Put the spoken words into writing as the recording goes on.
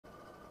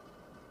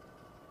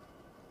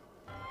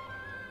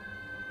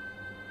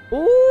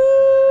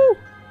Ooh.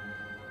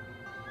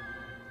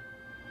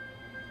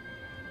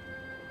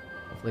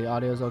 Hopefully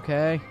audio's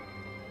okay.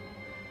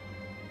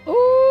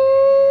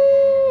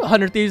 Ooh.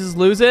 100 Thieves is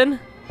losing.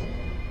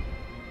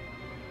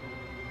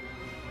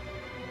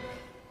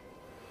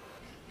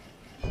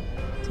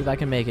 See if I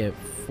can make it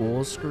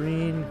full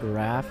screen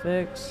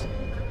graphics.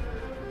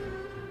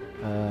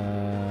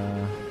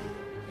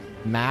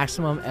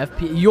 Maximum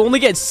FPS. You only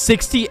get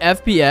 60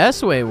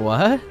 FPS? Wait,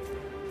 what?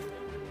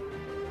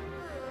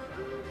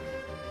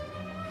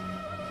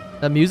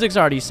 The music's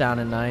already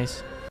sounding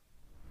nice.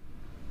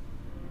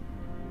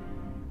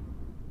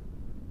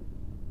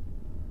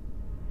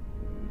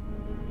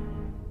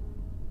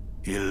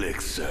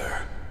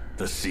 Elixir,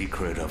 the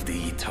secret of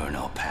the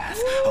eternal path,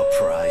 a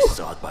prize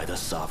sought by the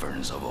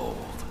sovereigns of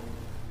old.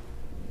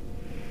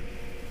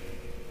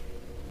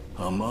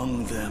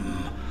 Among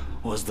them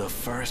was the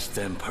first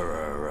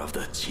emperor of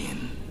the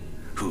Jin,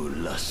 who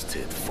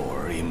lusted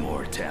for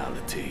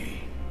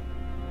immortality.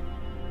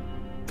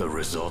 The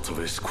result of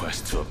his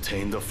quest to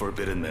obtain the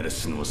forbidden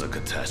medicine was a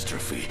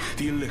catastrophe.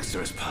 The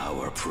elixir's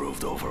power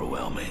proved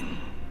overwhelming.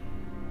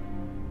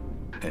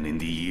 And in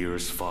the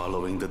years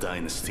following the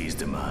dynasty's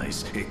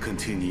demise, it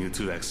continued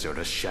to exert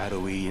a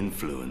shadowy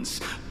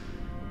influence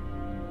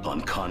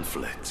on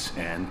conflicts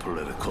and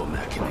political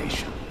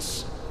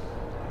machinations.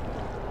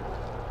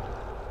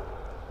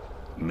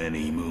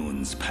 Many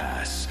moons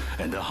pass,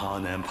 and the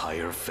Han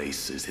Empire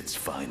faces its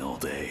final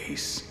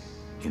days.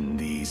 In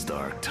these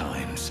dark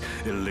times,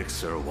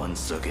 Elixir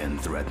once again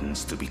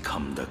threatens to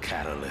become the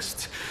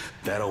catalyst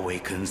that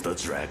awakens the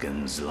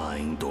dragons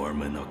lying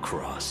dormant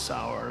across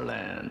our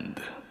land.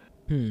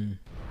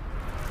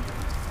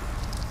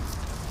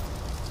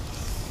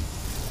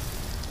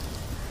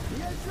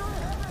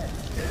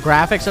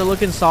 Graphics are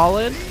looking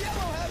solid.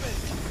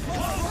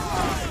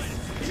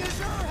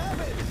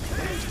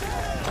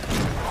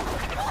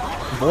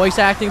 Voice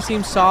acting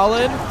seems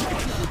solid.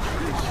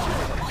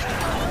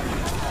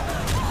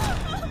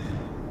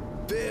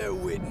 Bear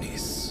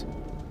witness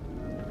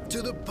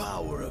to the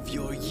power of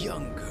your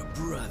younger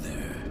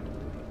brother.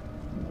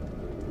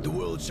 The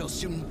world shall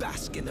soon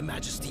bask in the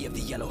majesty of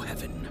the Yellow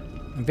Heaven.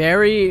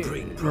 Very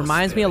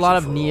reminds me a lot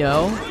of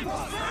Neo.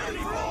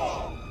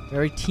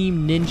 Very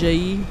Team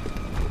Ninja-y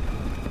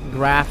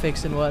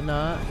graphics and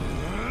whatnot.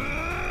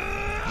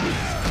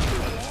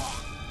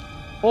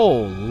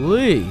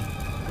 Holy.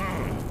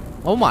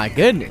 Oh my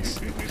goodness.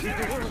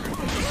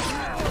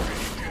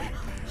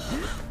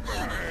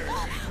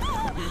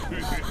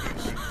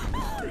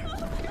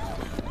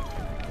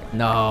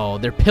 No,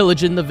 they're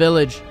pillaging the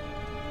village.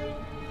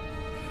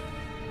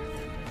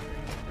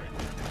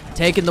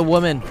 Taking the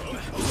woman.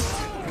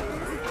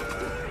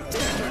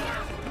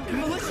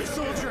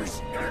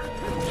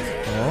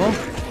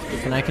 Oh,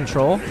 can I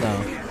control?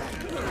 No.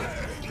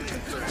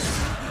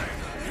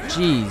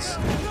 Jeez.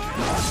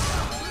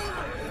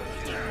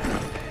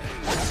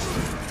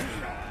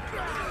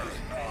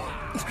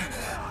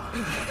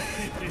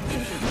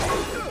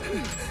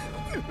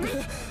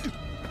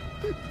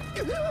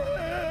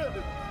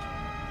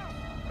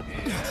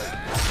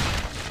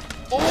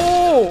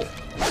 Oh!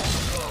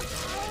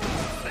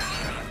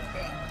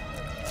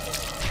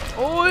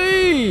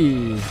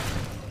 Oi!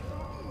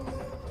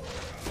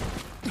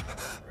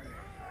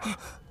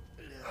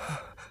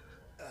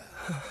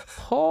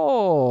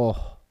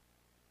 Oh!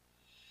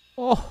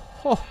 Oh!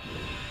 Oh!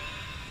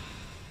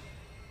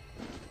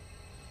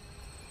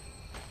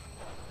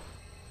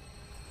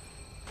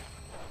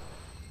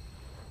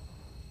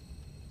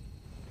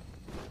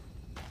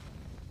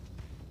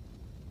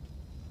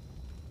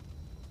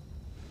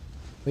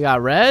 We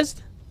got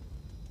rezzed?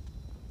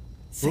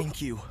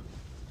 Thank you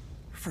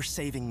for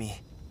saving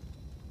me.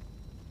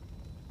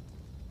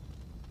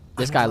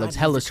 This I'm guy glad looks you've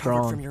hella recovered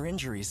strong. from your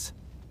injuries.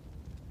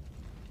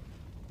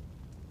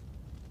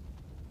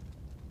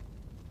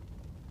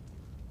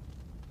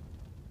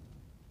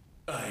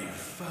 I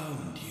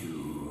found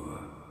you,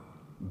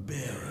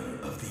 bearer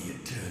of the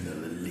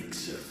eternal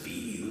elixir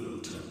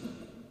field.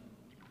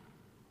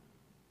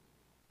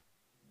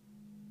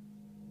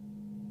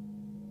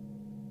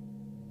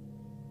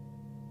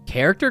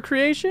 Character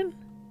creation?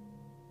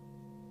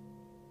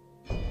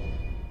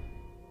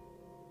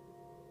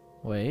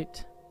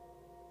 Wait.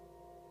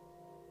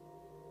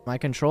 My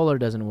controller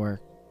doesn't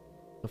work.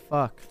 The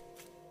fuck?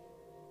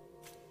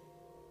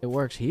 It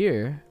works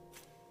here.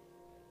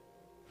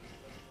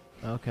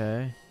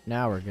 Okay.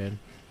 Now we're good.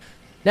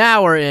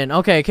 Now we're in.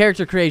 Okay,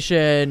 character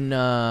creation.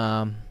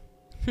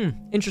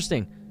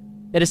 Interesting.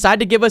 They decide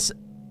to give us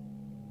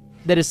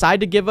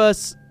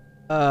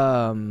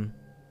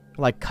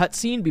like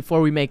cutscene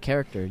before we make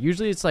character.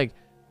 Usually it's like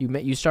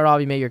you start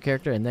off, you make your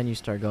character, and then you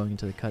start going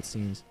into the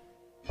cutscenes.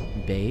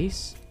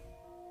 Base.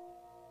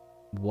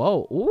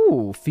 Whoa.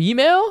 Ooh,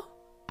 female?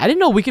 I didn't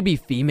know we could be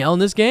female in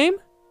this game.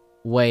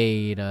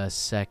 Wait a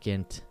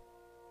second.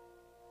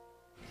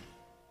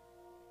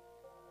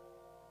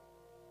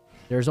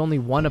 There's only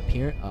one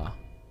appearance. Oh,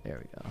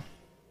 there we go.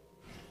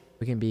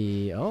 We can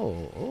be.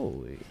 Oh.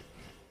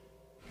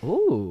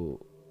 Ooh.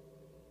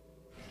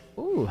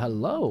 Ooh,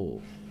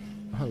 hello.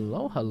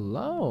 Hello,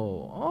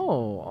 hello.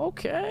 Oh,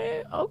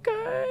 okay,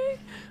 okay,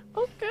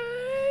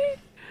 okay.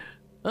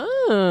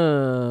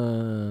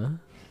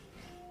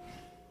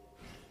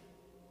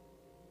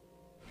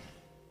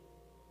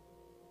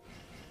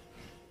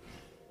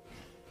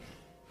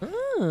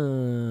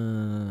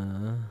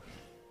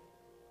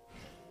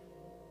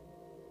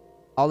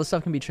 All the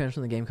stuff can be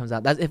transferred when the game comes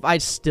out. That's if I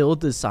still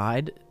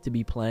decide to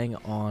be playing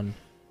on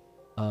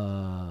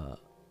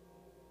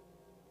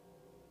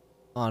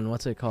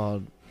what's it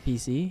called?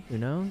 PC? Who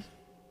knows?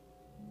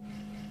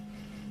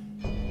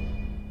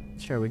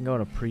 Sure, we can go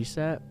to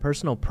preset.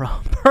 Personal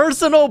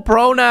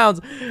pronouns.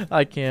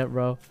 I can't,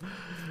 bro.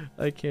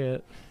 I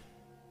can't.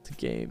 It's a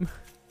game.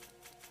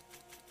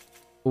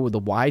 Oh, the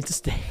wide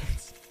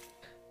stance.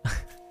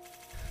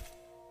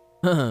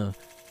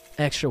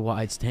 Extra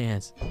wide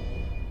stance.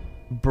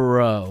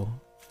 Bro.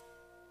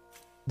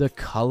 The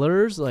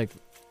colors, like,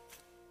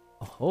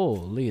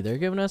 holy, they're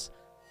giving us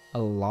a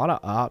lot of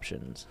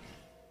options.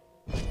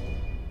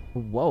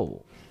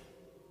 Whoa.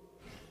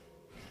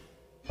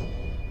 Did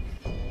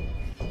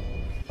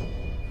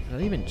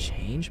that even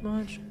change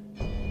much?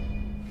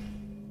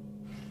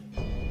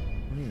 I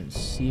don't even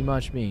see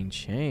much being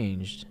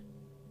changed.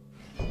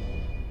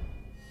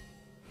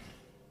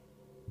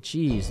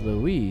 Jeez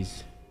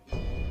Louise.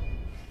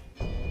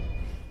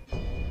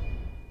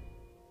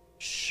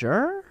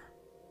 Sure?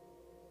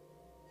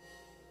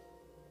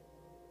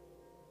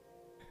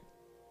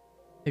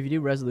 If you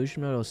do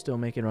resolution mode, it'll still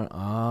make it run.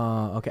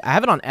 Oh, okay. I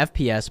have it on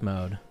FPS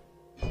mode.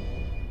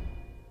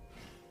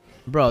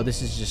 Bro,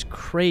 this is just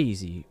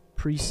crazy.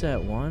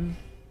 Preset 1.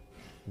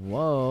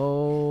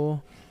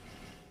 Whoa.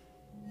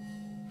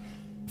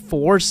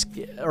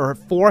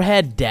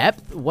 Forehead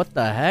depth? What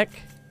the heck?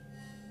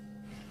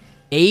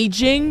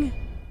 Aging?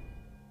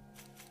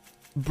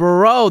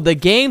 Bro, the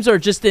games are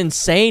just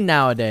insane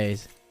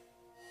nowadays.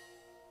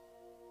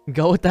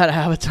 Go with that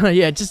avatar.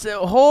 Yeah, just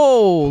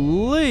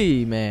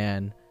holy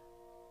man.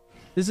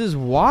 This is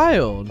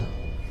wild.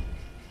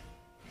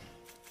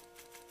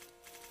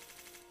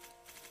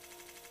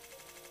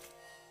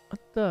 What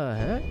the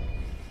heck?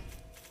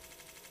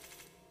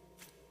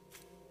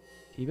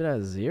 Keep it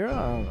at 0? I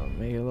don't know.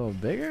 Make it a little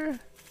bigger?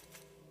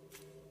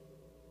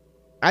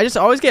 I just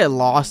always get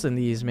lost in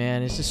these,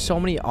 man. It's just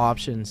so many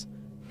options.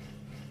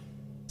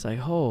 It's like,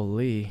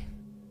 holy.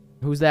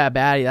 Who's that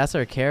baddie? That's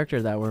our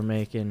character that we're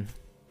making.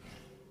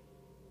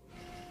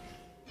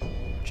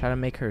 Try to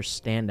make her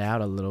stand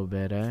out a little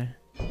bit, eh?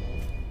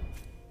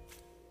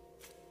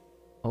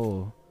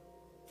 Oh.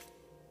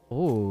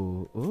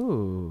 Oh.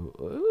 Ooh.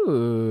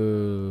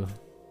 Ooh.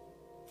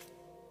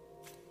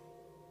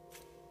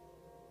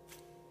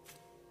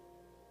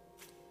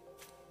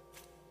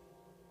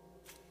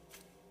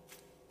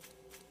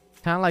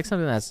 Kind of like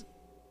something that's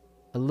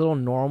a little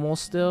normal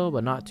still,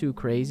 but not too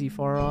crazy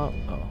far off.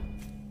 Oh.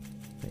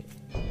 Wait.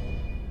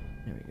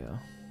 There we go.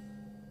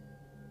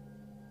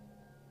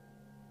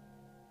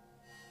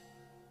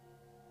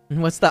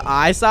 What's the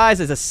eye size?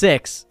 It's a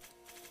 6.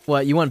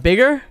 What, you want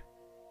bigger?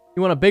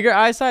 You want a bigger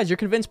eye size? You're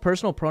convinced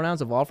personal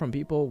pronouns evolve from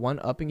people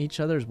one-upping each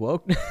other's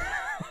woke?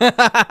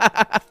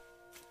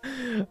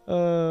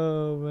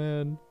 Oh,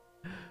 man.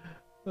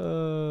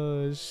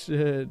 Oh,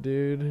 shit,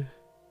 dude.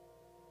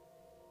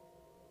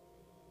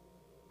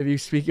 If you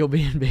speak, you'll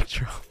be in big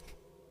trouble.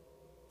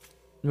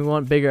 We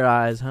want bigger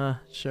eyes, huh?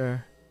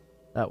 Sure.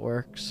 That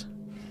works.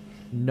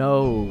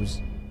 Nose.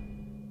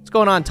 What's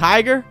going on,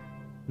 Tiger?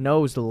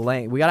 Nose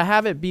length. We gotta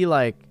have it be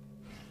like,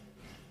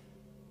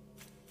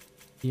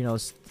 you know,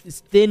 it's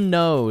thin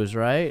nose,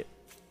 right?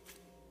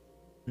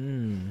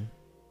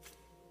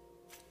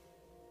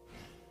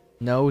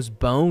 Nose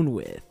bone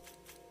width.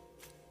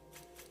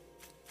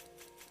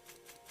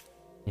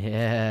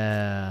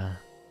 Yeah.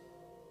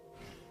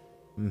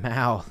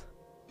 Mouth.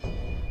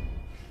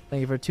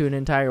 Thank you for tuning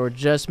in, Tiger. We're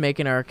just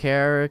making our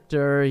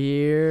character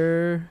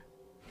here.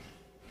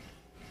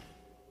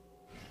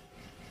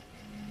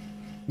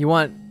 You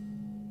want...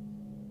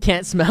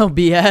 Can't smell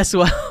BS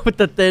well with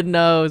the thin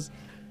nose.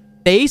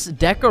 Face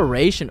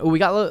decoration. Oh, we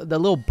got the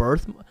little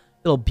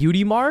little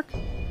beauty mark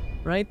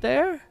right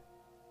there.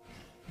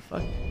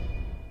 Fuck.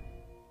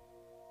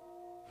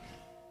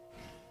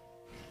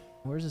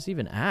 Where's this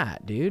even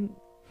at, dude?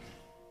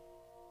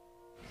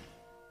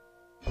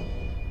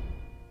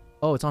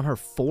 Oh, it's on her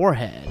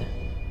forehead.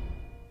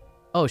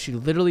 Oh, she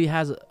literally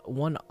has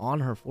one on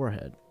her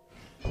forehead.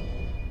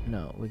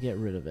 No, we get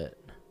rid of it.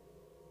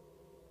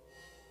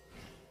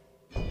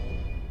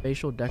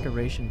 Facial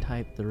decoration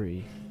type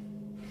 3.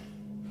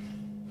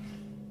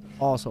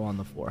 Also on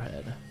the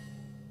forehead.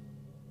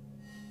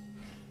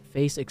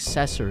 Face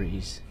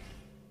accessories.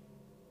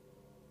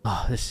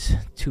 Oh, this is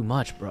too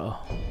much, bro.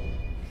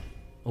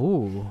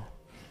 Ooh.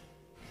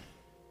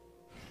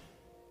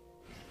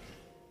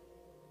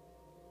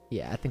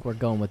 Yeah, I think we're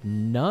going with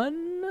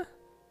none.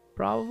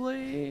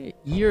 Probably.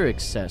 Ear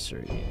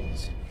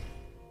accessories.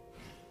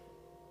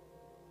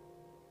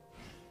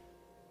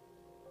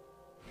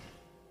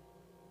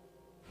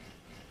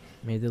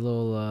 Made the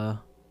little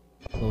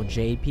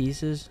jade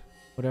pieces.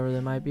 Whatever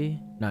they might be.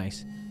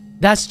 Nice.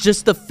 That's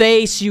just the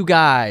face, you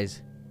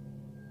guys.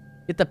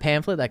 Get the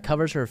pamphlet that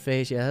covers her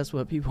face. Yeah, that's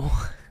what people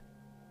want.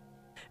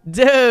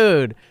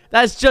 Dude,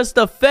 that's just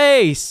the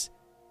face.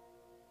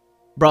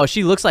 Bro,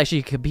 she looks like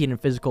she could be in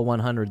physical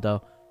 100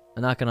 though.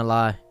 I'm not gonna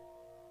lie.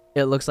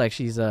 It looks like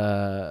she's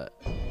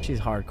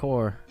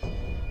hardcore.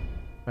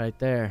 Right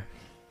there.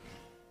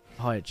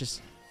 Oh, it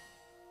just...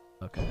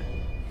 Okay.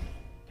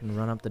 Can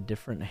run up the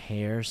different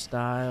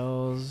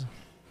hairstyles.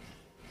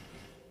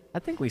 I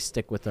think we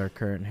stick with our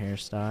current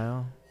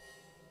hairstyle.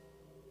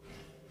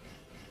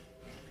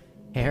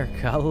 Hair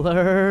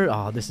color.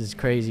 Oh, this is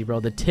crazy, bro.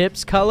 The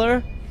tips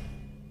color.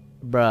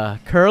 Bruh.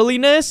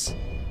 Curliness.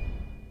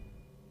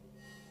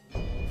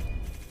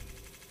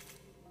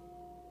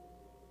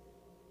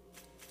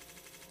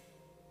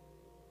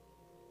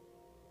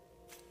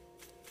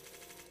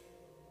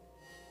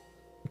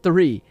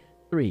 Three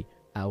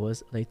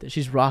hours later.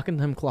 She's rocking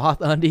them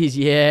cloth undies.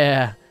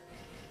 Yeah.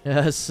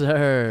 Yes,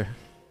 sir.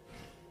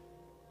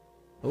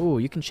 Oh,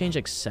 you can change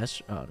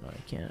accessory. Oh, no,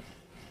 you can't.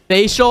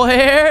 Facial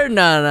hair?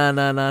 No, no,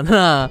 no, no,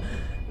 no.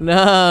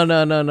 No,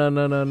 no, no, no,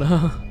 no, no,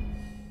 no.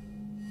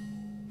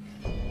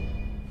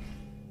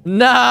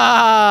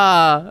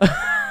 Nah.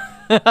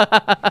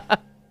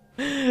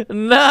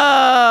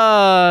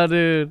 Nah,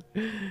 dude.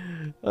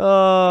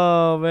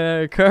 Oh,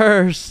 man.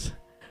 Cursed.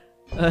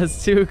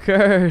 That's too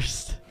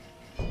cursed.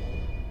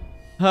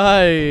 Hi.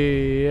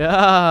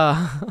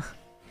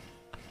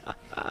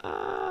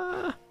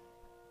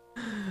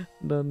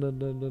 No, no,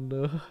 no, no,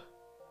 no.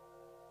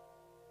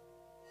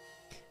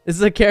 This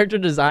is a character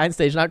design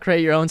stage, not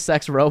create your own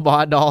sex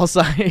robot doll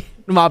site.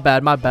 My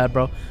bad,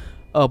 bro.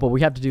 Oh, but we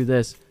have to do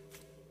this.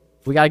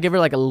 We gotta give her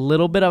like a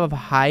little bit of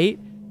height.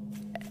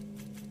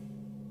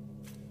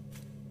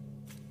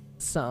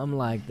 Something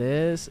like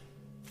this.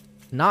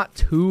 Not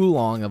too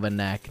long of a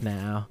neck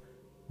now.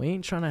 We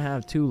ain't trying to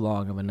have too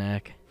long of a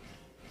neck.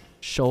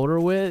 Shoulder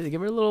width.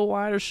 Give her a little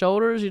wider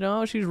shoulders, you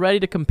know. She's ready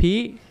to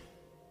compete.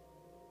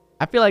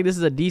 I feel like this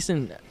is a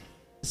decent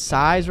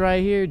size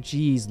right here.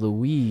 Jeez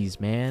Louise,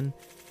 man.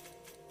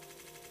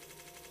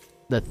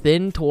 The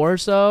thin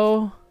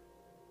torso.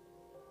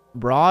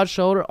 Broad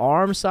shoulder.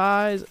 Arm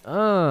size.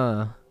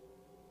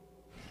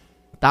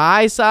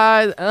 Thigh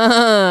size. It's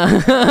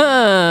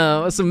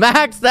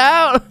maxed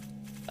out.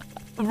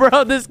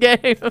 Bro, this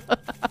game.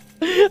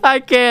 I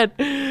can't,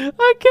 you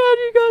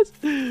guys.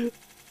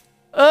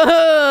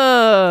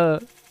 I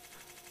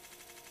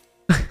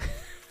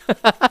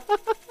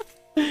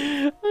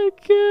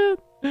can't.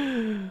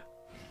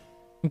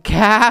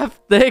 Calf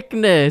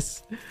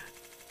thickness.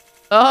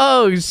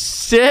 Oh,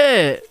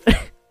 shit.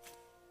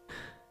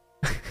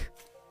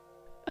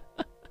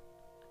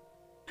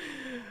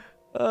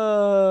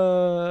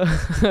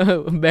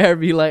 Bear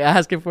be like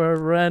asking for a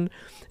friend.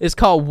 It's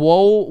called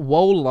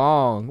Wo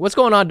Long. What's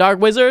going on, Dark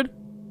Wizard?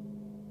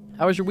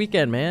 How was your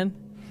weekend, man?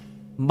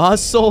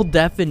 Muscle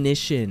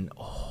definition.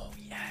 Oh,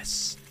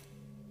 yes.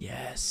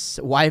 Yes.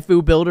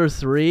 Waifu Builder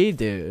 3,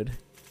 dude.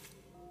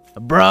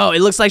 Bro,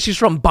 it looks like she's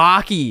from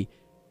Baki.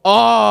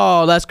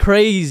 Oh, that's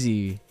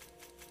crazy.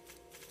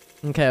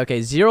 Okay,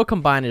 okay. 0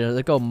 combined.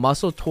 Let's go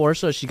muscle,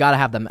 torso. She gotta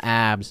have them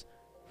abs.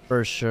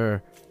 For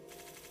sure.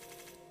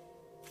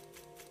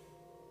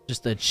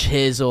 Just the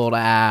chiseled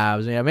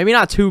abs. Yeah, maybe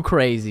not too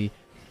crazy.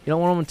 You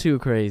don't want them too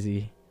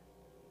crazy.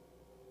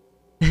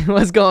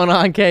 What's going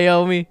on,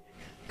 KO me?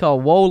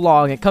 Called Wo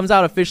Long. It comes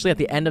out officially at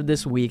the end of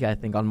this week, I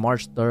think, on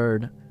March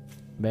 3rd.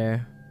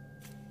 Bear.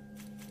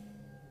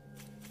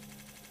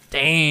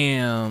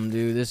 Damn,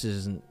 dude, this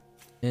is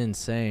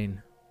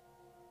insane.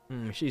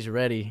 She's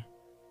ready.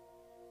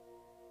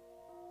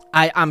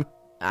 I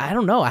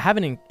don't know. I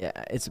haven't.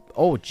 It's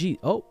oh gee.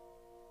 Oh.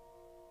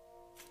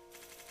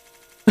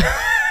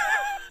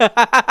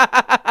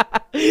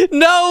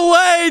 No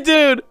way,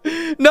 dude.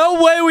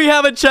 No way we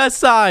have a chest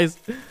size.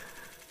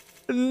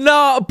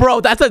 No,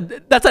 bro, that's a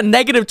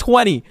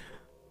 -20.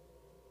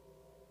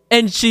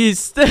 And she's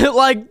still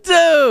like,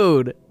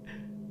 dude.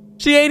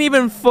 She ain't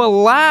even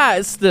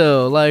flat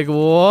still. Like,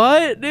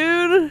 what,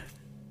 dude?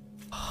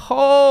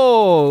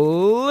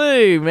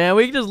 Holy, man.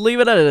 We can just leave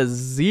it at a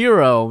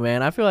 0,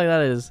 man. I feel like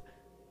that is...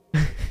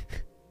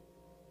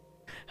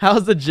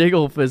 How's the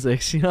jiggle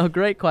physics? You know,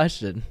 great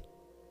question.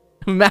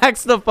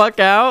 Max the fuck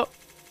out?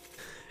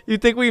 You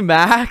think we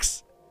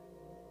max?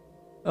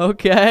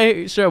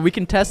 Okay, sure. We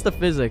can test the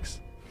physics.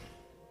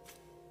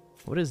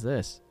 What is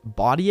this?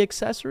 Body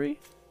accessory?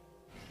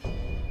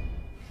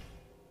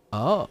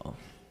 Oh.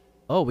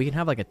 Oh, we can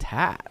have like a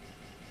tat.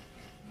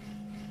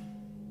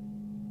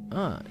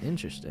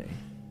 Interesting.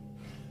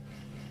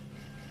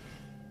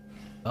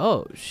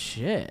 Oh,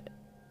 shit.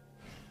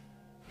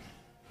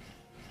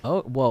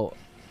 Oh, well,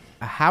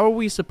 how are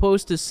we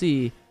supposed to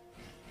see...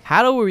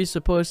 How are we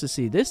supposed to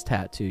see this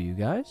tattoo, you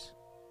guys?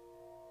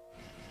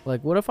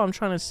 Like, what if I'm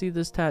trying to see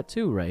this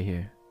tattoo right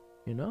here?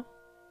 You know?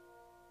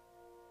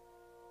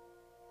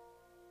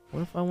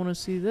 What if I want to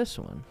see this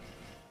one?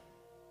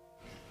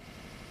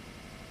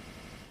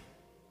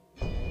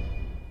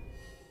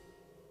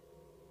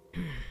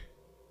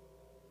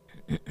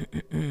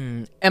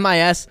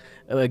 MIS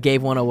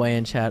gave one away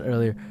in chat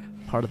earlier.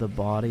 part of the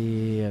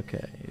body.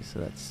 Okay, so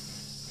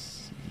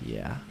that's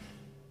yeah.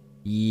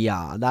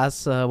 Yeah,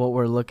 that's what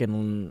we're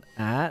looking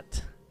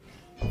at.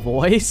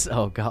 Voice?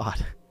 Oh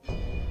god.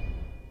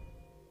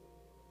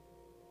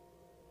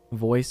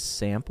 Voice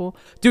sample?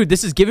 Dude,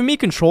 this is giving me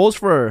controls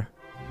for...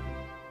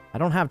 I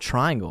don't have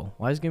triangle.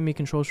 Why is it giving me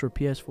controls for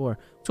PS4?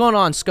 What's going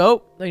on,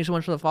 Scope? Thank you so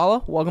much for the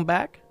follow. Welcome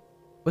back.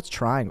 What's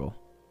triangle?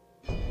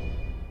 I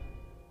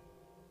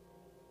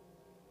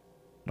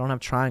don't have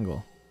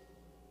triangle.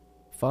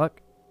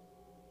 Fuck.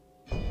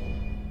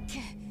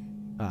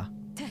 Ah.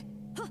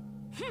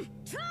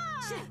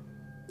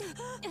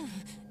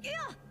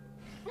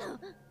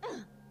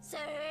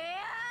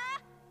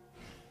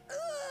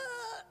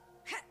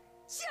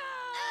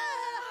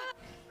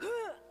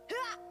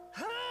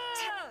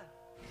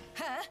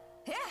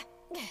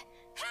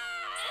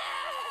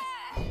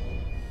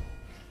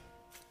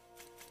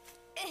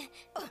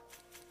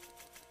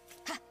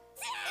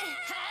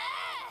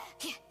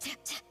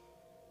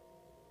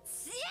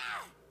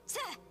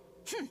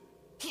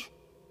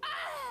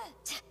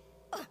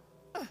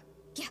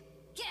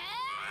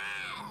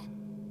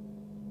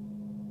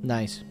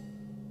 Nice.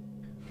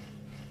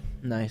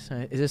 Nice.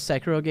 Is this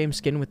Sekiro game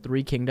skin with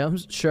 3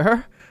 kingdoms?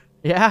 Sure.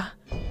 Yeah.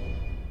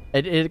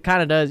 It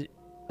kind of does.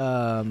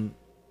 Oh,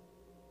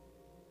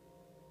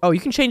 you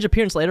can change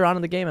appearance later on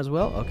in the game as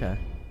well? Okay.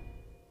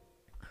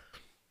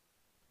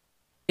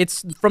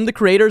 It's from the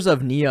creators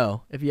of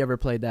Neo, if you ever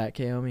played that,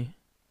 Kaomi.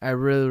 I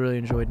really, really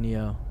enjoyed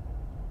Neo.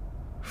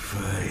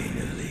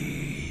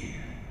 Finally.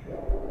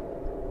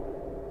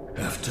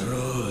 After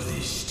all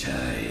this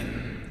time.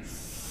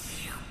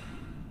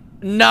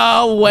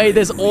 No way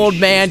this old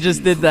man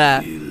just did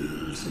that.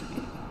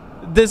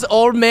 This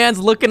old man's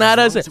looking at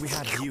us. As long as we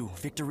have you,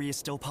 victory is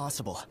still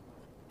possible.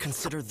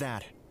 Consider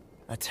that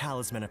a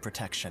talisman of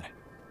protection.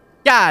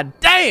 God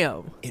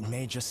damn! It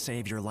may just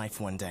save your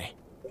life one day.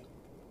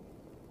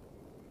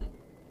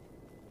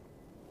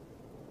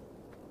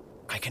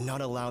 I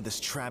cannot allow this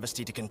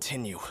travesty to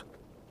continue.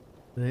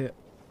 They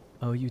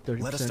owe you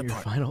 30% of your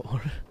final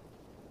order.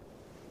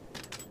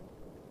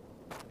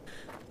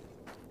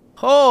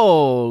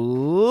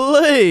 Holy!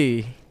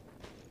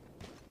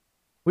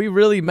 We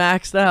really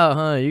maxed out,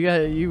 huh?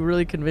 You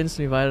really convinced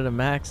me, Vita, to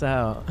max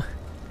out.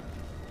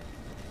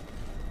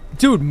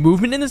 Dude,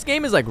 movement in this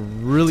game is like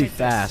really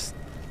fast.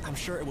 I'm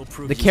sure it will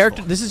prove the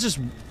character, useful. this is just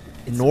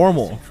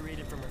normal.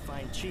 Created from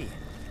refined chi.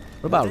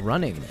 What about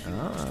running?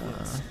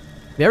 Ah.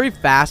 Very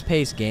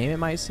fast-paced game, it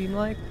might seem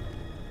like.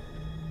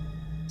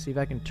 See if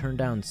I can turn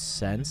down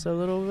sense a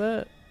little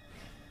bit.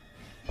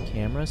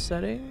 Camera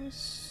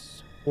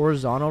settings.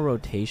 Horizontal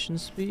rotation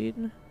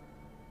speed.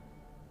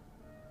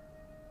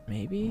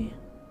 Maybe.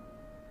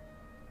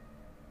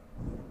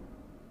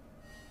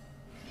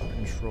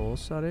 Control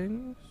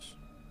settings.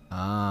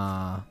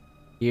 Ah,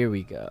 here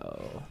we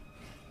go.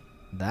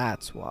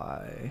 That's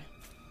why.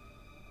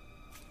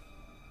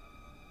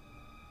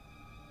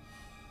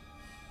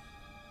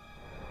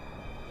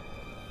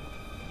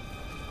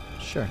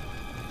 Sure.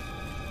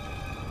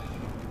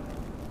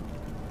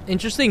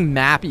 Interesting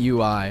map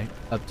UI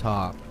up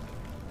top.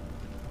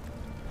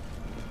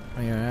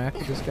 Are you gonna attack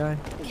with this guy?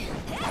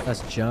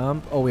 Let's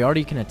jump. Oh, we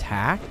already can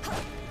attack?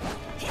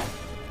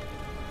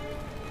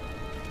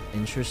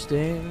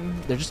 Interesting.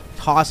 They just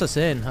toss us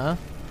in, huh?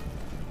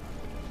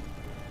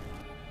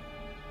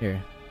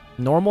 Here.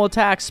 Normal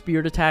attack,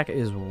 spirit attack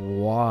is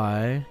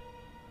Y.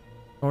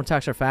 Normal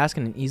attacks are fast,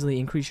 can easily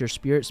increase your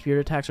spirit.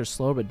 Spirit attacks are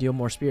slow but deal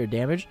more spirit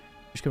damage,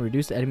 which can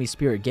reduce the enemy's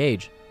spirit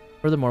gauge.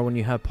 Furthermore, when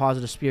you have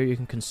positive spirit, you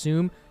can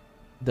consume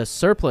the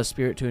surplus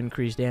spirit to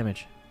increase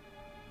damage.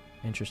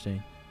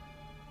 Interesting.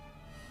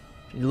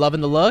 You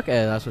loving the look?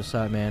 Hey, that's what's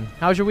up, man.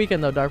 How's your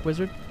weekend, though, Dark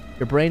Wizard?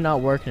 Your brain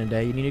not working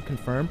today. You need to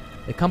confirm.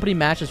 The company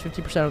matches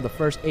 50% of the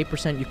first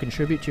 8% you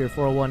contribute to your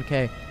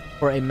 401k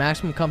for a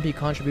maximum company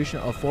contribution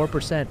of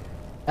 4%.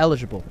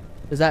 Eligible.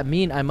 Does that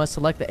mean I must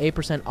select the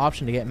 8%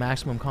 option to get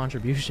maximum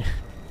contribution?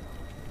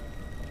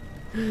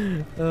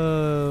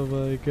 Oh,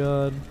 my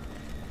God.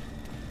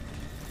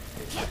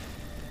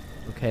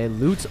 Okay,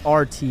 loot's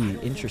RT.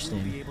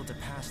 Interesting. Be able to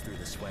pass through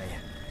this way.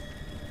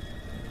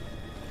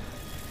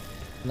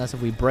 Unless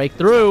if we break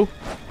through.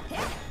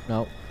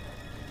 No.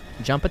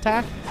 Jump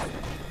attack?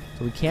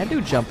 So we can't do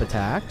jump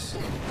attacks.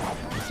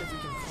 Perhaps if we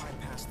can climb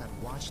past that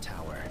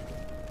watchtower.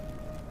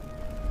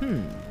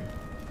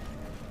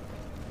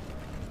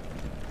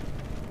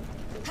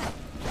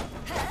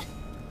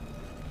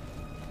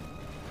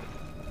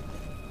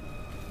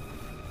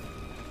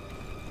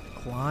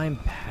 Climb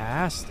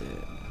past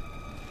it.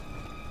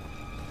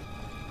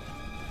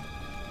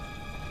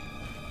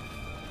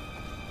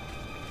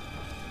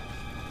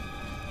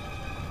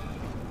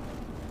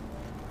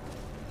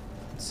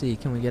 Let's see,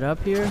 can we get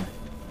up here?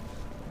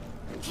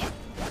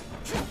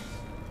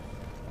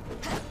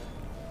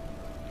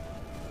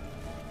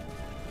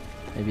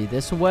 Maybe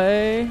this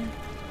way,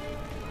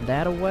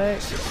 that away.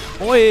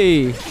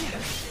 Oi!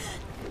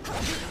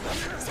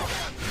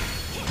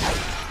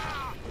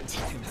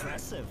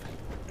 Impressive.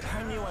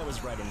 I knew I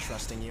was right in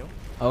trusting you.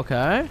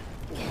 Okay.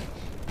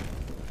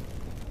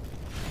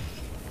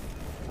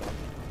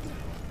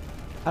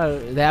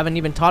 They haven't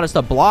even taught us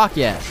to block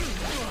yet.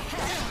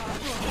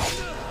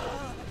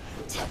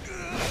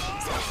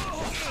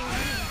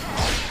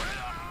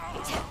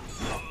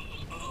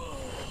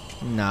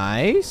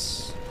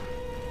 Nice.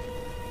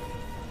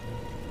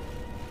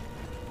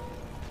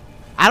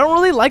 I don't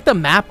really like the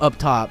map up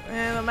top.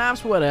 The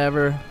map's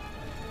whatever.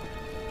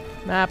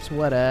 Map's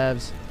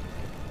whatevs.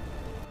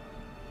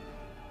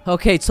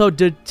 Okay, so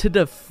to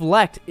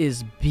deflect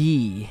is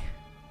B.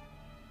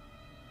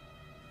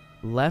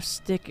 Left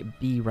stick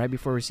B right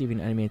before receiving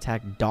an enemy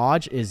attack.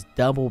 Dodge is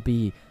double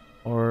B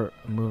or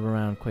move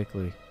around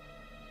quickly.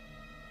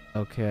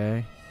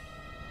 Okay.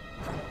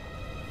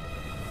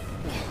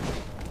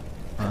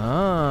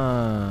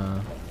 Ah.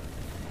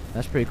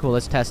 That's pretty cool.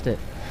 Let's test it.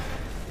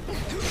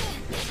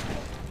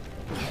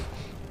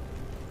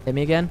 Hit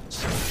me again.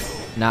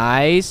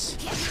 Nice.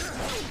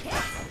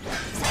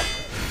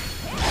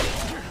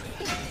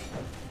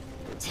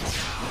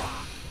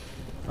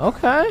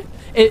 Okay.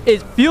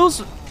 It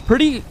feels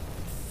pretty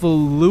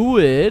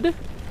fluid.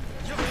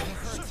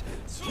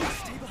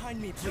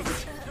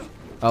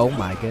 Oh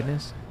my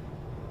goodness.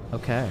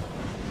 Okay.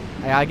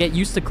 I get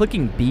used to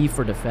clicking B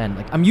for defend.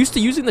 Like, I'm used to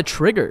using the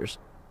triggers.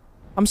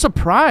 I'm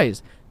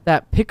surprised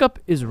that pickup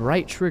is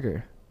right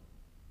trigger.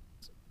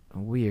 It's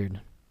weird.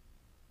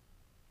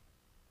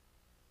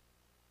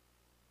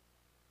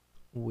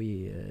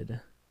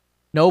 Weird.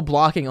 No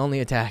blocking, only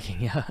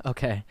attacking. Yeah,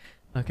 okay.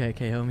 Okay,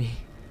 KO me.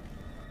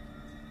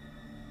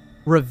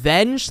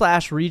 Revenge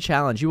 /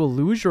 re-challenge. You will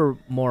lose your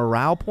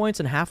morale points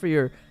and half of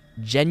your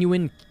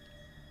genuine...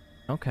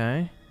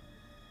 Okay.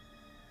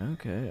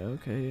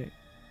 Okay.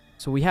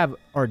 So we have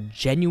our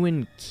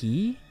genuine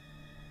key?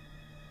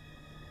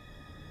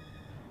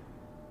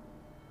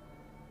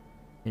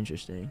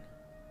 Interesting.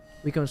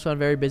 Becomes fun,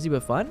 very busy,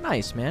 but fun?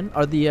 Nice, man.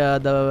 Are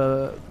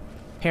the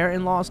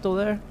parent-in-law still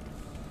there?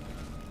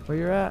 Where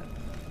you're at?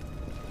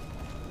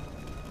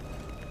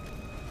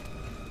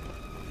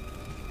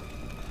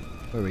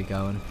 Where are we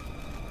going?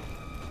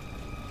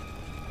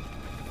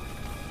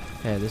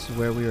 Okay, this is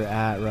where we were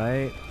at,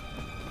 right?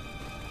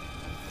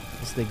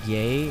 This is the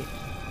gate.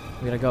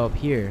 We gotta go up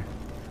here.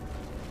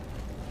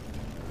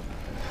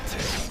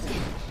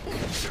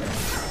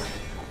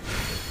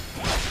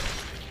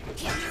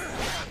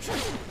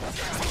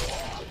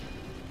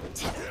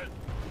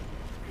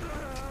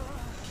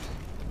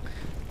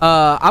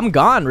 I'm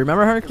gone.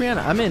 Remember her, Korean?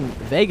 I'm in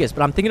Vegas,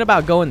 but I'm thinking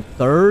about going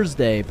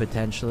Thursday,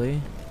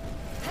 potentially.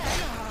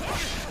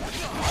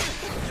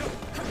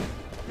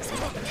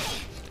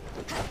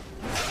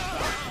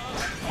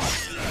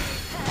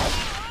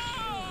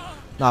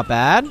 Not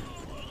bad.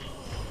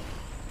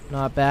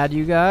 Not bad,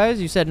 you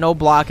guys. You said no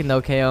blocking,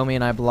 though, KO me,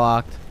 and I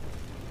blocked.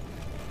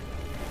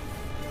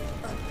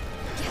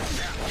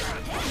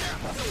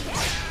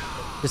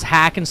 Just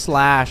hack and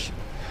slash.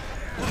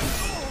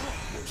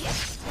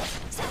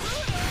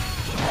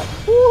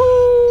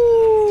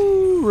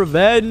 Woo!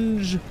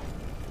 Revenge.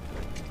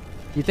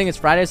 You think it's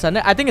Friday,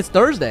 Sunday? I think it's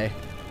Thursday.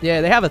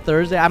 Yeah, they have a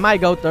Thursday. I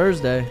might go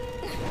Thursday.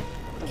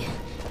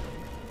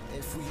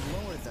 If we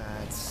lower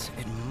that,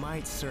 it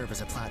might serve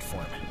as a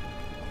platform.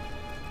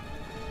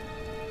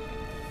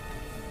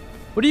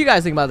 What do you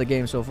guys think about the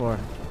game so far?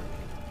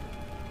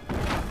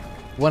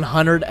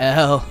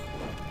 100L.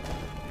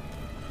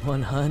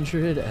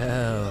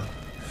 100L.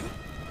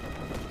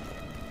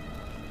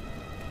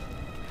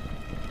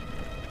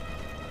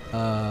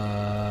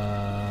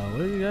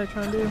 What are you guys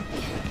trying to do?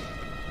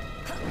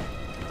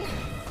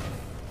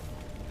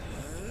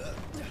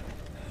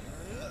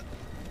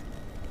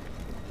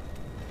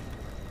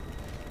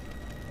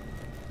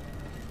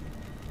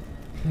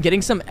 I'm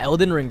getting some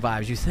Elden Ring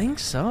vibes. You think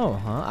so,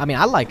 huh? I mean,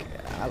 I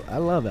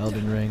love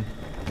Elden Ring.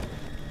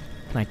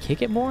 Can I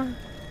kick it more?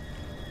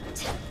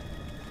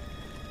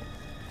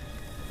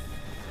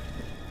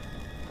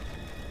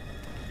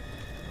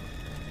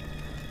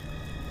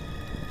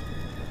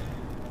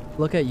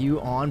 Look at you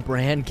on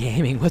brand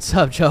gaming. What's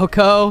up,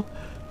 Choco?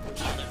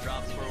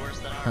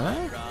 Huh?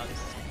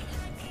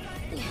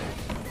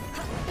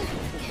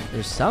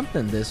 There's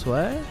something this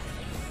way.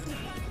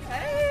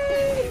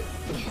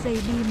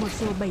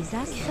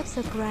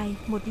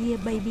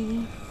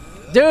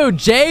 Dude,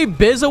 Jay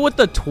Bizzle with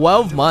the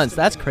 12 months.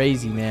 That's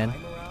crazy, man.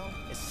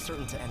 It's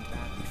certain to end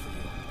badly for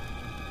you.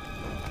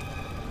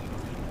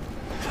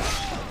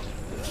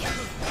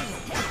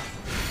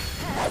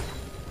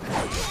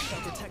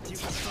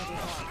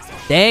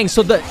 Dang,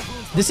 so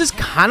this is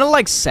kind of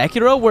like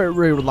Sekiro, where it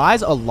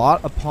relies a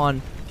lot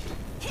upon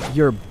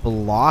your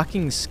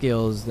blocking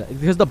skills,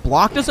 because the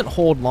block doesn't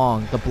hold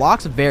long. The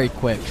block's very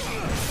quick.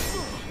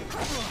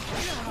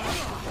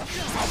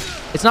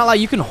 It's not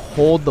like you can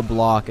hold the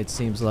block, it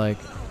seems like.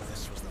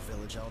 This was the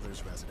village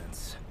elder's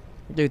residence.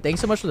 Dude, thanks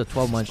so much for the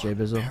 12 months, Jay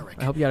Bizzle.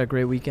 I hope you had a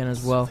great weekend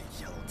as well. The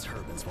yellow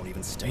turbans won't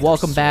even stay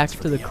Welcome their back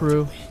swords to the for crew.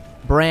 elderly.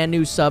 Brand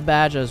new sub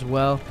badge as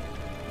well.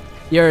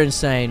 You're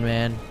insane,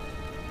 man.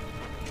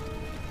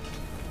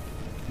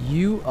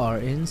 You are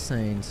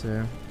insane,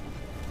 sir.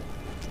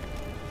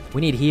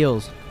 We need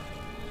heals.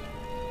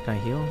 Can I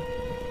heal?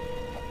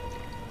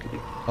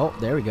 Oh,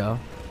 there we go.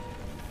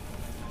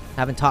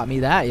 Haven't taught me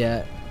that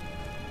yet.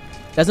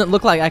 Doesn't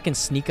look like I can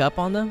sneak up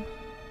on them.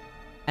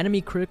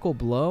 Enemy critical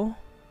blow.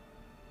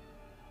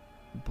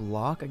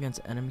 Block against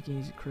enemy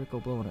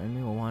critical blow. An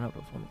enemy will wind up to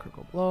perform a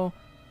critical blow.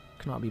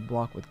 Cannot be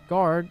blocked with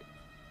guard.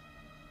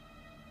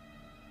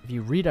 If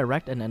you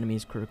redirect an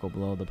enemy's critical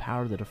blow, the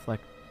power to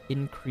deflect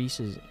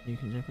increases. You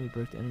can definitely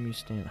break the enemy's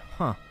stand.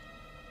 Huh.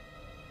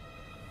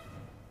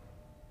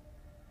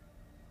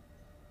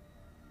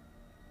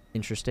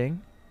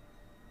 Interesting.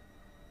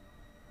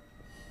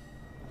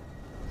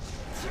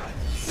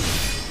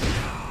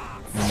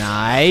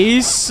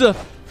 Nice. The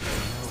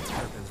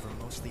Turbans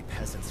were mostly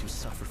peasants who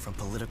suffered from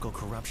political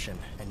corruption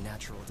and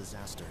natural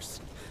disasters.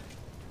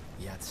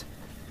 Yet,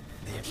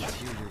 they have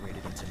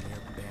deteriorated into mere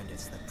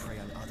bandits that prey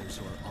on others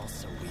who are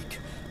also weak.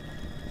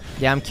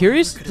 Yeah, I'm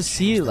curious to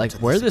see like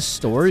where the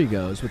story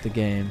goes with the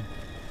game.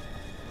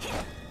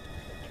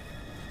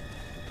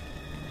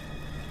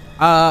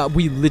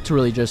 We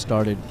literally just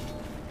started.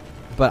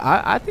 But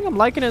I think I'm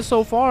liking it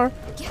so far.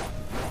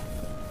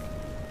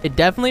 It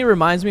definitely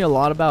reminds me a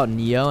lot about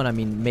Neo, and I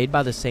mean, made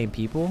by the same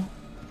people.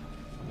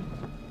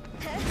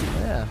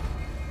 Yeah.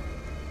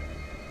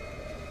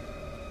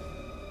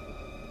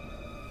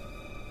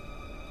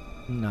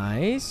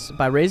 Nice.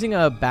 By raising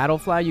a battle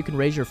flag, you can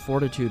raise your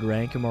fortitude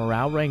rank. Your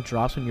morale rank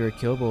drops when you're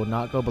killed, but will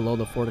not go below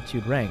the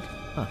fortitude rank.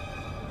 Huh.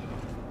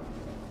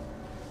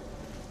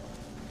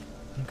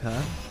 Okay.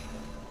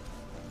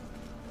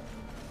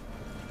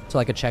 So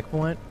like a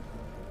checkpoint?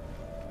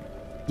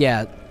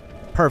 Yeah.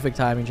 Perfect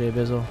timing, Jay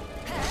Bizzle.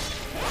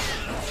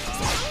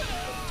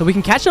 So we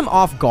can catch them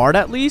off guard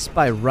at least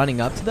by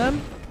running up to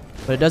them.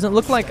 But it doesn't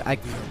look like I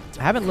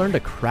haven't learned to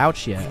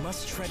crouch yet. We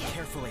must tread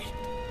carefully.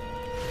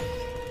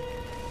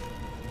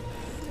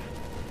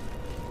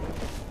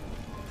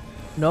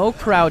 No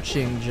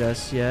crouching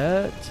just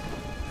yet.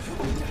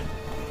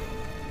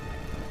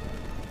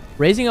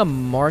 Raising a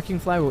marking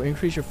flag will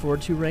increase your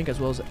fortitude rank as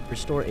well as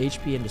restore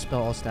HP and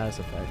dispel all status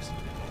effects.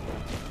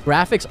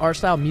 Graphics, art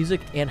style,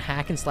 music, and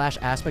hack and slash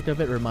aspect of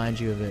it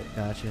reminds you of it.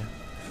 Gotcha.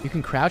 You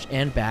can crouch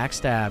and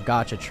backstab.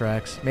 Gotcha,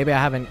 Trex. Maybe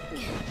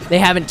they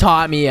haven't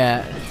taught me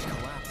yet. It's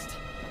collapsed.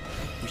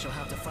 We shall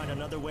have to find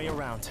another way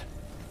around.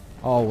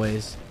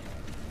 Always.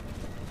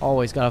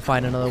 Always gotta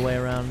find another way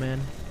around, man.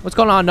 What's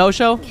going on, No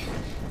Show?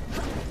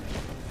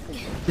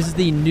 This is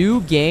the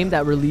new game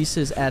that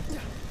releases at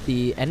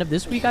the end of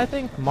this week, I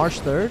think. March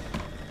 3rd.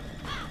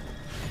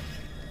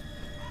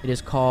 It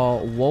is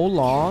called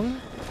Wolong.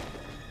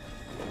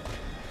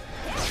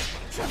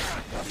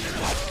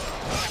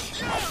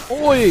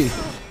 Oi!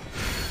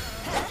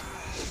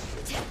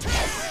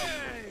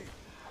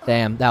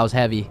 Damn, that was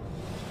heavy.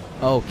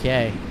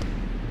 Okay.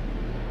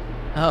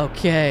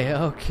 Okay,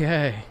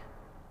 okay.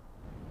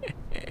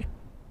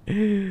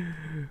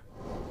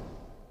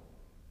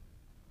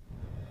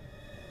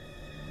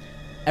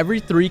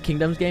 Every Three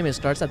Kingdoms game, it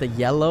starts at the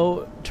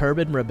Yellow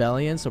Turban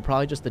Rebellion, so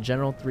probably just the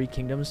general Three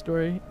Kingdoms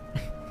story.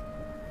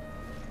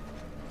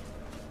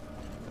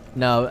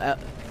 No.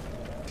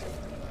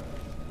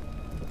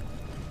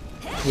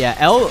 Yeah,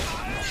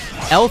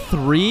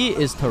 L3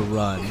 is to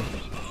run.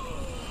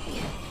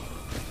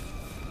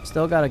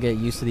 Still gotta get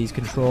used to these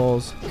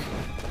controls.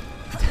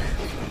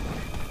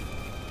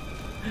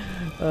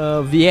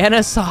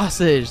 Vienna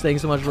Sausage,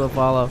 thanks so much for the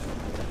follow.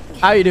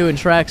 How you doing,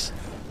 Trex?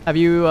 Have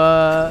you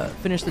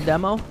finished the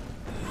demo? In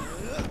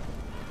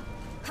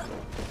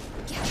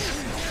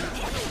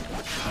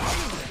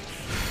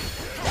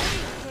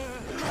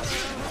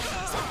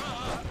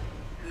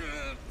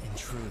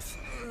truth,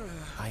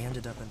 I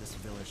ended up in this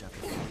village after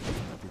fleeing from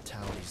the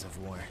brutalities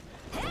of war.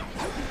 My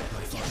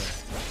father,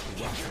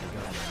 he worked for the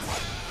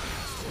government.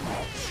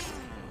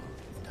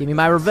 Give me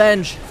my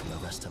revenge. From the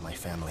rest of my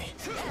family.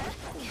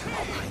 I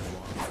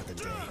long for the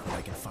day when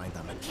I can find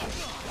them and we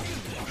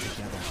can be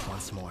together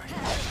once more.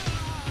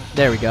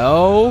 There we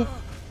go.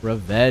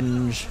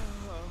 Revenge.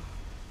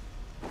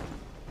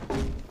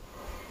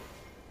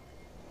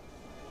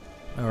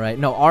 Alright,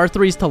 no,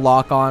 R3's to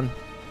lock on.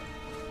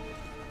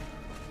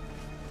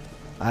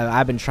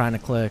 I've been trying to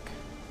click.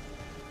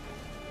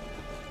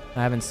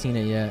 I haven't seen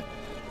it yet.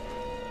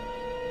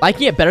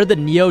 Liking it better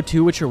than Neo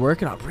 2, which you're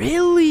working on.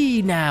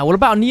 Really? Now, what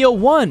about Neo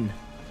 1?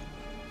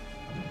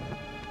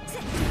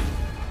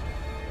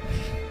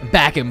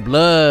 Back in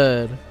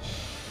blood.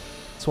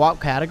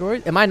 Swap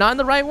categories. Am I not in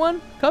the right one,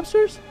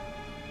 Cubsters?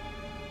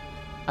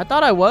 I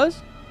thought I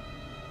was.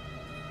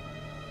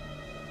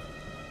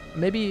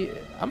 Maybe,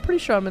 I'm pretty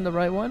sure I'm in the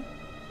right one.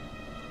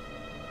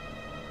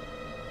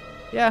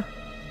 Yeah.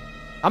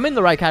 I'm in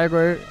the right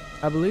category,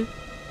 I believe.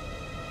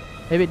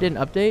 Maybe it didn't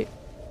update.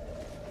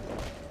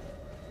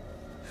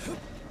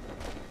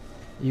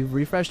 You've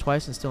refreshed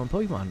twice and still in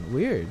Pokemon.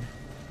 Weird.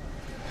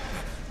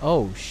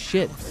 Oh,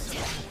 shit.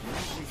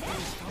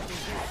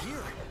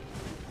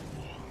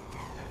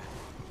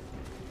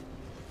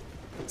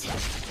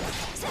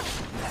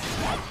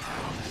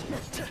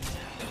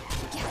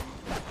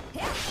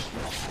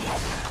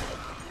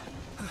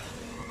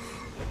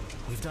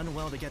 We've done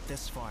well to get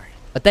this far.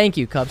 Thank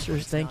you, Cubsters.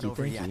 It's Thank not you,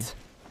 over thank you. yet.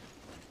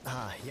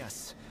 Ah,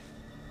 yes.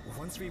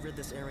 Once we rid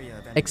this area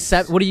of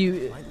Except, what do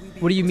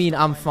you mean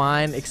I'm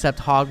fine except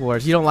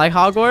Hogwarts? You don't like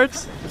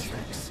Hogwarts?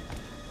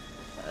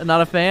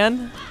 Not a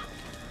fan?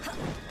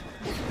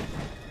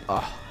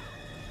 Oh.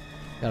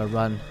 Gotta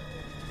run.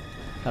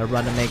 Gotta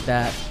run to make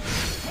that.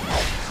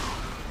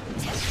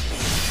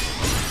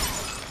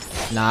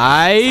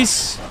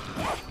 Nice!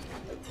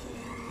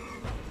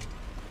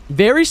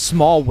 Very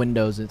small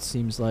windows, it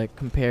seems like,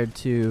 compared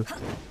to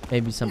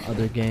maybe some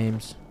other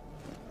games.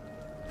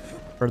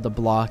 For the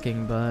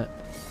blocking, but...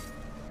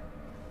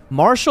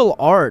 Martial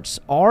arts.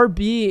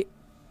 RB...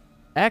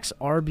 X,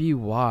 RB,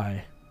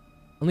 Y.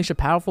 Unleash a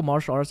powerful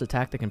martial arts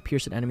attack that can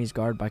pierce an enemy's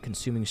guard by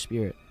consuming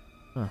spirit.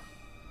 Huh.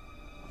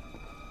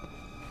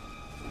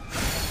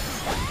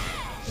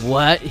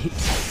 What? He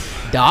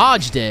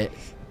dodged it.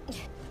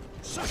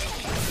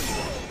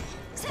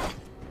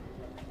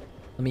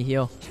 Let me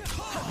heal.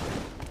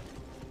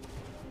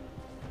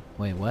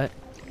 Wait, what?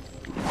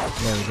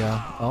 There we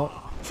go. Oh.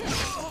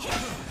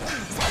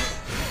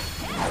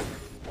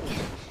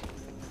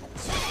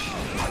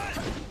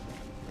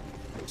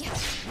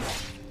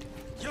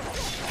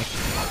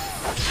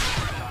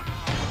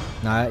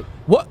 Nice.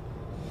 What?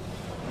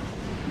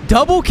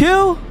 Double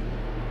kill?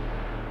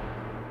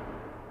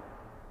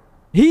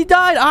 He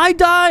died. I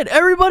died.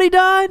 Everybody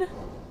died.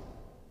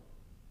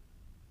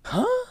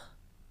 Huh?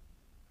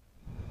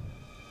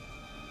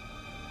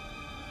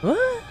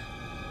 What?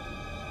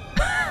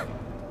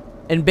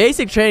 In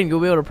basic training, you'll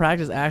be able to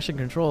practice action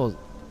controls.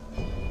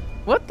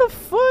 What the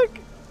fuck?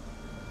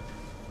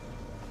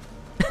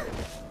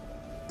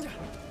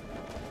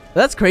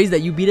 That's crazy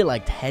that you beat it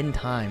like 10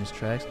 times,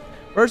 Trex.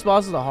 First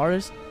boss is the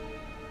hardest.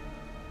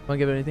 Don't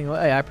give it anything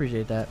away. Hey, I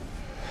appreciate that.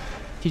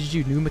 Teaches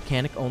you new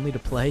mechanic only to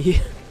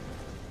play.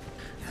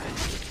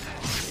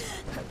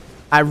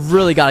 I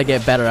really gotta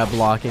get better at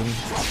blocking.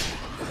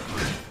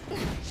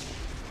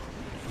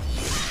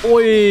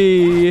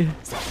 Oi!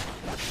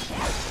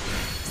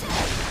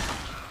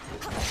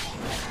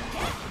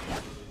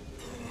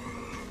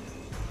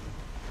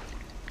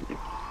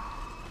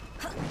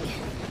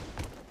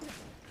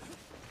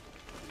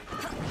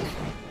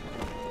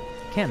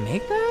 Can't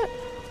make that?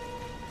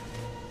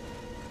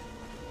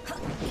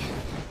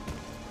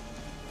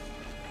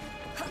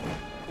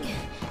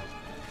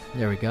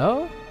 There we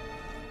go.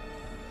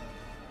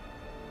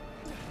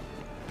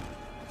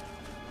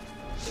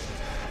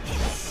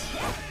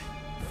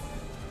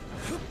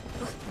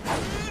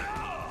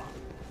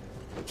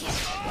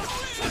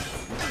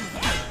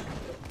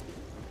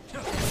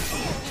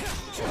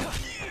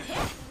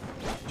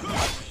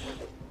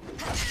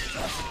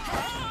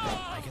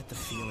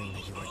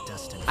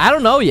 I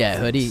don't know yet,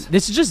 Hoodie.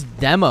 This is just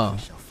demo.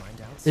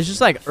 It's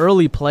just like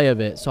early play of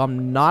it, so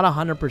I'm not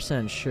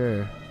 100%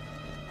 sure.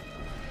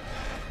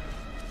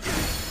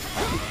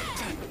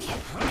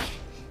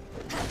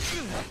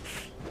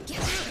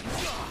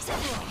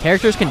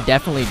 Characters can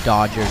definitely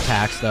dodge your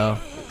attacks, though.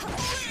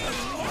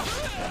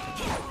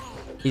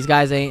 These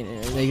guys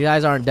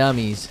aren't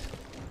dummies.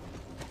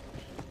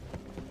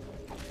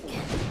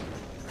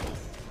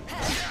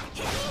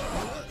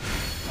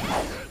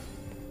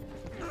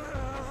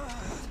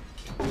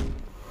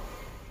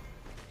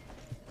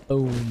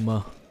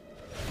 Boom.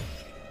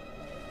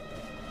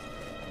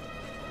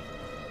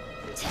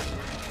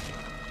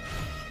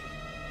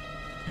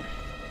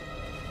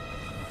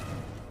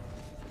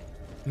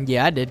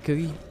 Yeah, I did,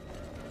 Cookie.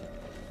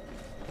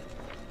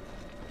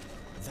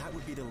 That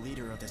would be the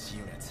leader of this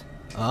unit.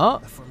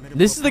 Oh,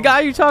 this is the guy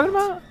you're talking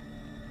about?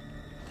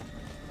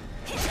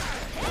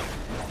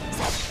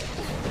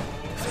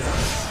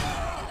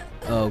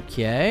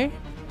 Okay.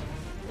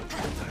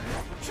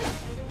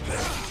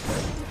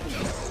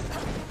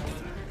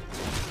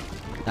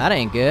 That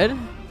ain't good.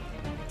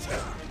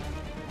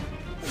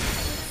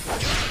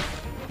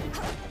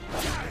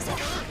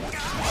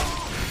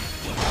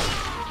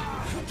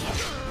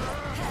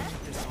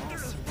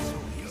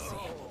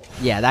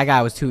 Yeah, that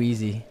guy was too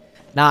easy.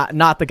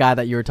 Not the guy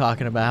that you were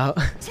talking about.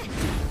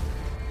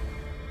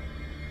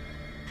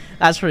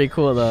 That's pretty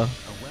cool though.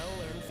 A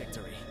well-earned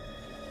victory.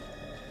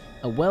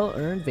 A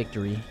well-earned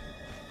victory.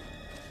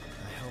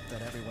 I hope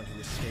that everyone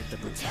who escaped the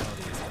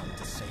brutality is coming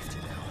to safety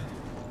now.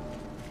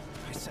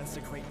 I sense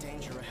a great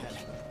danger ahead.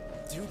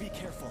 Do be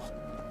careful.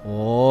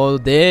 Oh,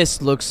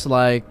 this looks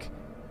like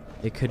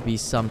it could be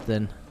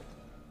something.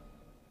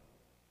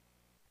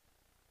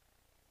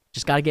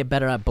 Just gotta get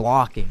better at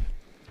blocking.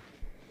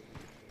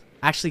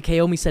 Actually,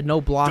 Kaomi said no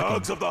blocking.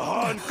 Dogs of the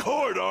Han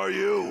Court, are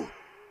you?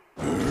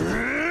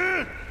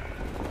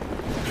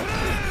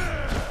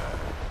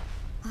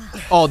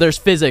 Oh, there's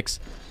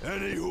physics.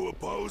 Any who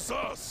oppose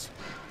us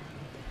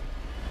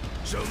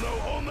shall know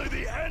only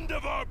the end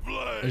of our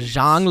blade.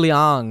 Zhang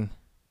Liang.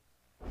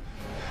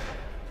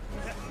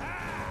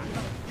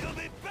 You'll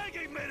be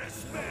begging me to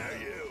spare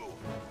you.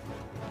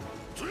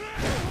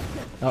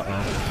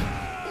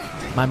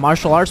 Uh-oh. My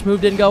martial arts move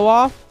didn't go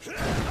off?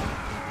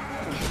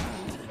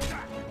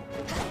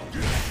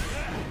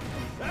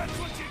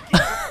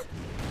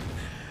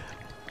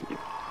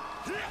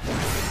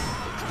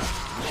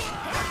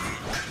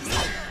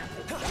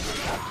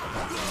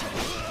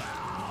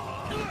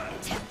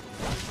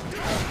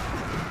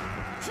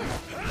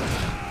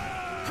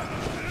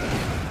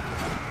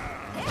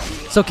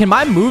 So can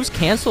my moves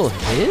cancel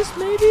his,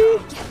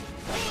 maybe?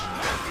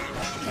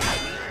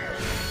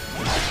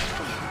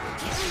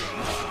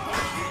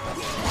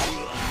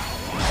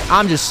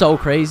 I'm just so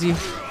crazy.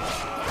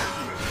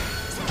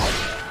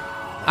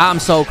 I'm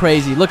so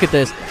crazy. Look at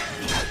this.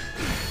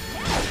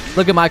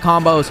 Look at my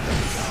combos.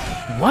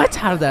 What?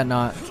 How did that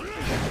not?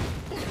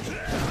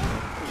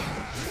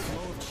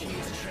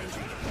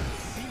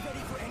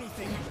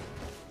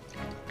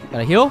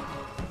 Gotta heal?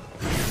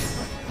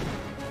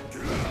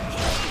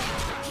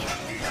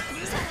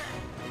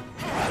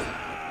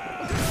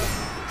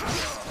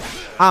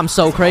 I'm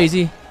so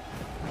crazy.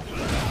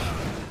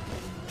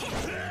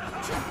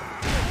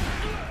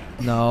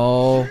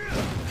 No.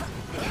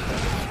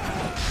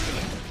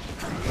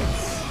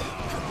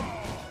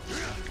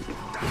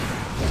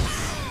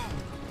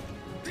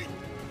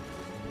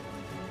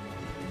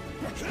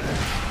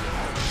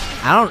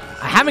 I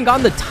haven't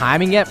gotten the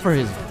timing yet for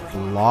his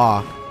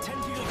block.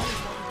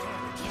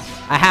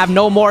 I have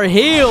no more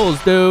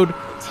heals, dude.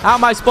 How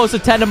am I supposed to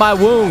tend to my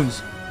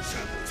wounds?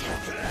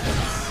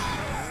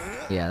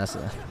 Yeah, that's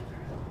a...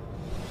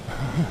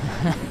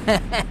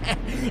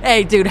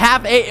 Hey, dude,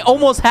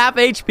 almost half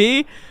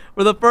HP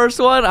for the first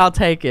one. I'll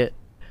take it.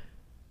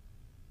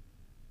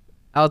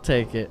 I'll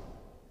take it.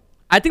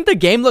 I think the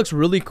game looks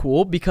really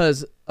cool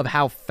because of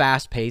how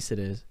fast-paced it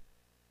is.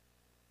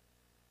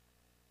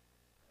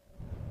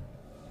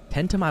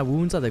 Tend to my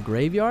wounds at the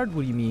graveyard?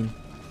 What do you mean?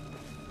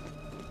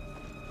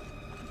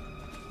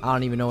 I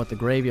don't even know what the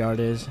graveyard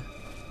is.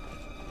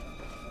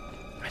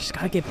 I just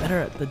gotta get better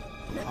at the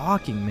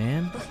blocking,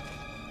 man.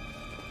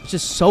 It's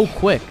just so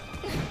quick.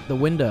 The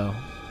window.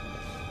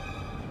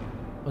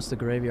 What's the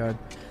graveyard?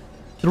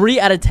 3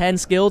 out of 10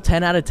 skill,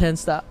 10 out of 10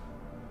 stop.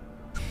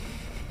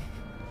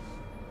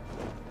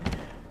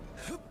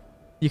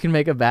 You can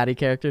make a baddie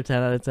character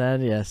 10 out of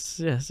 10. Yes,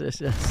 yes,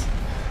 yes, yes.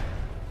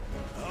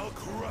 I'll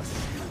crush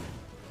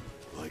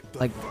you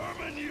like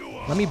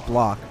let me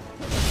block.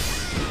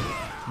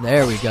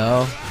 There we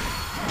go.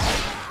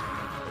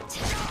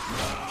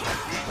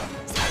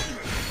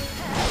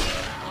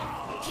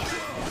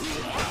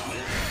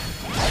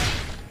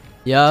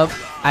 Yup.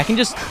 I can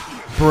just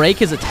break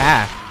his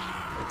attack.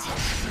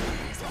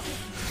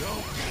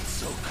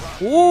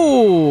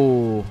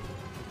 Ooh.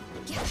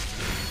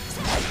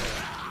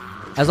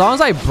 As long as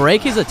I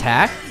break his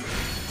attack.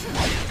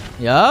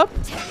 Yup.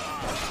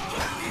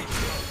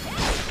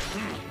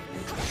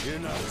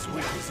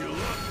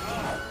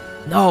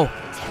 No.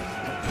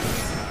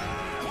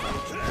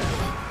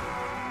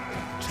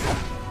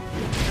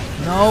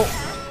 No.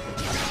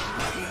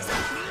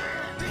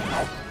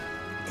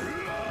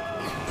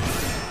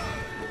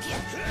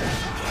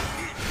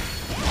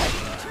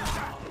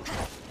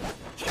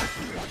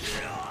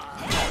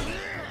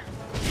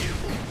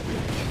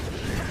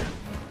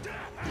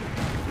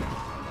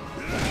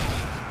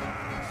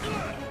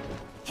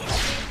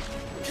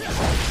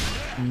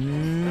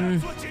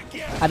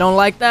 I don't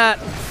like that.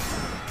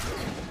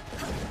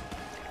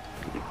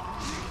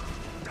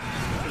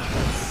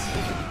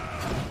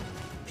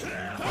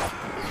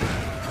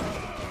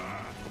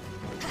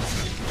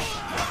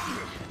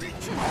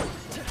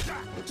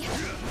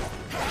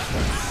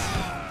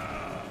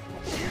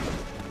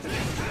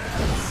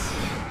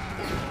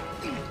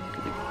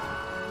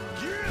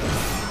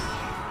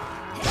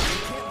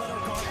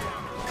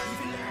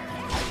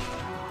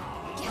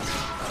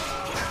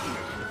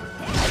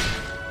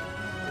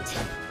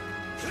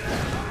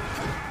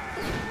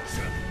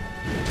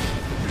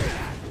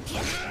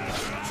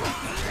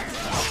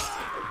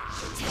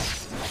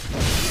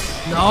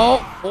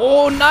 No.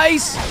 Oh,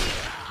 nice.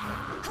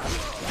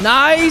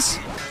 Nice.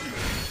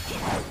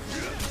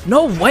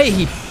 No way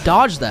he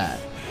dodged that.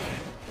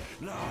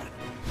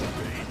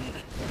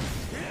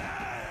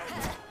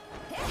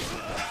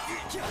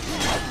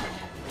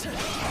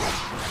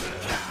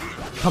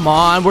 Come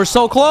on, we're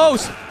so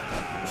close.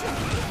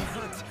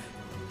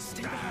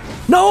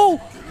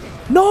 No.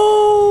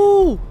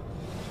 No.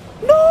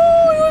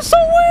 No, he was so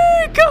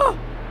weak.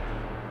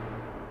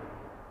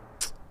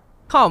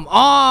 Come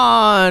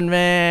on,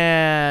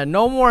 man.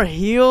 No more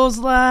heals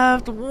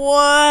left?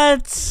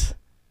 What?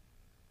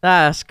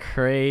 That's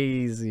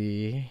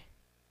crazy.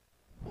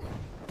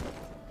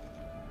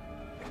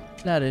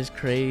 That is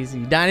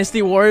crazy.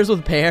 Dynasty Warriors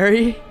with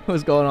Perry?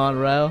 What's going on,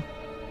 Rel?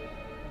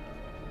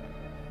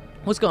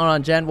 What's going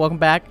on, Jen? Welcome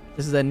back.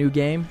 This is a new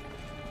game.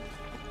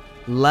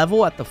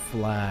 Level at the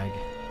flag.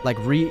 Like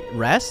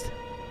rest?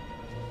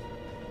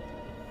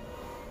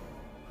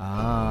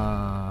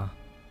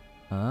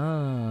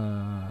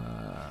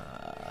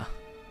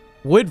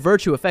 Wood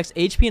Virtue affects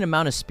HP and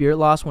amount of spirit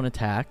loss when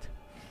attacked.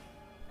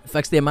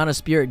 Affects the amount of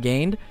spirit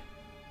gained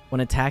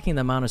when attacking,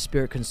 the amount of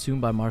spirit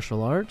consumed by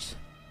martial arts.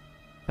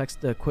 Affects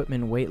the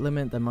equipment weight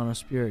limit, the amount of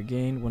spirit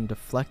gained when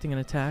deflecting an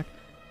attack.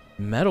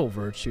 Metal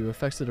Virtue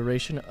affects the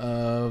duration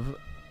of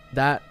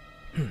that.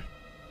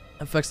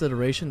 Affects the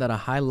duration that a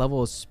high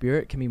level of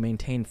spirit can be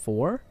maintained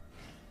for.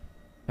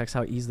 Affects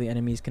how easily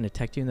enemies can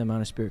detect you and the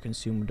amount of spirit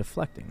consumed when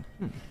deflecting.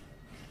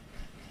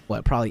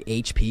 What, probably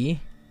HP?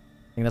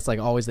 I think that's like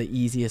always the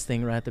easiest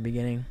thing right at the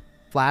beginning.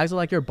 Flags are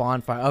like your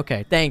bonfire.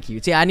 Okay, thank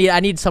you. See, I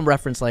need some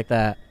reference like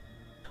that.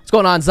 What's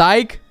going on,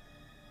 Zyke?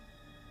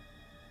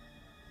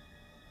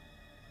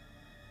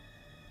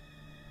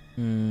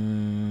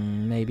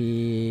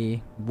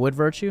 Maybe wood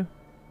virtue?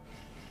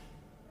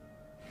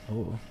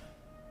 Oh.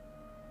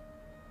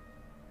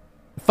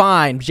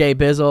 Fine, Jay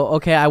Bizzle.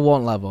 Okay, I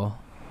won't level.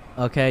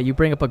 Okay, you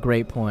bring up a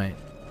great point.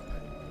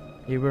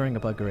 You bring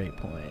up a great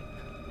point.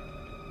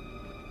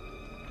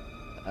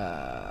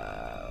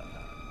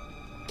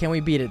 Can we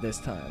beat it this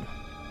time?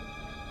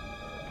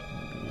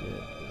 Beat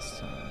it this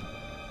time.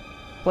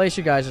 Place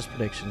your guys'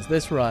 predictions.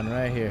 This run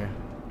right here.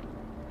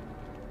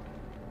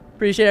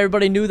 Appreciate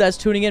everybody new that's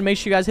tuning in. Make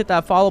sure you guys hit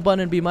that follow button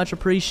and be much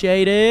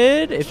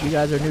appreciated. If you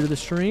guys are new to the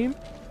stream.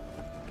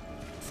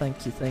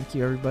 Thank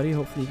you, everybody.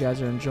 Hopefully you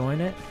guys are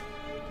enjoying it.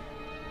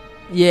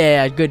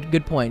 Yeah,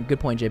 good point. Good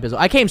point, Jay Bizzle.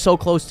 I came so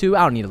close too.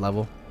 I don't need a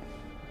level.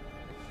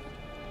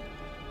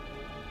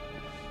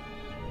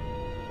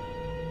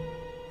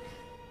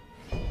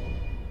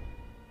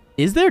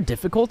 Is there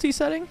difficulty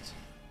settings?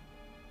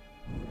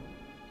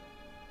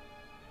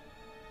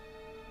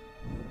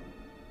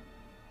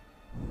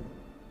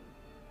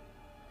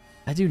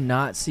 I do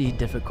not see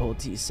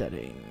difficulty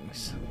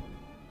settings.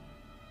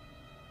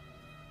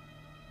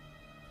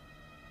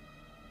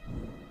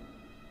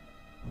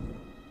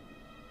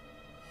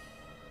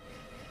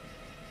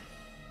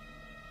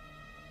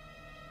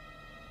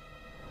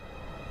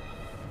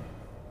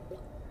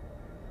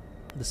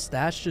 The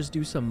stats just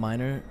do some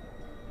minor...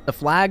 The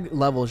flag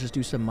levels just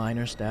do some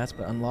minor stats,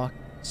 but unlock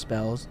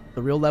spells.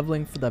 The real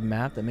leveling for the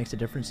map that makes a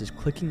difference is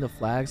clicking the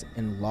flags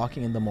and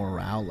locking in the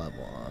morale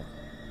level.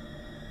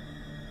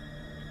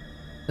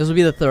 This will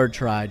be the third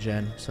try,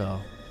 Jen,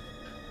 so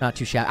not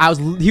too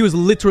shabby. He was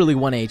literally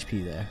 1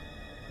 HP there.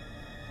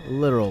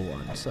 Literal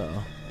one, so.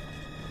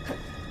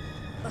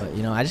 But,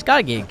 you know, I just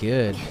gotta get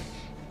good.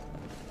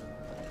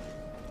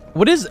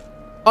 What is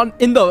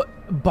in the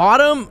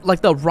bottom,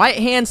 like the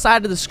right-hand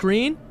side of the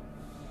screen?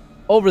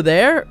 Over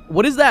there,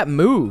 what is that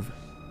move?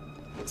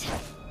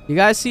 You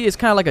guys see it's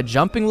kind of like a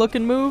jumping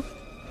looking move?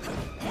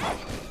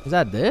 Is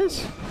that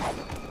this?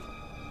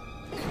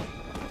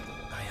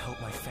 I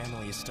hope my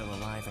family is still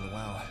alive and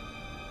well.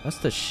 That's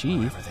the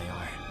sheath. Wherever they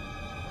are.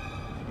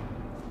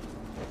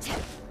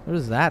 What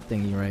is that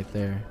thingy right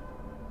there?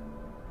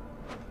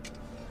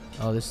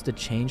 Oh, this is to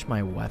change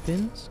my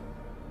weapons?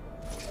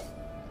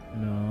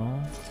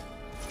 No.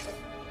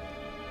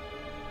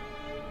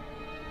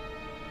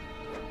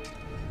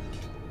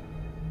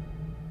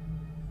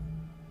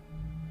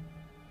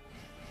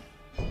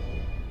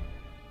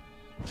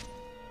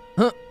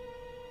 Huh.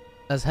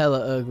 That's hella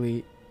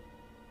ugly.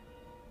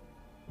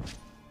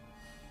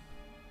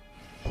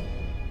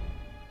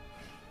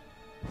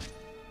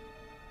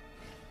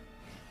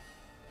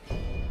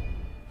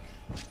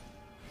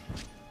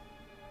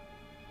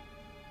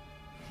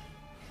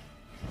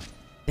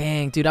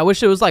 Dang, dude, I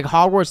wish it was like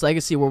Hogwarts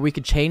Legacy where we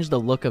could change the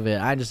look of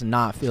it. I'm just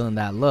not feeling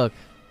that look.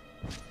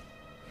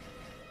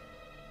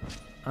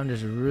 I'm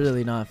just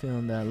really not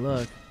feeling that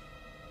look.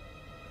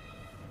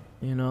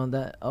 You know,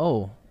 that...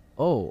 Oh,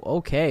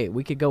 okay.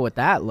 We could go with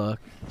that look.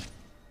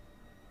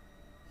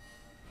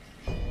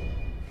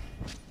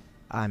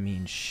 I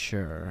mean,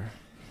 sure.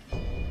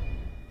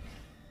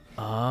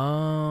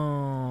 Oh,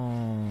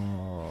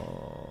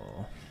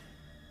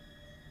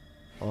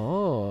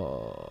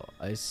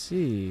 I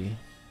see.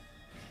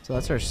 So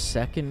that's our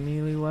second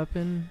melee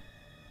weapon.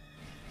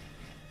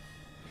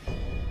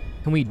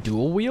 Can we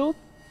dual wield?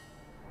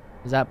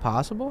 Is that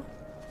possible?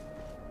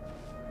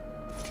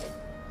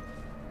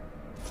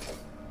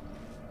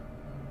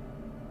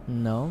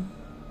 No.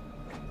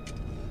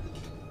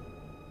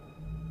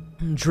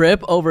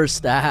 Drip over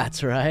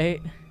stats,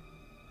 right?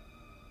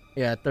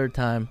 Yeah, third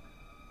time.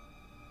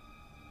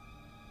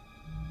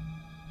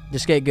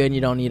 Just get good and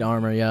you don't need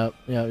armor. Yep.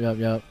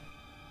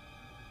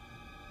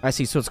 I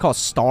see. So it's called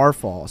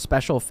Starfall.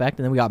 Special effect.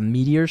 And then we got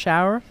Meteor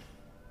Shower.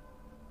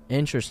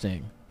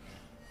 Interesting.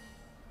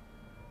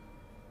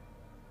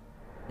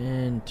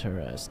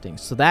 Interesting.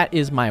 So that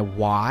is my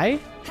Y?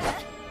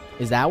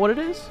 Is that what it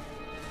is?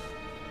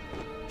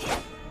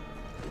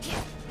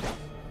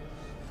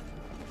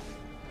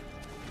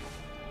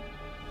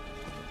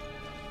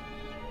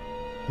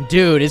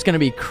 Dude, it's gonna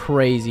be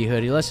crazy,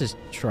 Hoodie. Let's just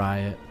try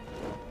it.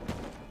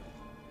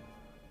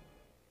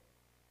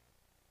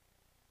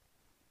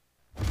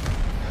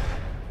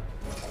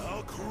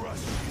 I'll crush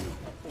you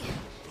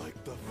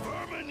like the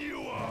vermin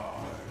you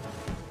are.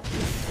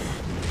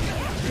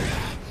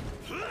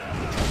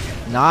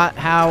 Not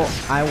how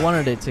I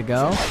wanted it to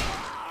go.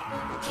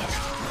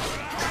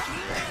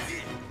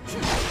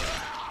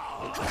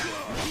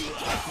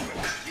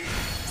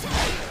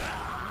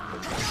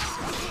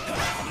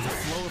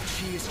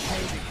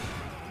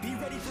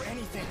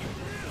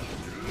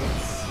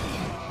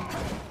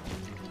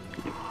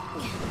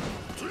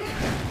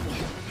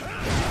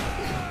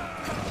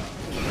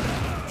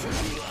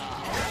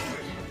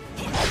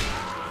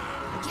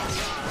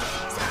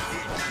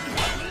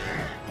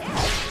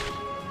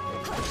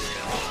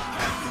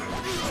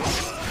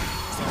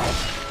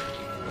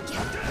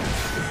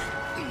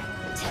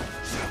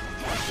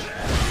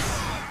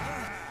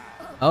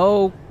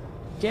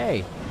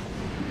 Okay.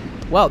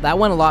 Well, that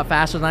went a lot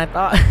faster than I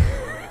thought.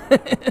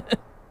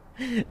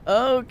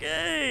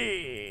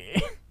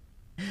 Okay.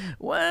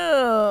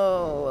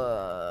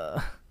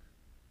 Well,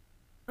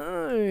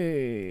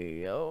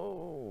 hey,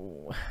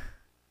 oh.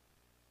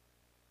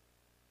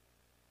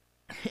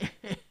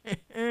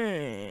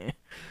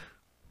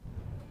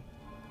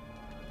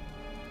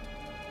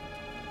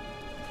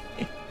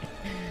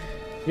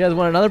 You guys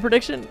want another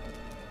prediction?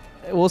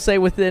 We'll say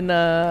within,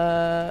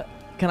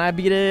 can I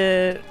beat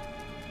it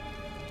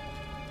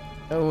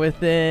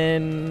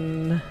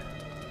within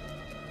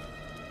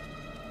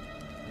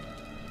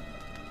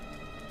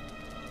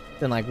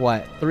like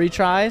what, 3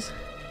 tries?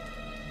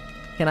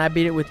 Can I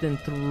beat it within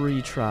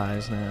 3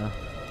 tries now?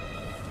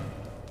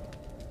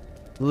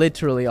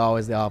 Literally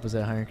always the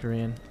opposite, Iron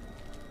Korean.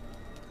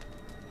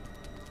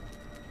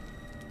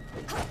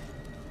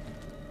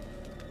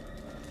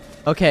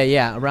 Okay,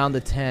 yeah, around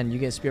the 10. You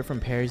get spear from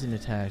parries and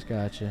attacks.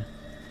 Gotcha.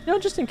 You know,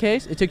 just in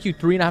case. It took you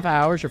 3.5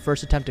 hours, your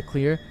first attempt to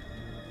clear.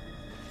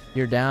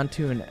 You're down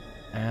to an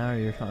hour.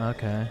 You're fine.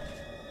 Okay.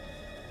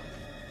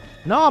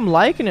 No, I'm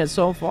liking it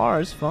so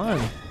far. It's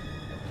fun.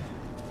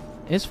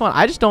 It's fun.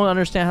 I just don't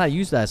understand how to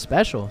use that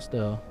special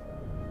still.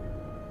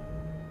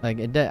 Like,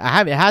 it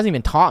hasn't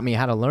even taught me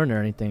how to learn or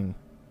anything.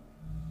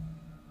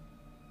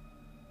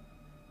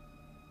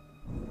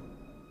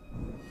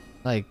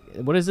 Like,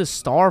 what is this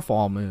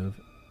Starfall move?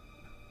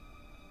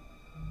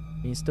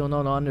 You still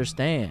don't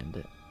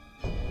understand.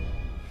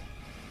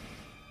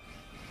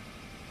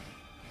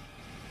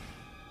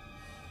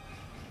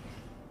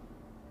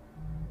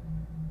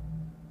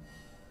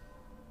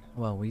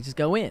 Well, we just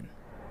go in.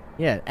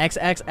 Yeah, X,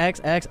 X,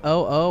 X, X,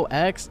 O, O,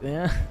 X,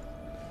 yeah.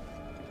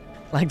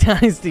 Like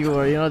Dynasty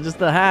War, you know, just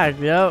the hack,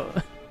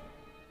 yep.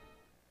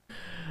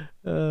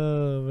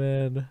 Oh,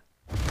 man.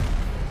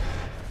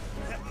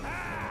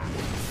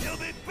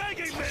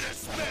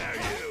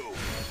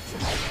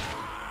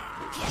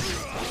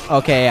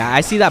 Okay,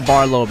 I see that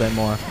bar a little bit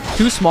more.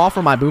 Too small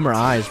for my boomer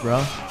eyes,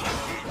 bro.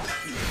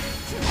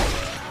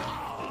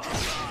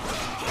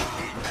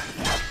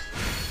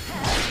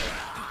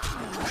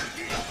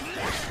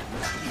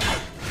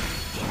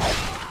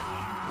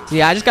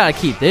 Yeah, I just gotta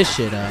keep this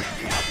shit up.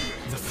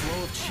 The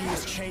flow of chi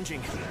is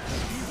changing. Be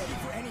ready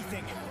for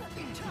anything.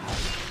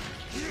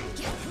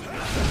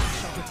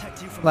 Shall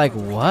protect you from Like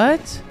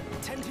what?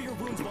 Tend to your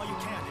wounds while you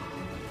can.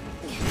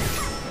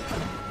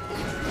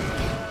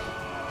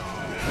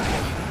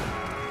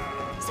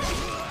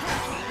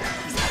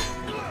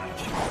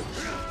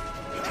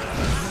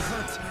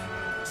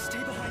 Stay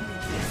behind me.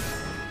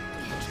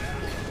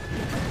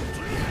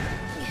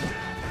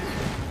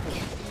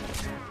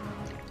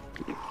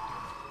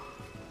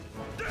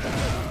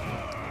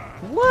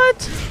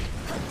 What?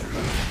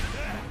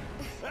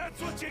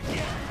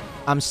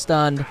 I'm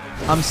stunned.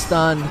 I'm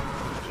stunned.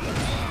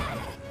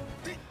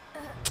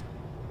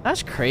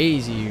 That's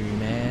crazy,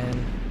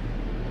 man.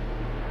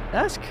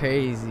 That's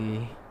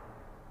crazy.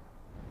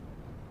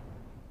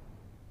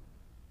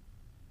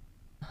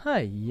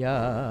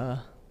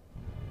 Hiya.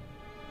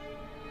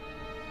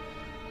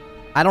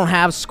 I don't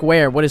have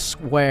square. What is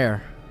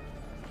square?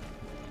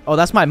 Oh,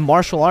 that's my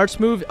martial arts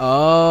move?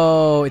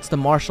 Oh, it's the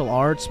martial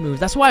arts move.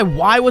 That's why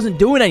Y wasn't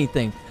doing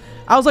anything.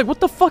 I was like, what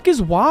the fuck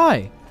is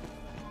Y?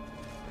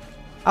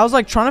 I was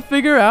like trying to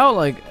figure out,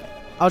 like,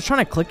 I was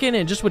trying to click it and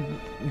it just would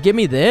give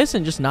me this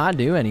and just not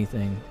do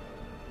anything.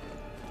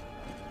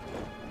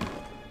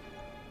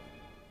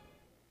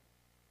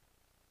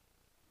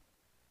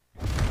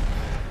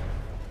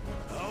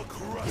 I'll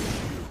crush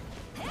you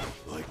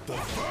like the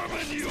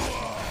vermin you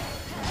are.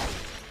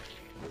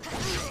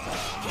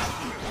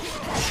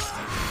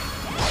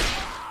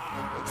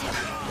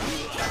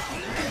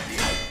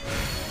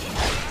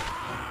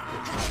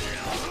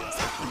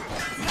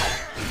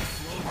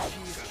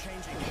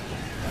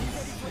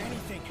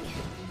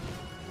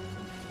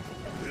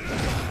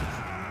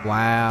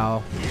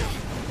 Wow.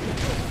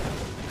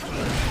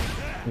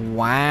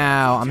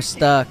 Wow, I'm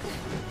stuck.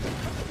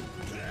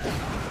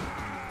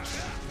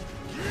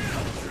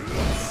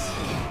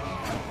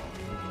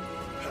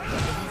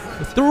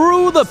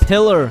 Through the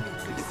pillar.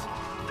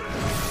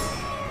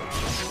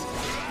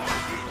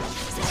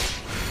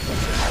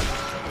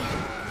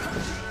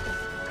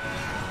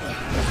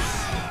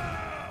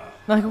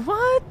 Like,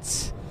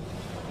 what?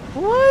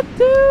 What,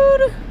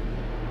 dude?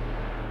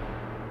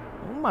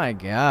 Oh my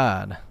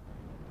god.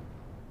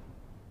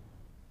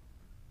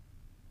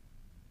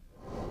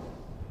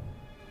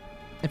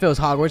 If it was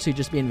Hogwarts, you'd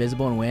just be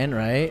invisible and win,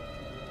 right?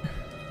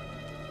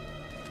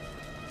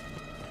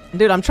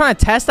 Dude, I'm trying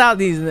to test out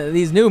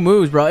these new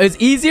moves, bro. It's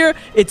easier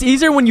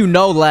when you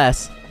know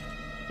less.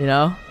 You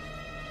know?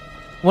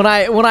 When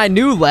I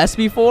knew less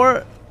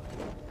before,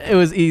 it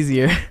was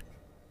easier.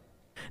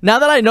 Now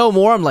that I know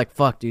more, I'm like,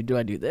 fuck, dude, do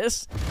I do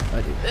this? Do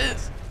I do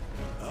this?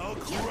 I'll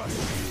crush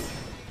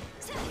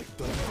you like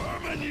the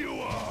vermin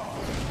you are.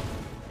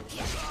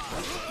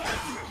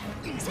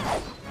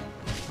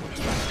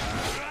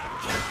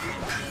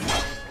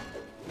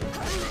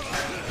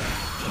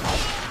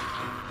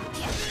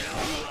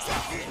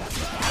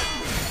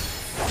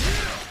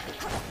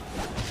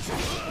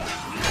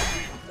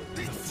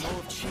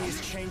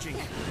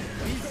 changing.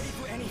 Be ready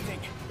for anything.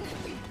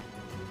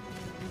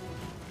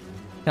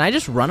 Can I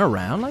just run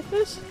around like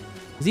this?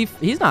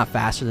 He's not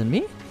faster than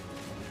me.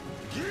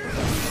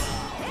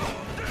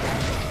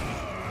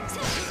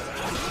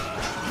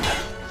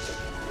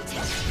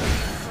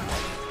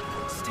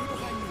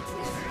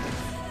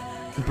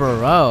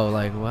 Bro,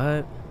 like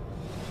what?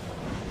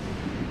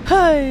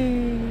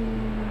 Hey.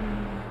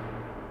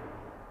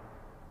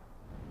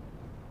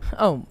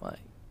 Oh my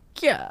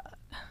god.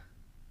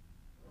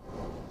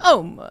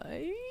 Oh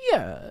my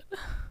god.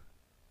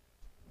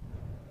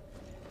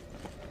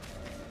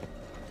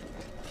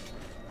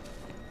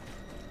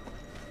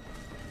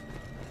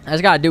 I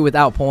just gotta do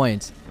without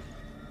points.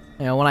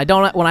 You know, when I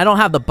don't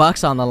have the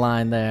bucks on the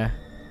line there.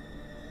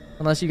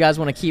 Unless you guys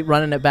want to keep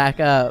running it back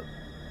up.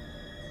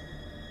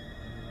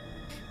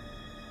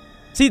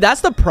 See,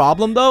 that's the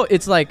problem though.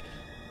 It's like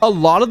a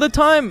lot of the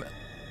time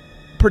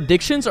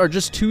predictions are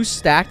just too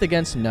stacked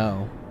against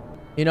no.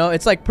 You know,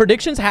 it's like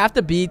predictions have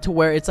to be to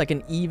where it's like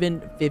an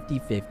even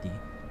 50-50.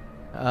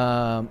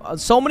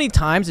 So many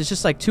times it's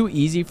just like too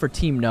easy for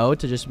team no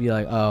to just be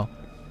like, oh,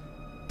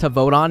 to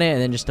vote on it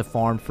and then just to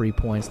farm free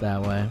points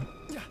that way.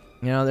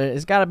 You know,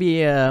 there's got to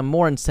be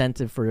more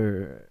incentive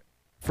for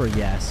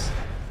yes.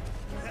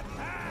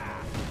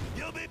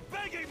 You'll be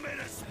begging me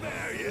to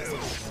spare you.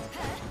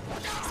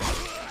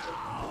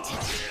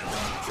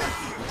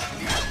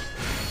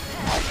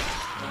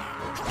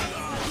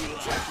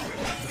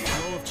 The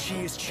flow of chi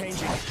is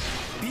changing.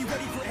 Be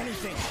ready for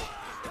anything.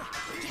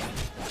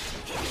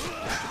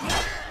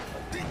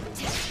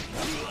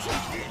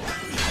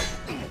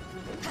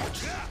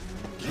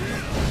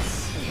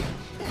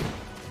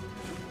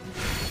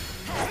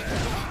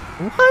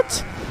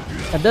 What?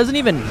 That doesn't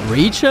even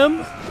reach him?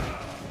 I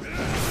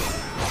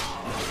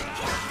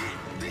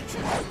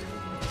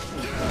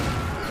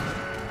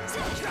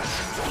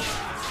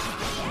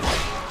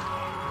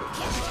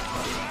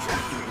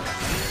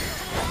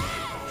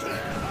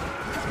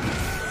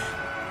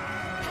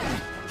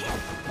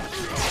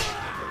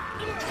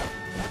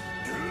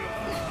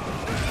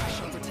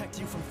shall protect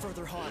you from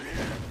further harm.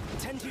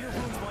 Tend to your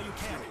wounds while you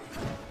can.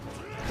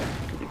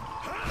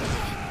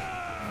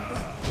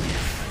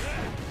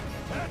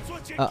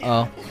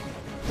 Uh-oh.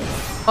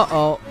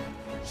 Uh-oh.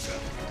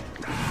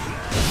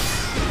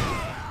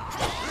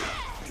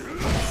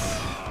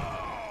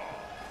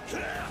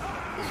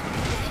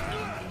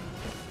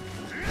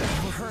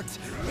 You're hurt.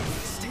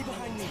 Stay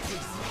behind me,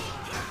 please.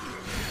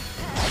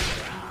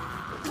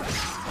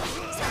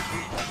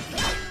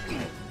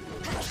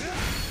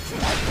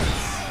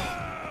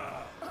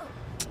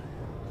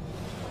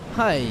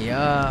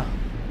 Hiya.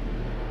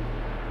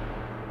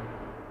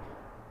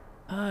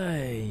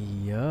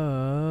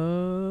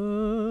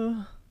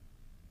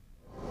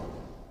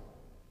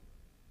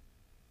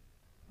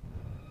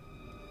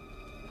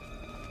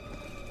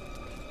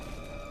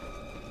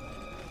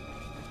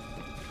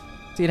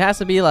 See, it has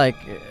to be like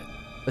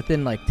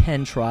within like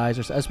 10 tries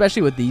or so,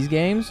 especially with these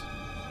games.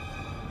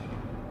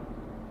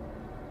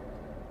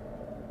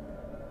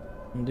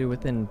 I'll do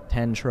within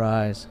 10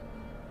 tries.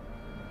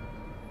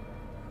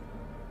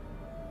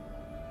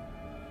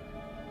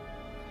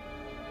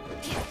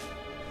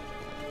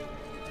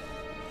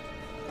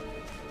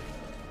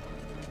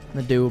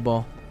 The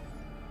doable.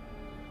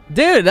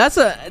 Dude, that's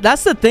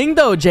the thing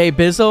though, Jay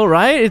Bizzle,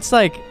 right? It's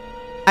like,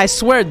 I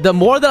swear, the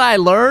more that I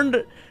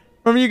learned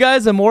from you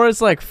guys, the more it's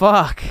like,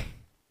 fuck.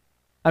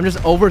 I'm just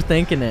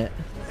overthinking it.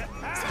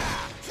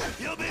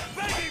 You'll be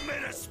begging me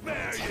to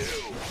spare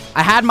you.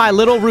 I had my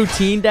little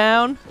routine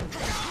down.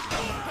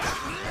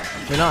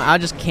 You know, I'll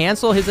just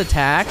cancel his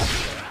attack.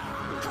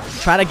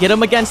 Try to get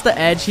him against the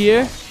edge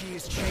here. Chi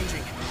is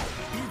changing.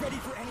 Be ready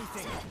for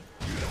anything.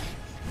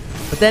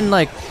 But then,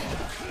 like,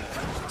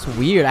 it's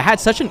weird. I had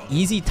such an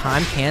easy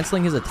time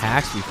canceling his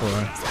attacks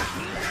before.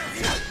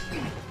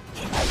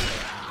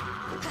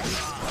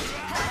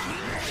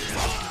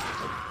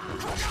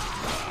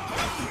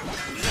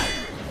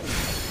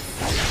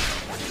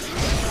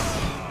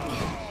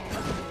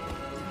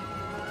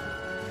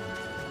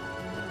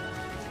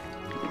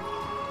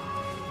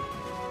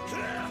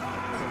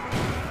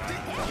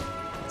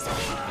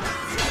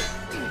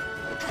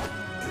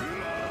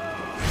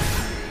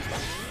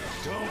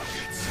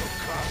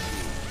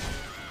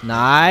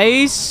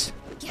 Nice.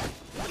 Can't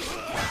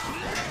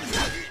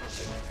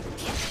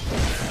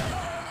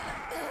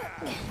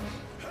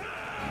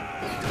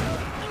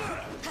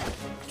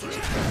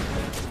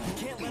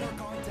let our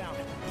guard down.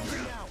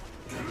 Even now.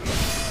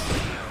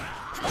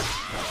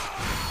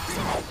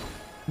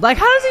 Like,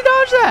 how does he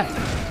dodge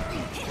that?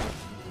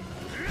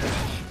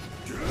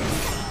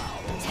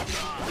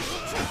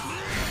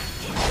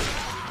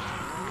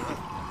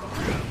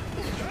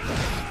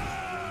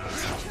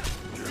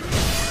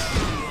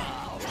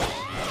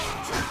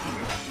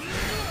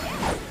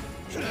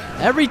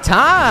 Every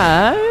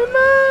time.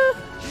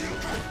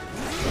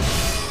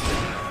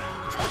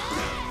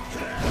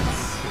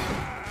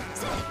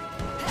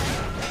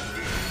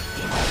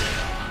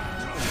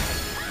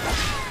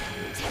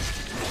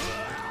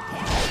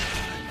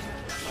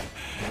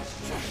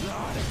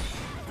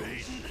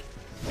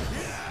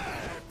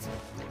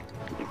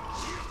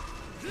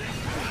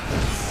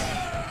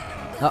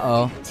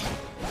 Uh-oh.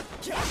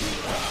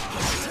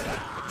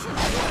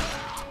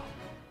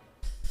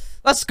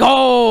 Let's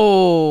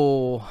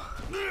go!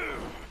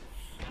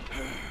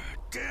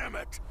 Damn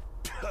it!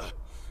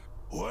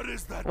 What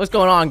is that? What's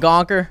going on,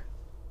 Gonker?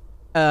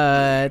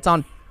 It's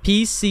on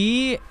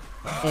PC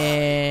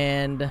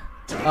and...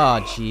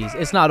 Oh, jeez.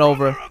 It's not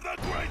over.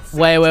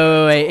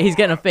 Wait. He's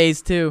getting a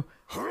phase 2.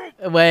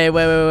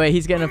 Wait.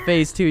 He's getting a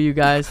phase 2, you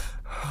guys.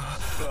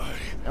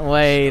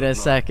 Wait a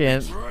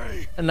second.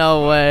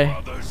 No way.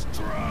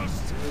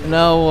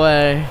 No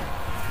way.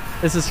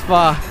 This is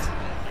fucked.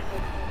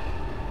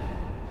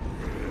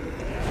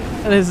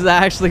 This is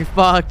actually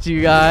fucked,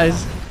 you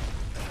guys.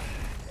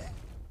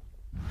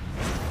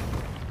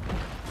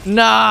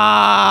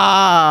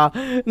 Nah!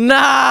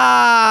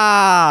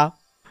 Nah!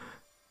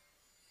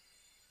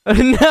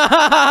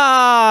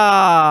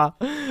 Nah!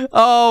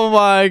 Oh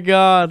my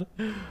god.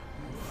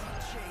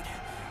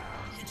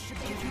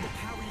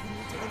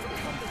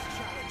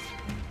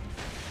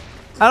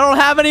 I don't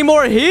have any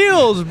more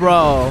heals,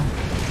 bro.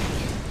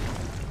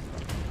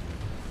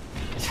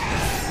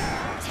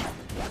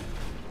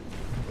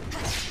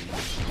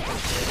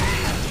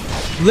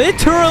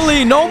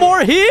 Literally, no more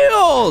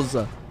heals.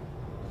 Oh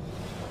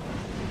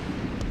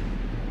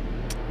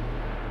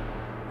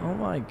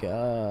my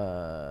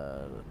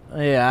god.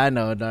 Yeah, I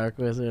know, Dark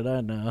Wizard.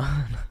 I know.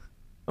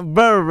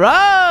 Bro.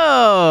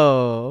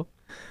 All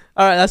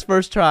right, that's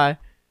first try.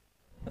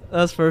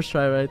 That's first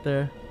try right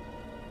there.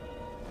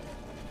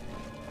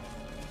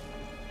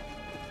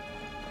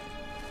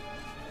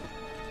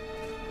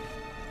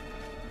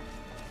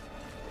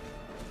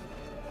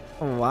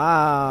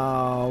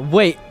 Wow.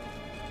 Wait.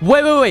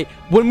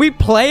 When we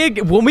play,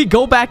 when we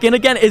go back in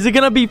again, is it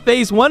gonna be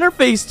phase 1 or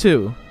phase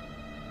 2?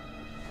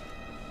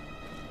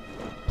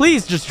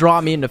 Please just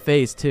drop me into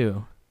phase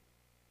 2.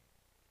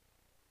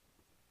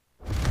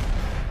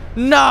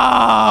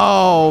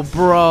 No,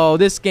 bro.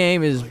 This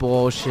game is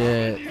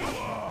bullshit.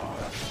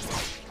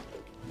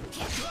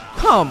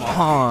 Come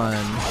on.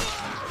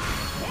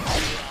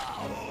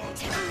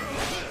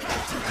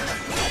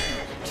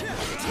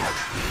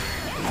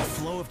 The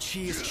flow of chi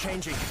is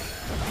changing. Be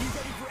ready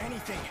for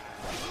anything.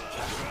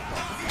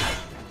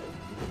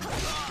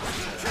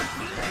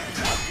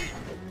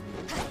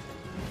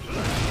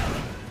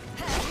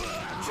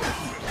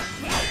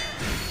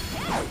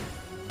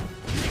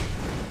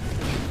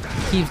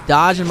 Keeps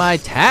dodging my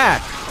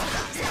attack.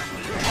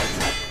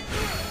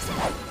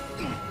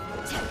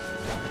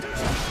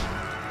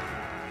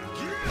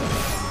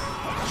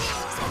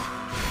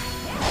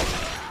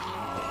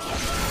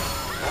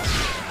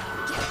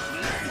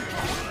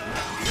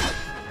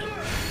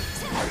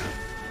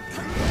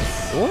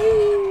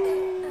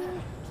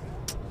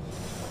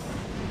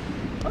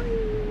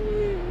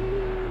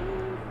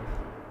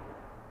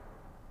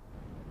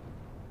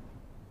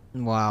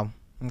 Wow.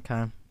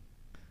 Okay.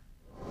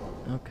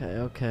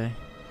 Okay.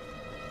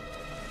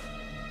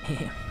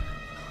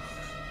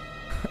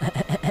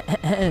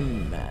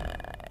 And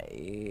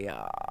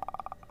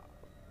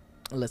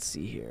let's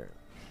see here.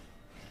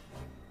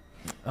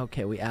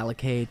 Okay, we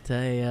allocate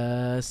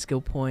a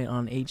skill point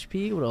on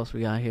HP. What else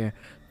we got here?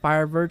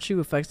 Fire Virtue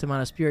affects the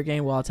amount of spirit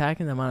gained while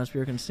attacking, the amount of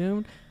spirit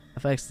consumed.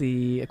 Affects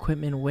the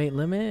equipment weight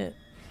limit.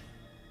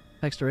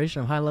 Affects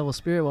duration of high level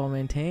spirit while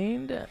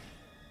maintained.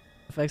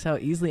 Affects how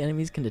easily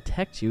enemies can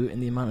detect you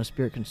and the amount of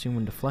spirit consumed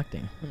when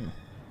deflecting.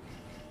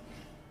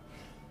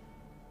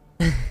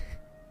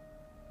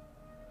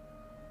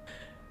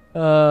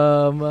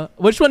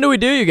 Which one do we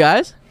do, you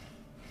guys?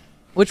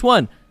 Which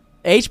one?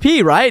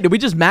 HP, right? Did we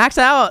just max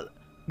out,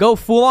 go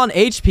full on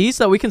HP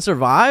so that we can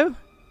survive?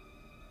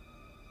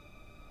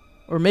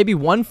 Or maybe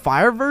one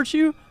Fire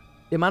Virtue?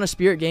 The amount of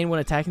spirit gained when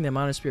attacking, the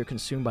amount of spirit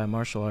consumed by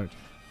martial arts.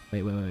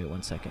 Wait,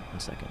 1 second.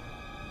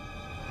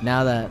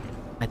 Now that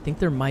I think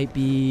there might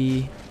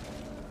be...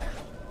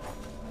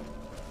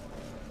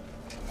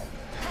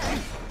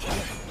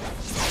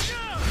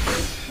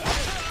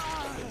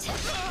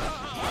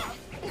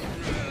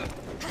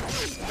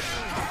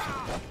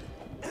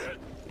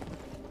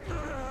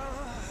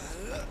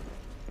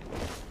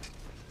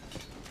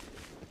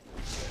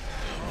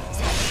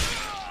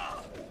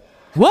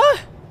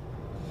 What?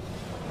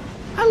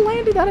 I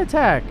landed that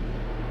attack.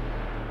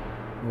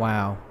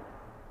 Wow.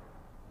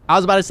 I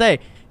was about to say,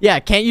 yeah,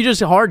 can't you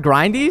just hard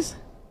grind these?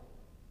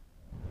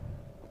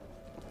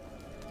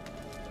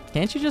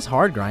 Can't you just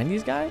hard grind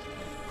these guys?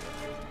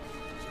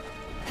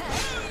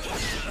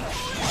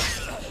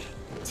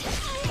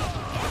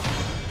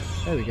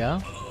 There we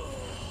go.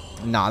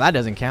 No, that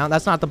doesn't count.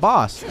 That's not the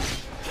boss.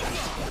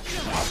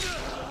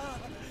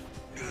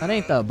 That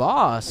ain't the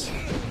boss.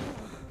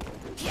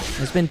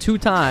 It's been 2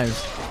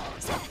 times.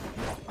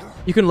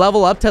 You can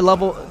level up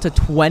to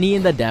 20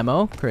 in the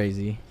demo.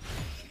 Crazy.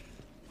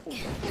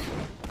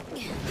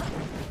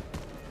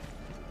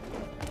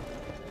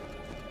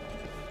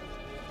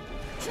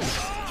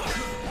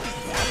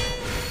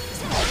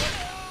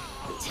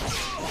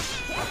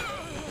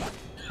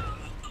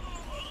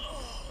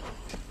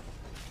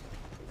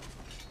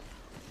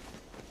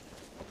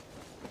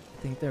 I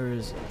think there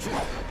is...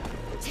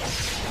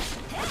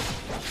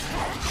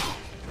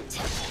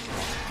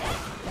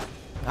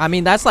 I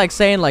mean, that's like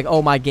saying like,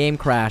 oh, my game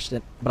crashed,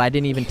 but I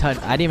didn't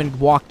even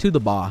walk to the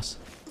boss.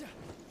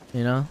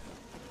 You know?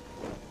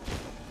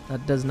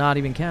 That does not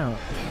even count.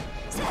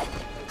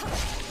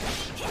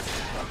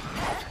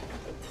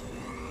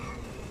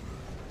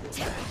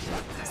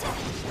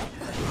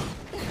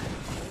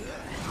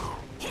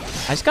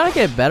 I just gotta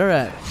get better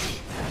at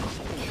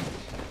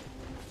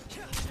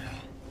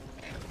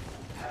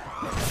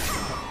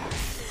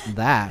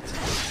that.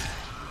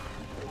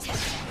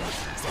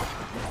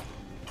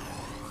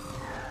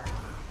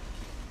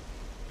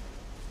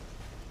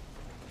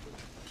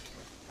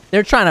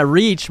 They're trying to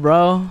reach,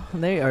 bro.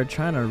 They are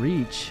trying to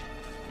reach.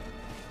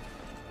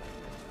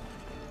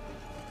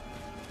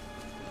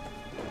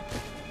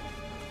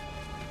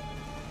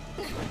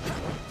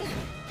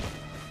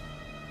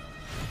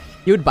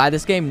 You would buy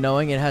this game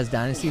knowing it has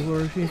Dynasty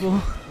for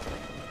people?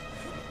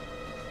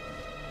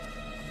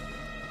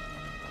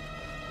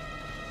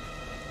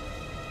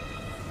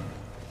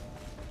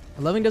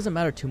 11 doesn't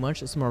matter too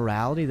much. It's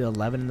morality, the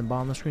 11 in the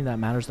bottom of the screen, that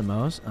matters the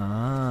most.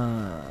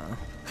 Ah.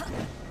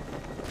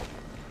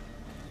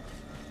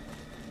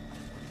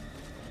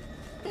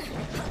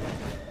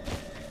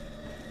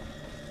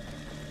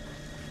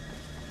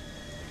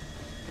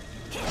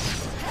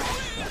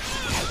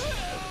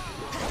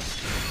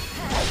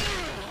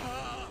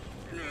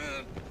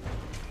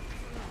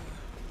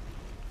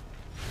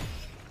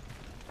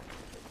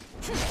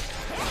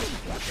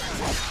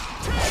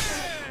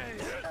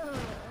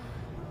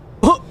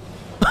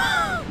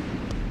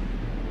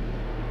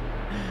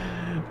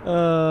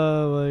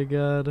 Oh my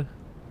god.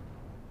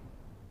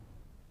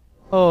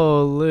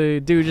 Holy,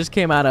 dude just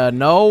came out of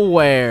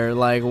nowhere.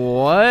 Like,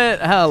 what?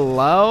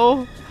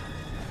 Hello?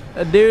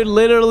 A dude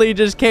literally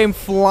just came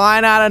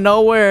flying out of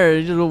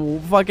nowhere.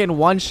 Just fucking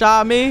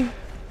one-shot me.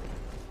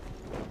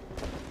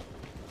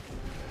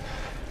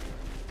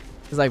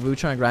 It's like Vu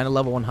trying to grind a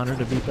level 100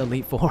 to beat the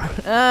Elite Four.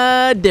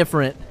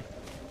 Different.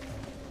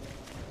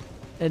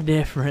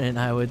 Different,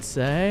 I would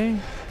say.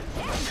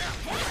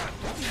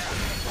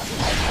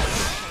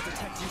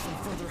 Protect you from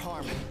further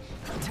harm.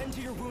 Tend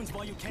to your wounds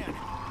while you can.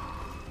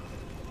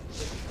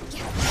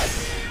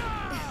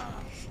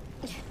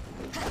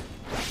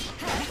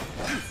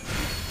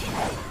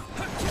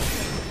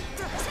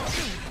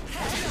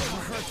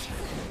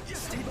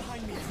 Stay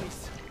behind me,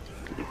 please.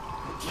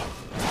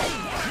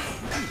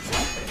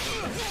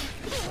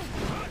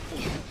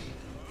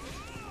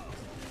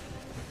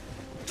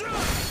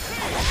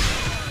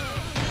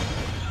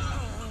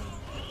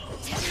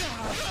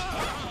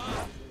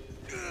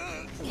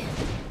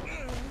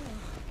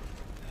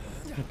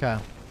 Okay.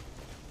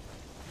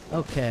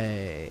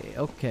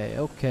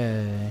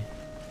 Okay.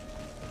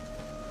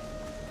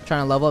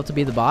 Trying to level up to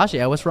be the boss?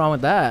 Yeah, what's wrong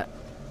with that?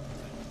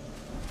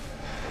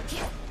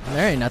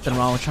 There ain't nothing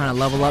wrong with trying to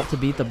level up to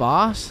beat the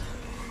boss.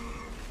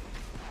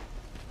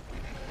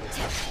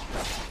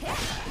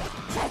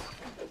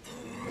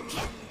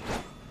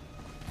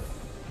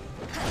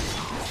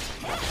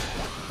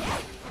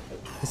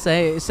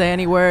 Say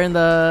anywhere in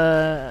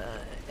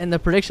the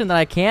prediction that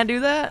I can't do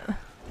that?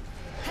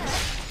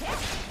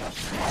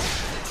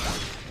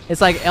 It's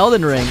like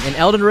Elden Ring. In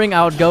Elden Ring,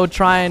 I would go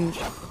try and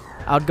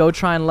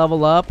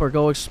level up or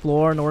go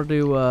explore in order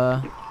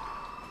to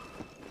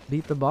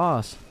beat the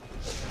boss.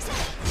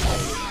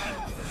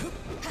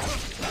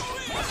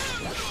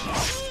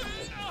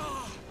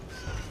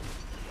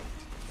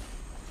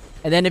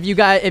 And then if you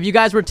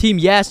guys were Team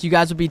Yes, you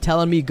guys would be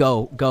telling me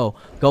go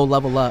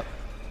level up.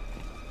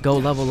 Go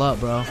level up,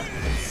 bro.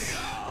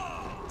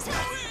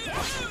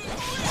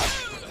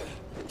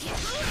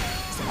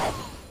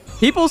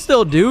 People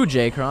still do,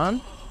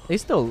 J-Cron. They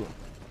still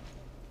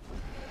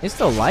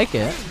like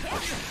it.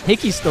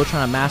 Hickey's still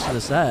trying to master the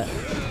set.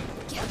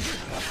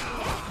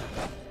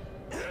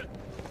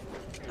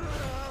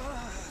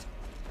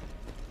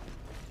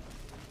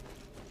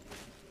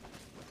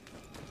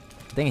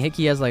 I think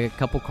Hickey has like a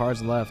couple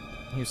cards left.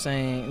 He was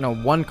saying, no,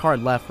 one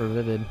card left for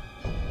Vivid.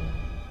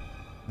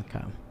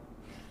 Okay.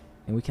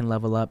 And we can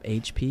level up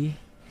HP.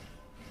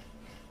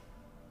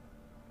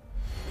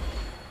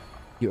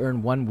 You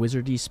earn 1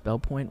 wizardy spell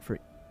point for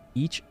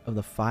each of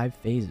the 5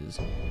 phases.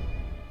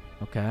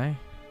 Okay.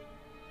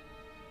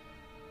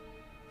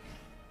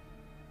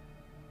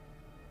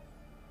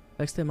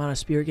 Affects the amount of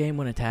spirit gain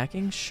when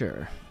attacking?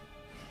 Sure.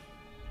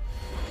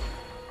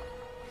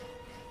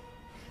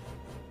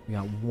 We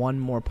got 1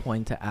 more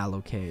point to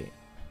allocate.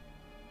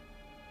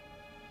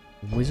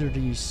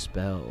 Wizardy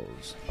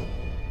spells.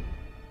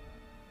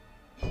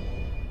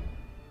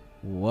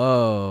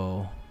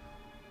 Whoa.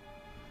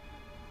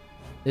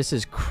 This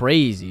is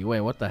crazy.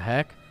 Wait, what the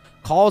heck?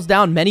 Calls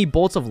down many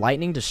bolts of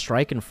lightning to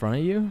strike in front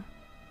of you.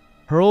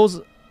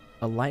 Hurls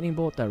a lightning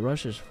bolt that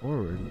rushes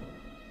forward.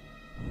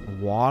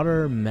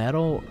 Water,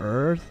 metal,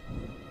 earth.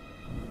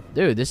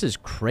 Dude, this is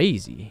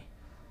crazy.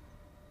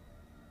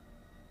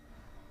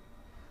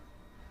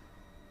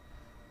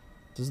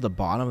 This is the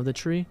bottom of the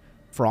tree.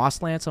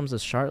 Frostland summons a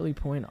sharply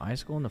pointed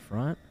icicle in the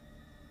front.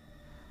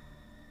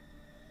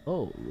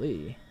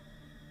 Holy.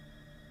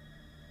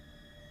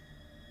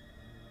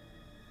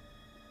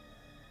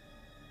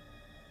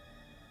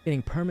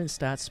 Getting permanent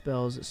stat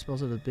spells.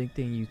 Spells are the big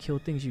thing. You kill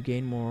things, you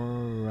gain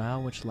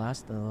morale, which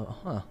lasts the...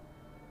 Huh.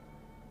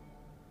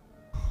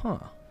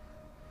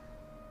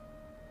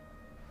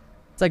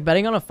 It's like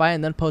betting on a fight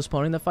and then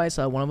postponing the fight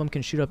so that one of them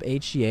can shoot up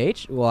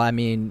HGH. Well, I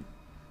mean,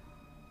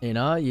 you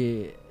know,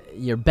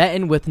 you're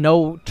betting with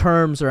no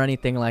terms or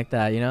anything like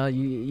that. You know,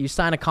 you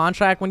sign a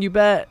contract when you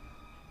bet.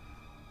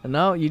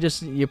 No,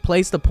 you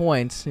place the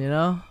points. You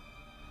know.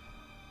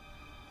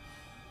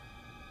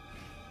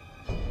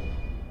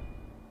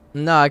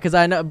 No, because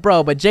I know,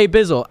 bro. But Jay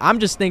Bizzle, I'm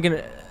just thinking,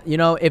 you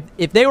know,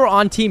 if they were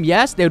on Team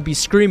Yes, they would be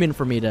screaming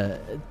for me to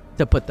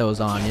put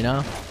those on. You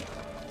know.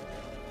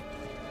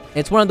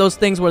 It's one of those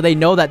things where they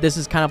know that this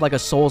is kind of like a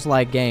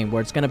Souls-like game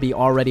where it's going to be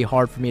already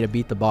hard for me to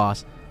beat the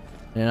boss,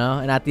 you know?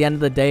 And at the end of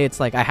the day, it's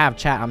like I have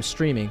chat, I'm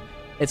streaming.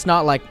 It's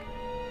not like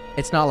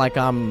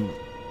I'm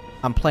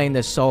playing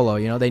this solo,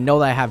 you know? They know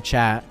that I have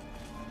chat.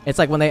 It's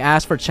like when they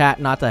ask for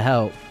chat not to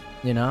help,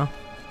 you know?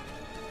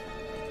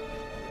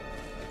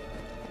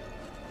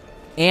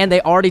 And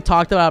they already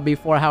talked about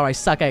before how I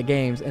suck at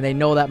games, and they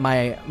know that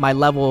my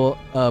level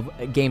of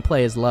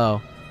gameplay is low.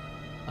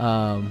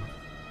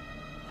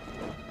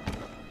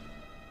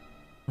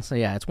 So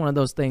yeah, it's one of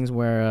those things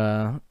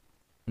where,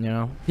 you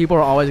know, people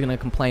are always gonna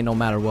complain no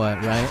matter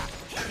what, right?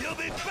 You'll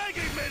be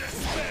begging me to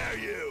spare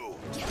you.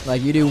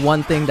 Like you do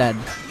one thing that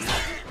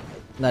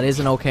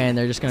isn't okay, and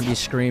they're just gonna be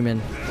screaming.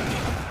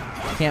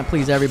 Can't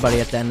please everybody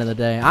at the end of the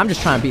day. I'm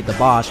just trying to beat the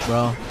boss,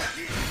 bro.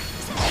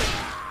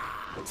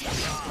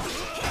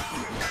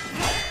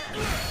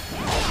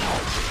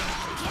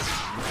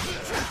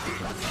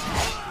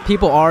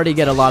 People already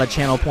get a lot of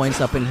channel points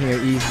up in here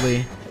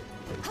easily.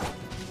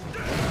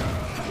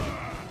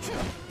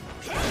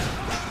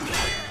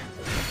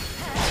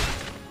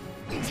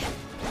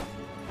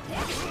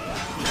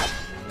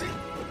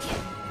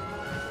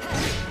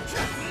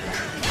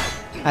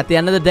 At the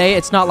end of the day,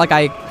 it's not like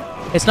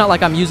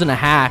I'm using a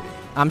hack.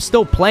 I'm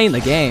still playing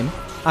the game.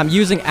 I'm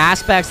using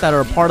aspects that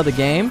are a part of the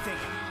game.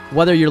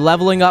 Whether you're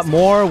leveling up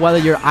more, whether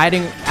you're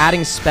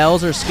adding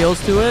spells or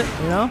skills to it,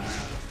 you know?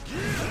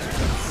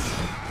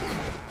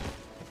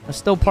 It's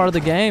still part of the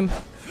game.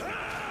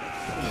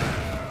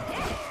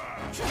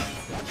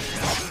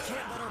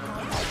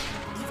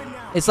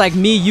 It's like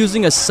me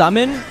using a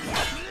summon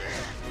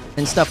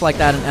and stuff like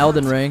that in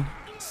Elden Ring.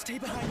 Stay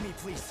behind me,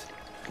 please.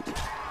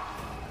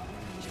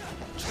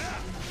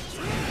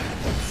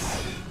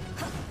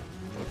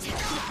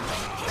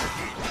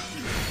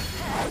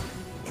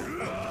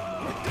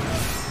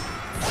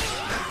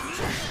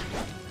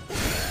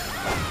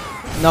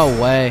 No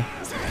way.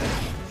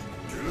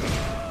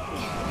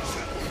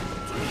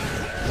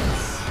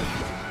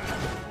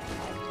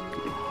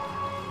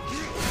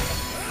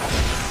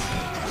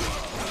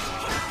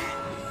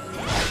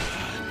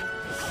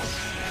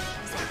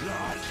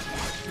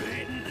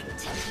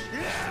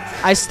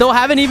 I still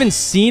haven't even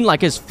seen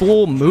like his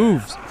full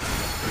moves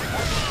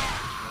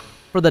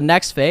for the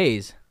next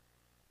phase.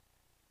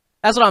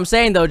 That's what I'm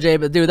saying though, Jay,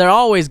 but dude, they're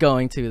always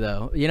going to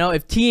though. You know,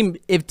 if team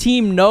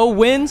no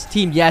wins,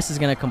 Team Yes is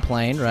gonna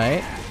complain,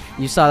 right?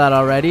 You saw that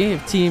already.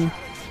 If team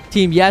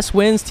Yes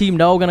wins, Team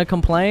No gonna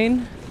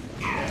complain.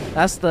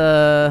 That's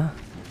the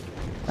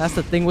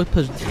thing with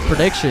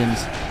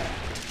predictions.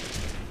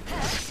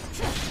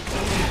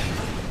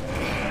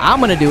 I'm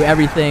gonna do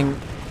everything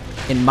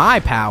in my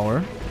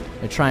power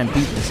to try and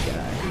beat this guy.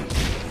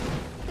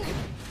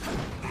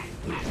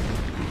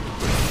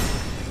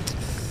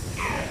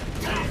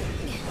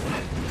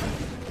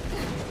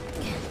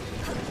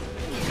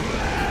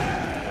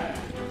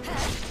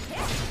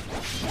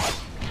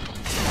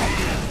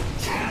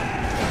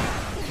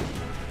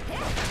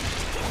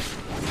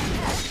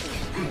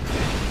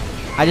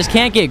 I just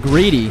can't get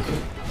greedy.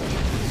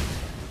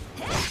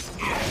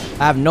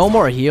 I have no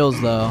more heals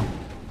though.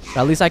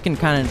 But at least I can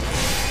kind of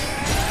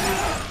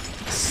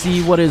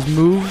see what his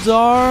moves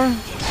are.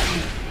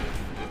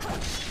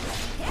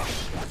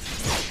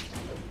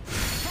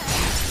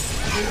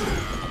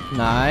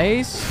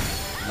 Nice.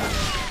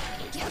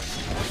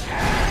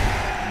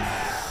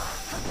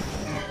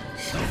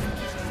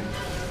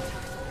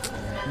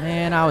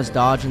 Man, I was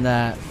dodging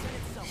that.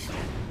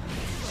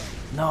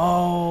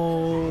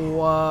 No.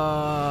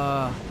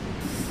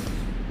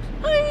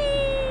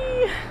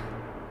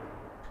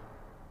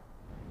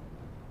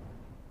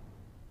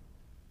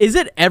 Is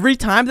it every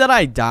time that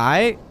I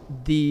die,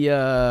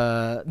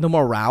 the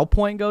morale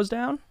point goes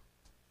down?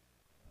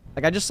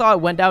 Like I just saw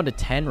it went down to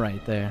 10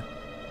 right there.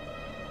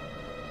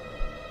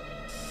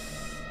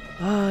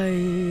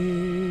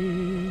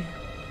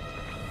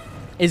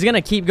 Is it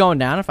gonna keep going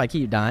down if I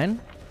keep dying?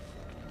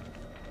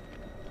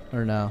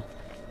 Or no?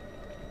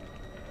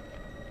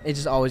 It's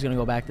just always gonna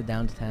go back to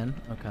down to 10.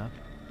 Okay.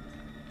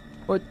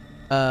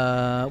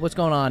 What's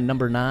going on?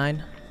 Number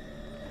 9.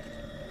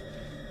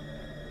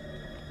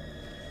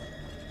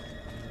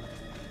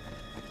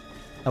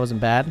 That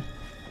wasn't bad.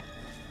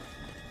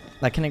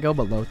 Like, can it go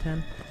below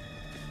 10?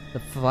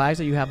 The flags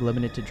that you have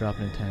limited to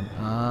dropping to 10.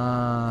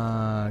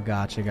 Ah,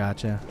 gotcha,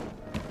 gotcha.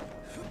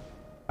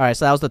 All right,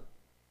 so that was the,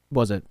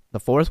 what was it the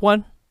 4th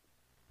one?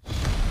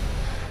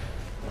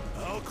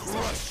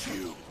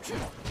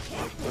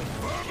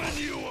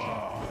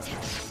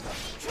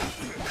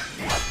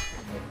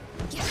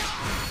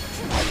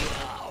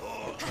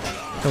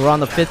 So we're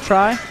on the 5th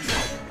try.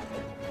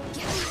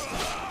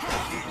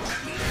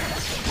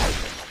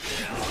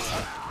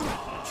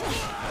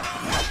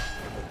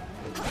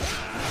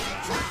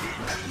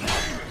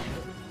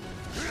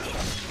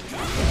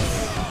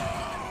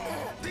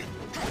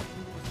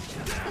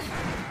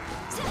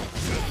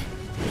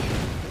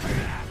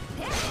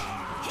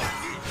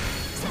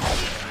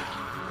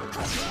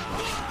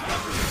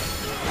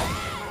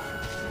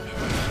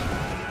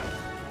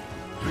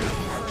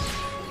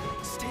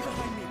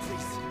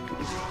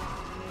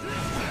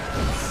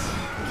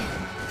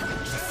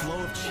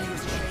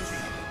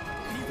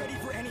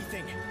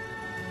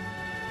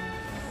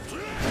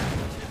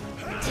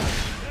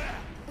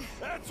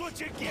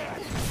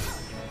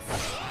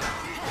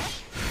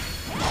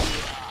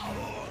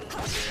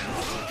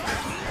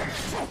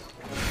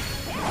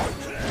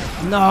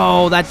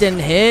 No, that didn't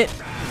hit.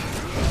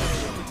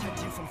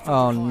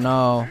 Oh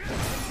no.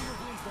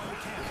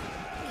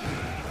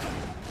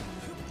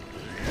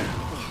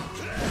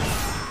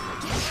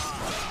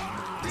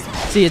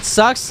 See, it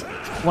sucks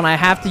when I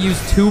have to use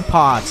 2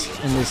 pots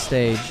in this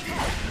stage.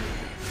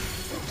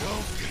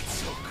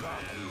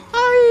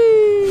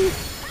 Aye.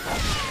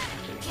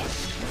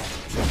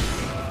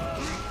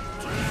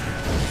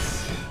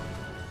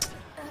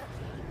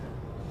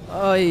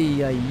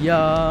 Ay, ay,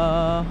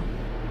 ay.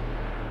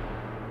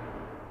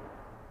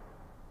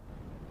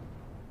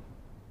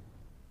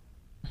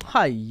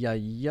 Hi,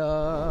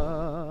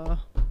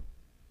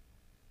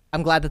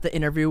 I'm glad that the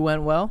interview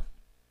went well.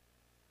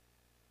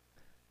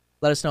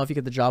 Let us know if you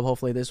get the job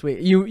hopefully this week.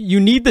 You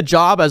need the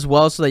job as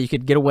well so that you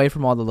could get away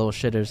from all the little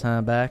shitters,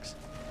 huh, Bax?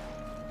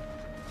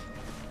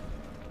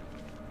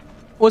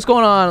 What's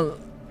going on,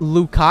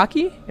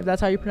 Lukaki? If that's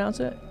how you pronounce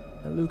it?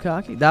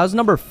 Lukaki? That was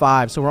number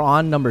 5, so we're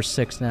on number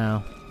 6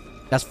 now.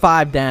 That's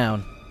 5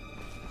 down.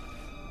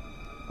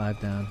 5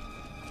 down.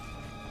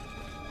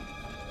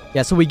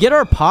 Yeah, so we get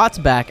our pots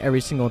back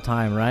every single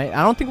time, right?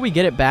 I don't think we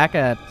get it back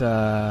at,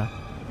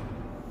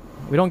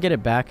 we don't get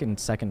it back in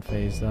 2nd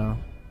phase, though.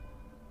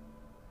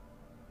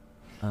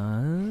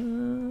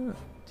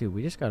 Dude,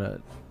 we just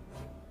gotta...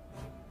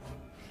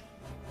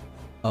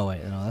 Oh,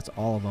 wait, no, that's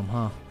all of them,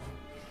 huh?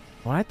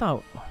 Well, I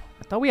thought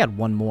we had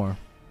one more.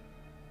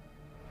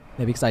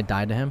 Maybe because I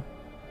died to him?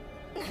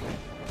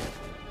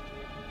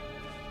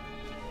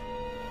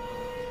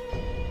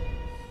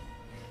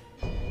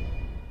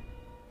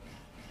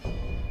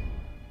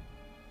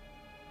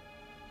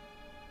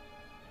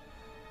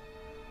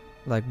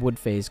 Like wood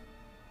phase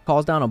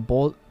calls down a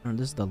bolt. Or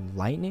this is the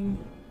lightning.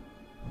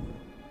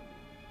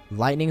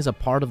 Lightning is a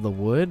part of the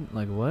wood.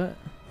 Like what?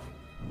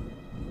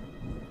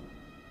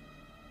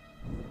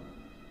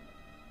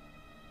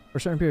 For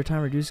a certain period of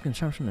time, reduce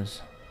consumption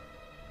is.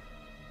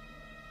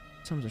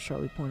 Summons a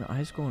sharply pointed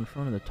icicle in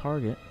front of the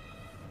target.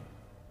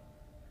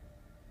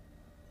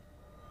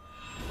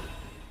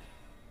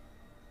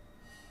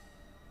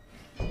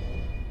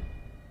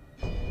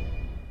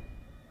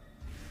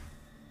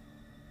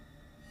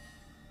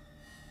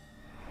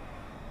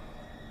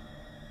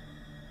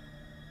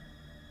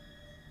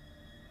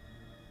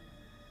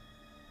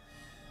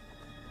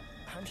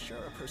 I'm sure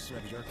a person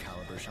of your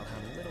caliber shall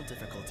have little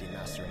difficulty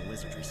mastering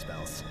wizardry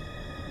spells.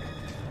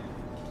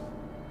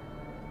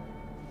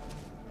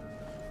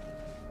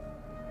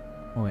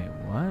 Wait,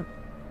 what?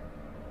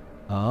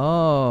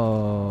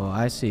 Oh,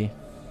 I see.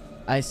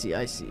 I see.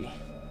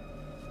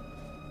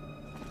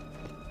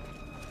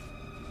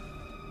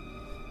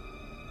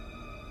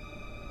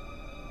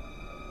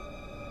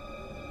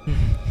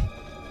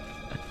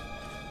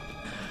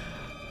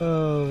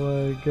 Oh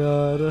my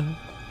god.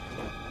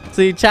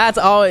 See, chat's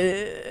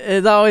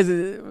always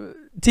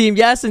Team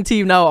Yes and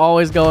Team No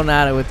always going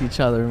at it with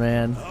each other,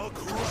 man. I'll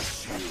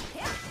crush you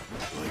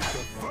like the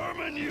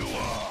vermin you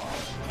are.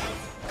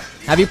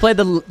 Have you played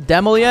the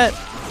demo yet?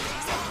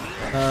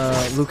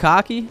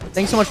 Lukaki?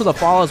 Thanks so much for the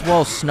follow as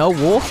well, Snow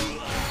Wolf.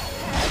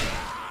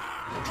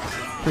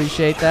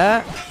 Appreciate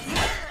that.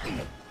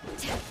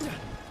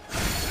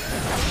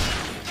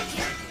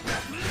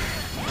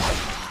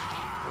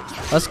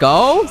 Let's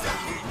go.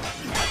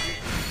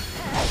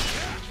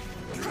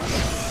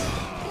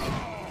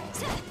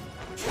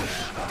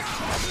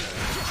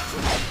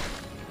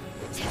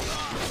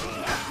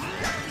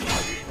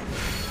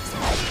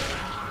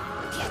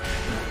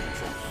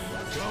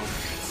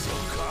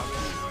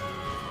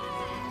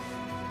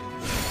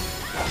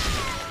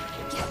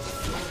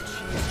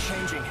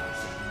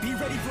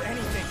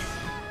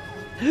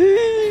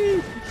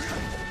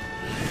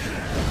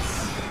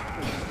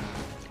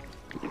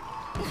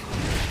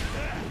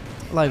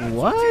 Like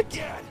what?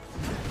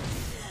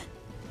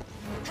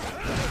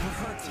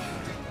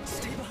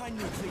 Stay behind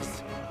me,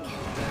 please.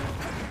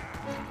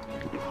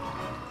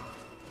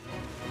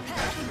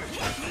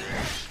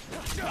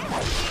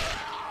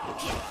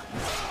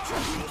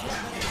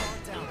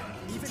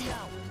 Even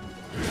now.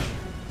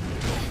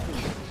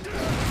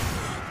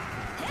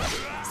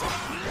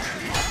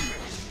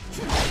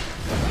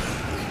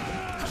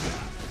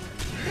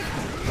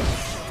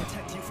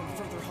 Protect you from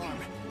further harm.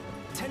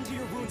 Tend to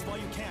your wounds while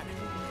you can.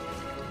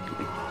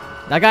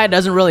 That guy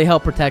doesn't really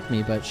help protect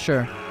me, but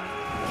sure.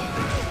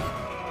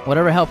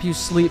 Whatever help you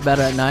sleep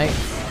better at night.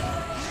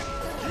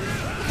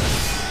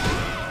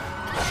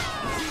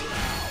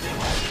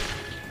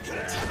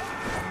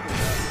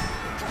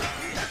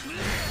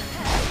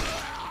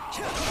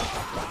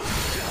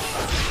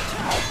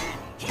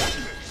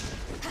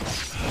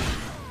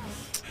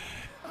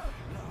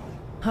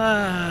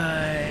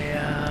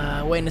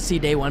 Waiting to see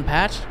day 1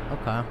 patch.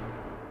 Okay.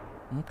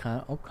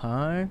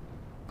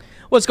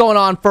 What's going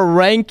on,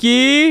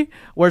 Frankie?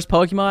 Where's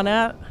Pokemon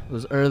at? It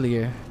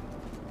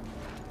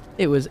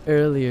was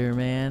earlier.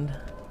 Man.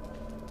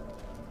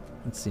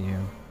 Let's see here.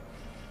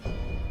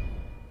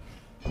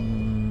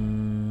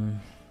 Did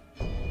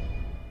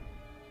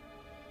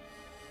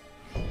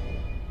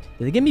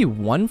they give me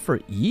 1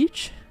 for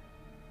each?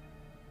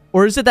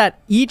 Or is it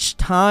that each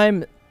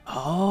time...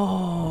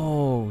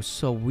 Oh,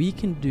 so we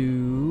can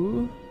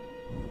do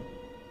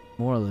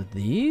more of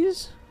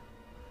these?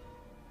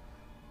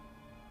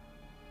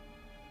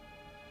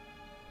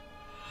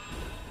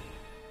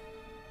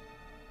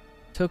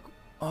 Took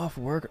off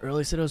work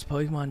early, said it was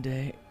Pokemon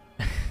Day.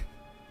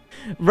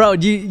 Bro,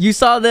 you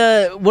saw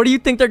the... What do you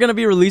think they're going to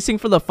be releasing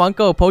for the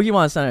Funko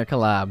Pokemon Center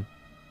collab?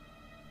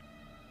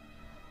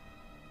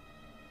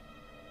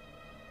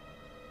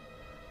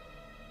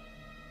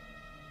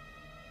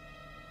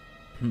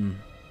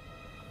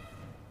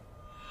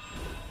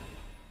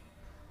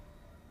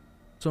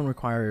 This one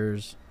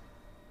requires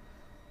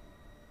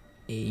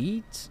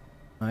 8.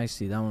 I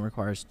see. That one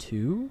requires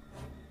 2.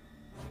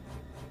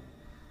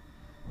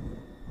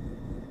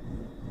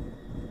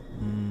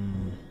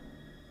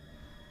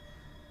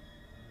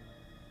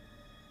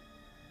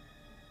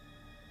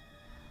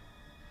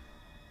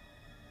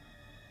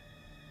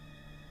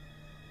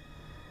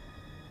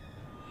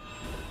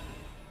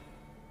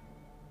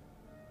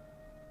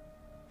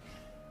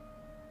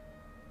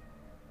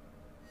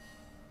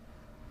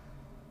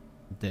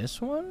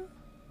 This one?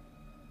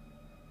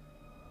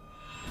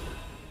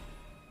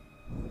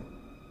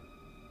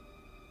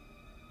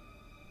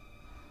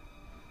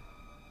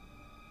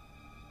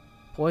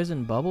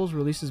 Poison bubbles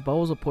releases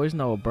bubbles of poison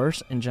that will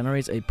burst and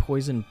generates a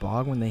poison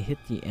bog when they hit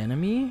the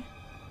enemy.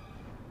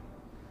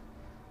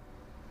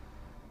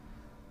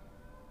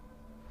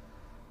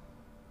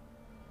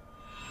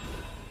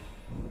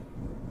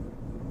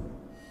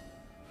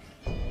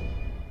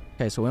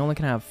 Okay, so we only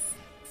can have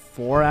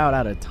 4 out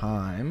at a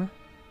time.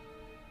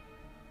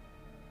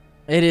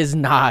 It is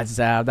not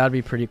Zab. That'd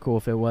be pretty cool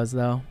if it was,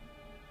 though.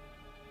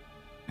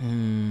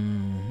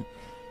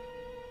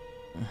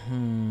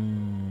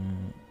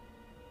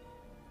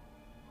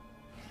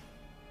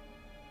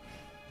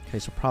 Okay,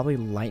 so probably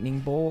Lightning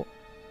Bolt.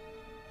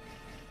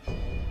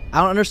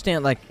 I don't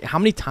understand, like, how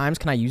many times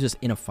can I use this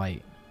in a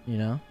fight, you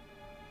know?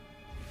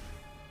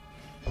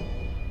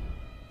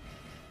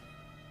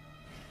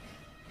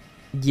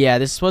 Yeah,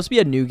 this is supposed to be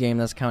a new game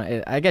that's kind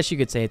of... I guess you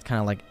could say it's kind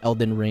of like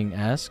Elden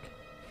Ring-esque.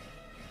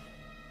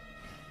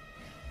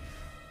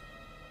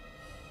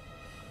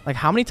 Like,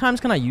 how many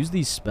times can I use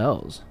these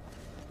spells?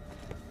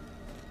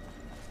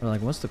 Or,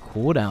 like, what's the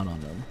cooldown on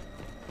them?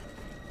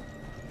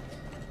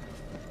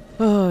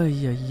 Oh,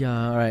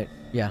 yeah. Alright,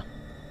 yeah.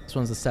 This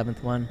one's the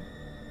 7th one.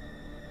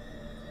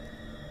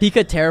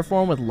 Pika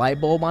Terraform with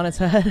light bulb on its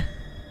head.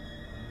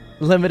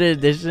 Limited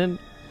edition.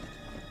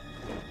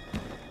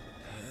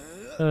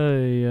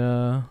 Oh,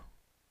 yeah.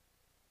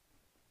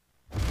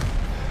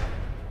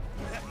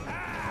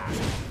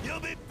 You'll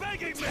be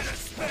begging me to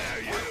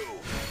spare you.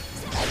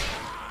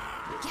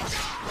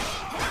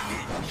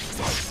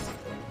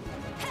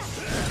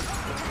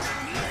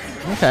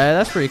 Okay,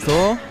 that's pretty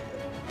cool.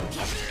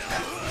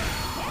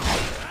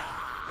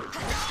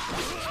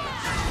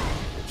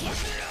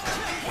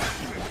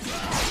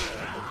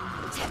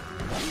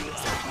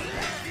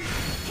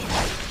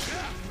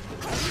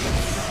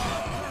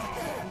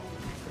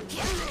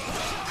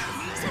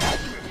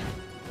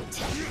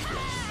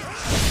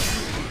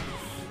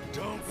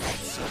 Don't be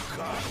so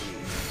cocky.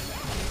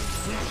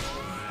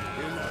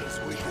 You're not as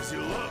weak as you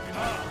look,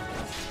 huh?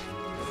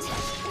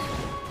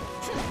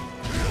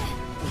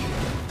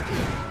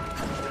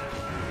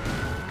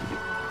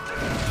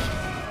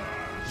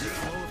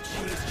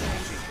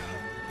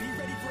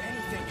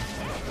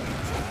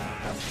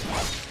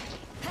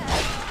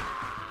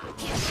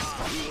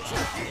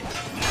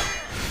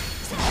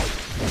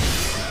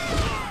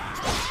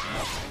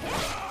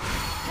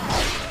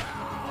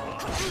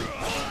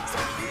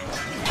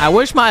 I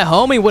wish my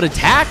homie would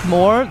attack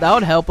more. That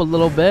would help a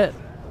little bit.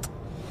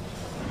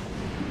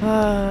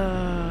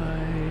 I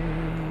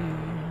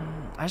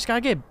just gotta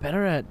get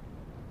better at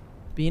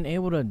being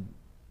able to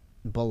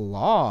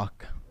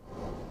block.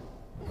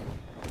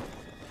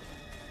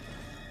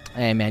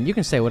 Hey, man, you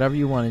can say whatever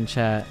you want in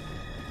chat.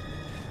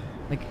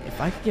 Like,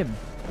 if I could get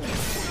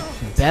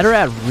better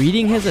at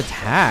reading his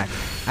attack.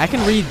 I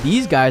can read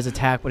these guys'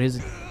 attack, but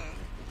his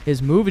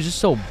move is just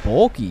so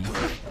bulky.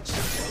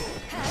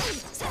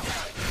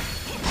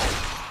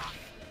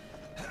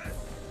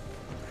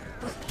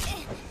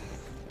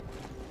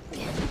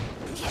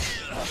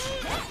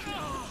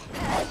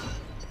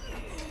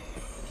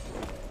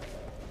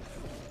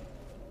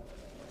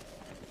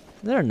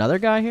 Is there another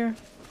guy here?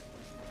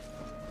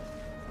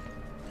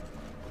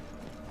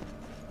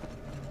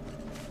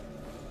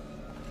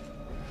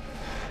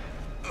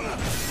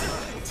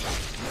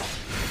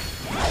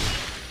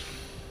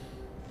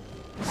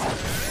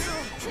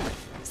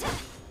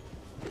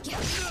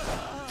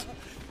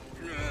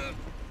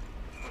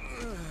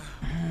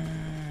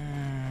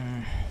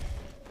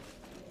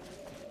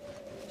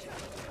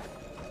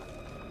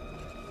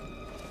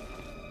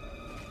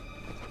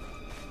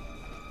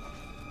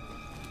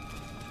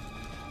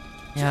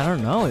 Yeah, I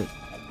don't know.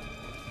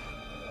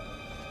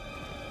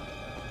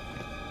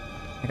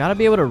 I gotta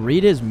be able to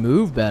read his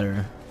move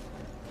better.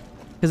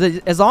 Because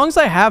as long as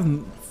I have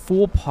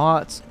full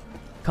pots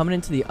coming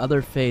into the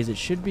other phase, it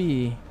should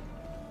be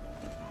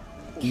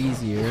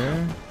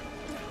easier.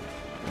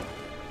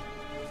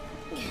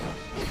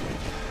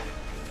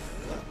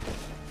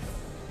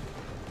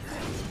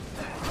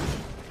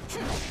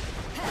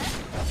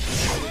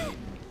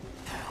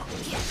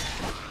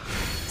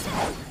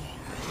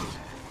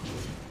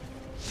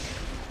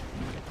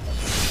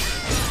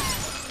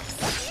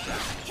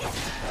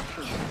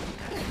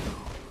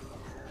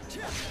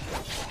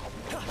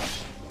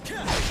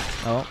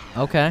 Oh,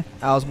 okay.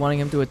 I was wanting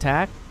him to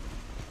attack,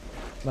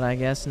 but I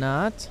guess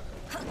not.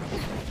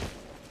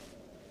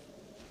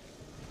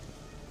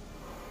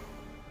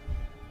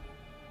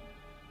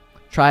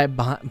 Try it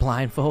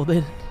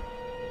blindfolded.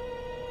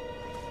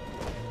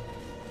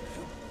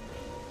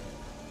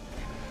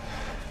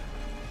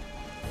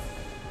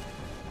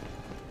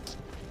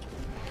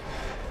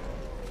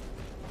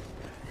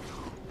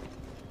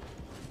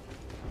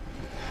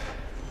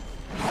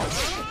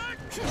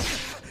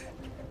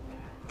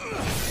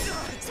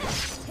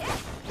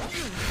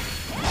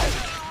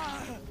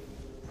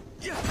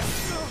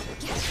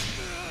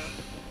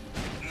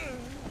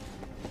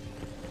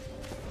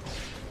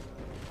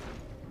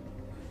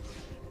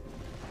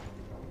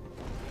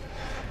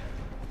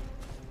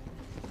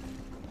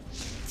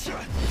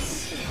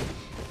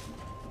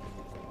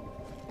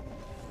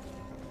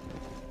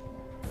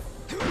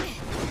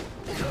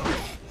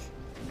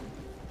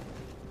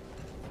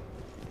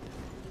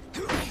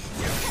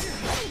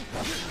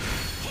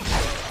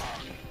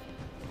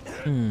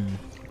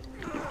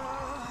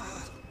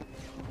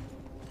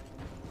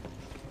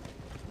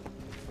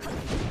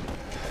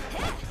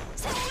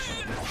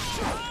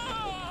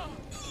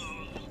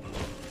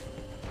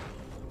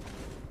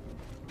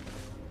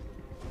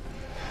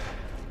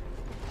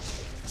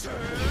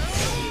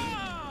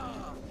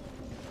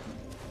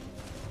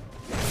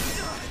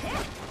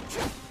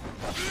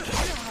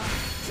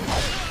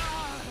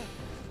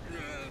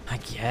 I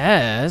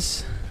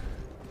guess.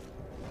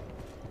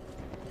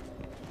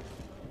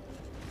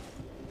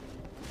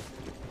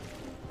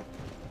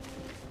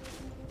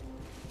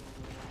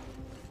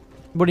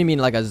 What do you mean,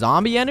 like a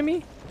zombie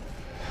enemy?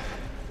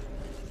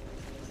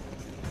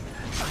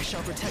 I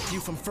shall protect you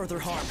from further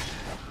harm.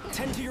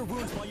 Tend to your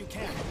wounds while you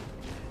can.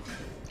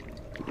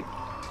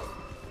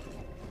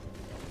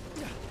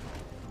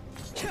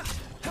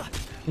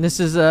 This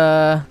is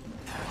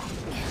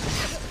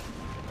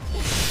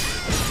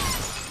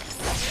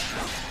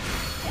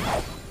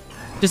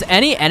just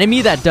any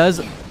enemy that does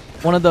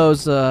one of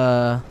those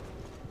one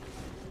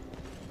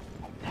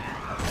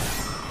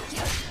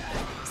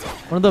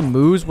of the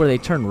moves where they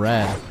turn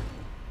red.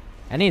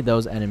 Any of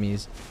those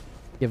enemies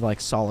give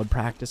like solid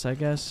practice, I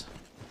guess.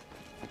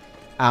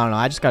 I don't know,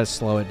 I just gotta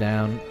slow it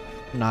down,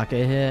 not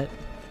get hit.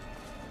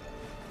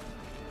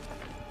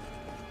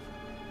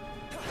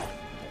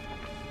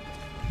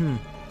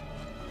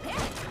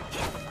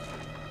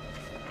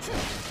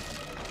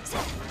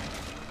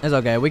 It's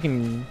okay, we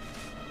can...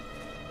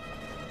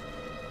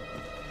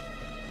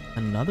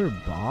 Another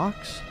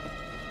box?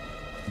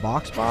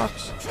 Box?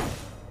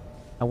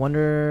 I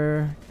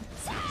wonder...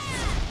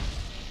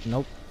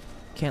 Nope.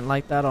 Can't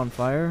light that on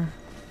fire.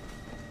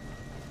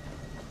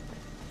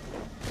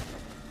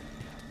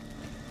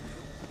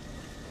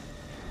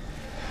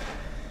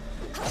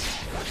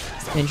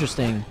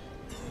 Interesting.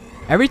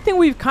 Everything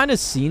we've kind of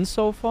seen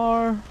so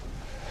far...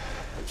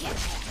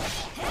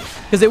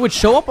 Because it would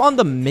show up on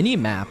the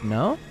mini-map,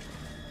 no?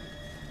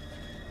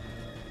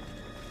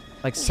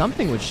 Like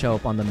something would show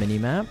up on the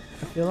mini-map,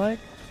 I feel like.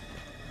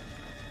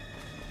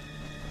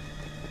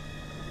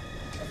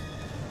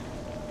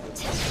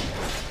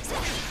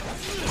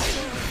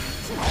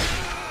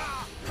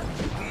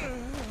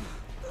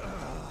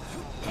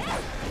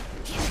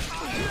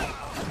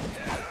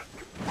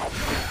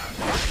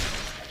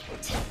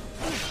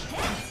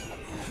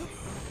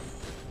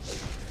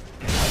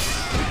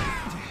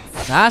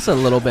 That's a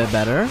little bit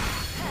better.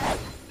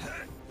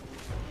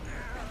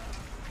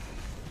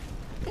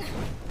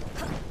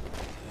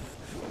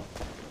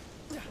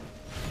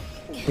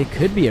 They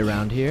could be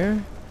around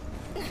here.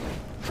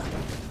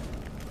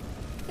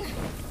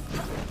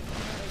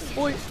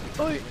 Oi,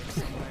 oi.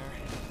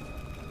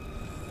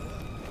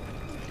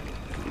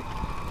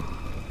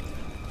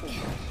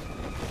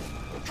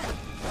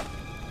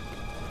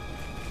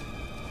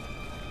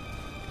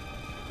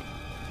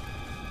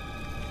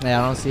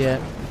 Yeah, I don't see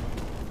it.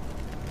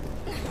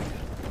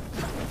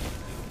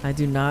 I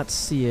do not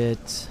see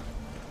it.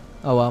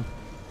 Oh well.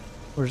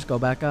 We'll just go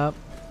back up.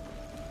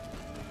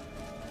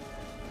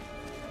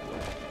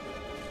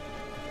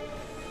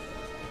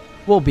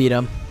 We'll beat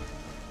him.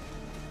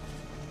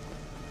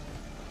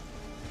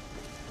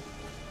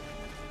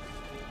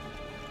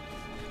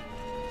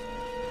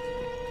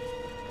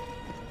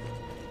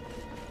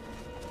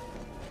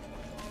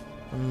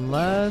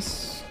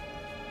 Unless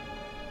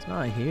it's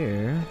not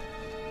here.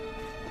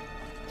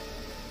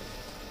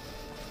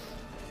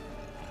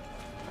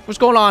 What's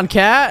going on,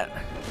 cat?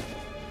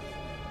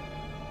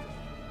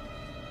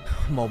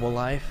 Mobile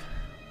life.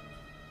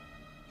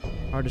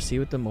 Hard to see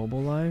with the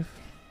mobile life.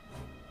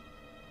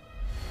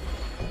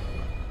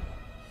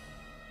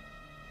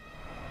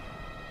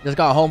 Just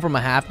got home from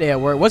a half day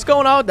at work. What's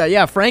going on with that?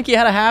 Yeah, Frankie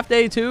had a half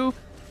day too.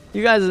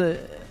 You guys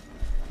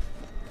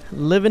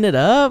living it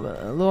up?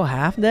 A little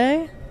half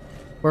day?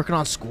 Working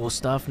on school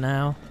stuff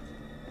now.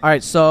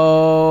 Alright,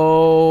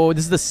 so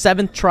this is the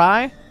 7th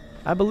try,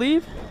 I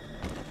believe.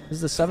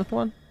 This is the 7th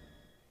one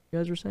you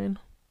guys were saying?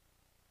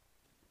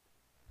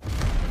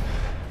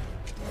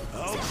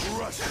 I'll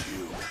crush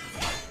you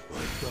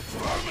like the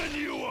vermin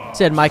you are.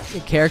 Said my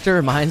character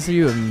reminds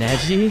you of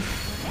Neji.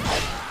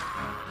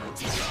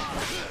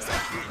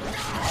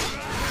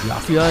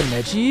 Yafia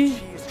Neji?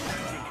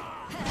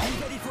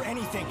 I'm ready for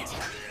anything.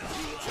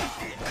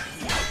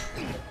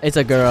 It's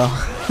a girl.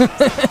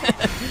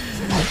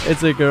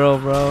 It's a girl,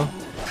 bro.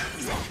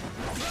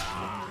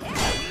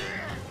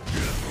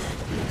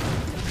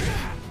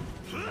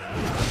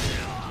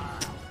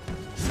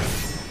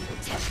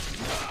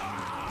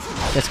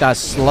 Just gotta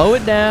slow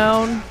it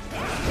down.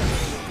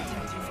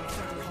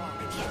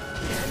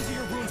 Tend to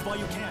your wounds while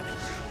you can.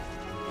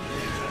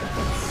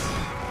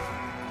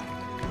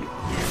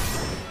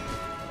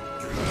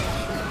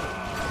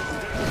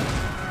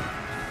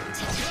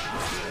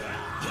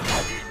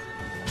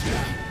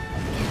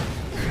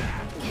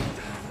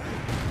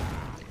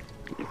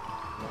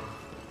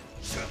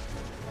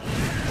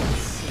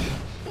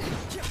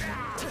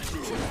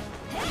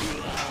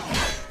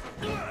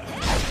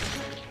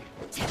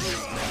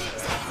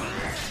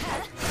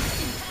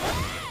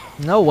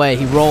 No way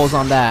he rolls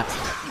on that.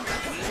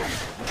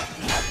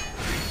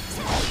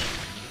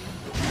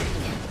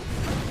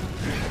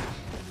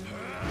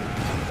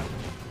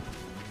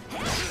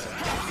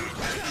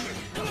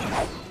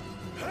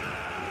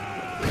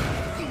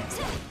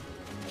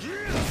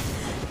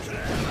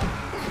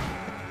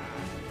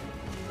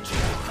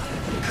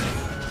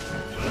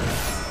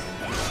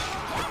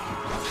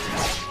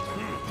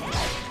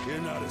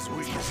 You're not as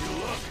weak as you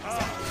look,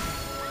 huh?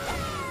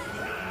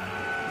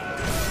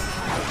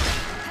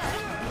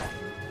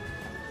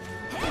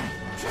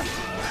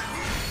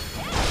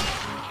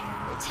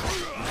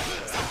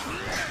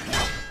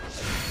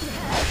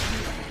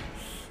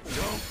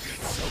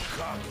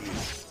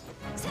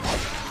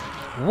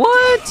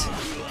 What?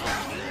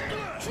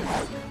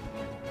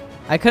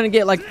 I couldn't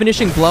get like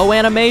finishing blow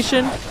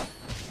animation. A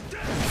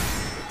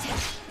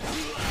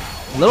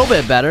little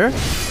bit better.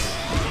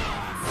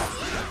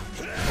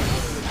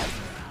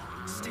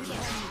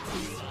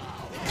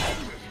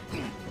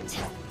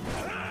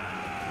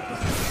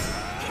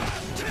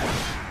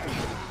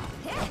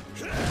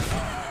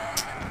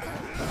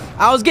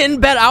 I was getting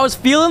better. I was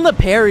feeling the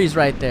parries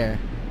right there.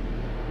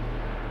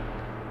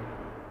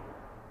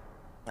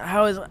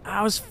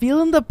 I was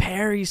feeling the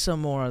parry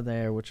some more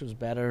there, which was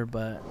better,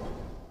 but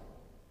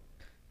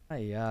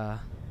yeah.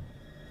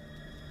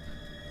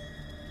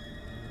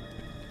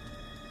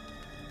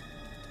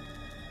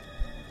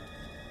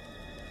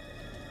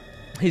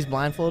 He's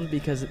blindfolded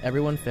because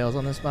everyone fails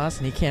on this boss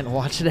and he can't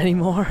watch it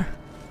anymore.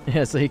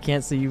 Yeah, so he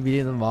can't see you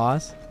beating the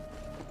boss.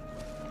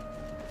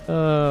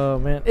 Oh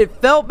man, it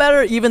felt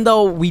better even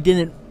though we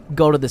didn't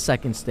go to the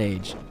second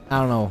stage. I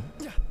don't know.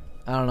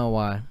 I don't know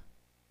why.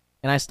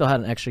 And I still had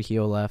an extra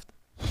heal left.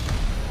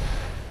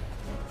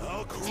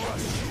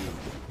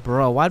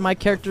 Bro, why'd my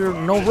character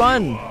no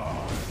run?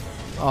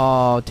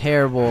 Oh,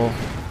 terrible.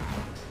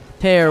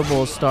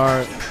 Terrible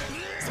start.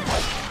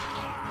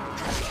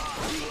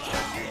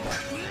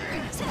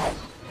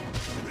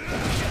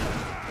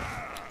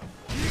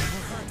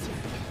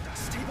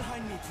 Stay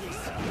behind me, please.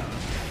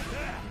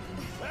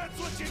 That's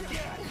what you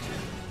get.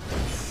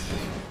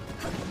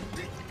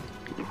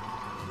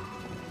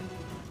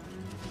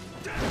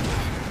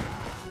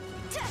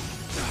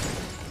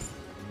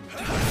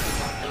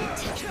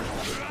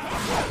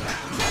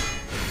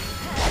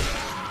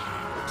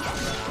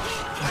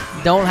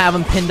 Don't have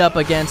him pinned up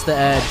against the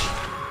edge.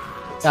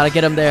 Gotta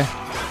get him there.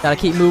 Gotta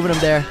keep moving him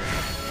there.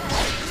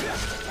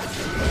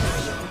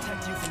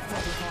 Protect you from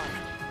further harm.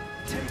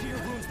 Tend to your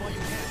wounds while you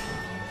can. Yeah.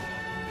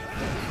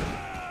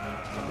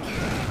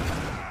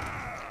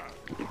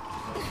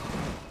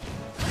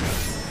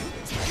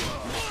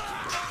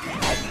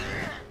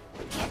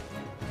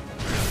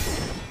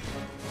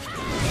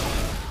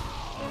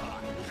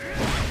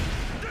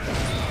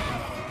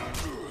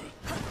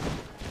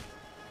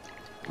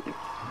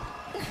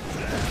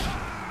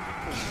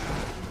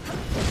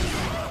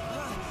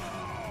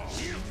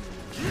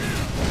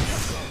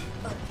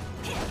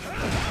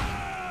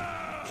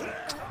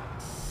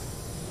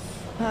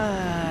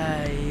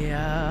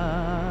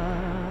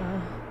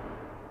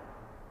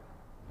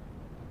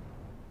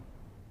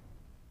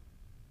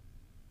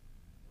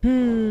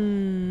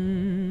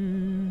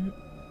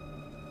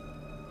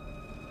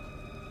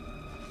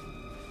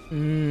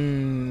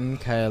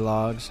 Okay,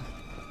 logs.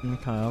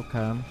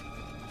 Okay.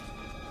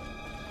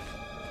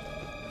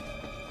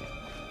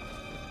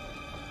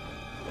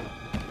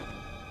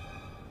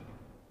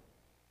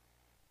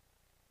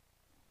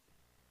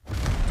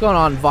 What's going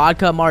on?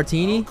 Vodka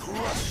martini?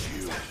 Crush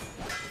you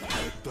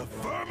like the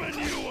vermin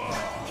you are.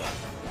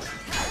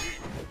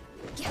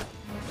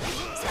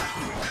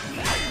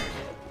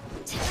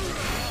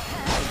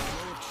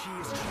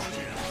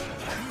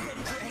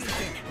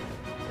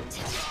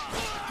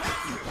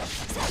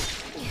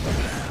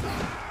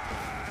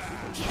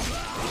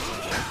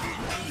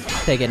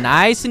 Take it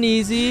nice and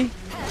easy.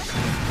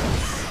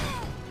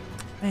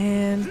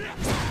 Man.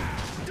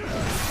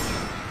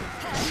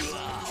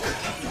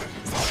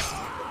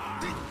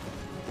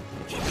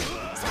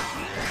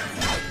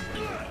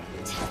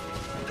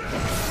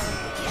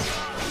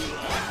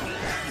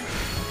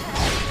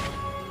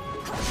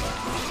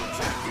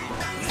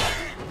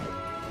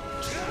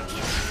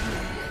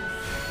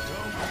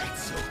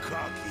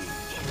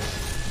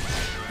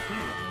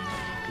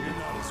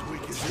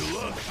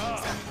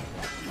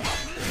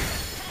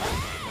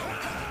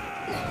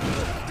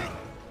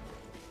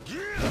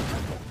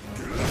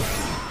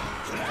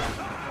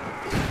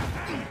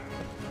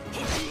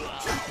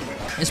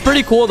 It's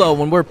pretty cool though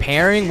when we're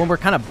pairing, when we're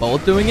kind of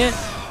both doing it.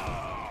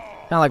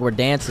 Kind of like we're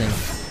dancing. I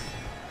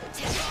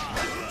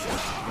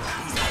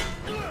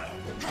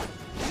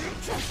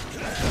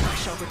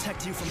shall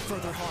protect you from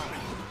further harm.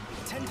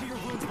 Tend to your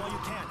wounds while you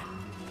can.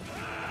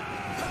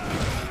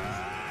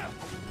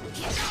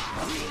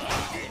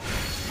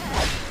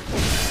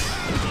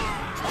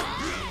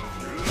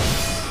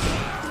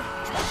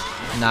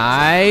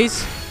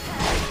 Nice.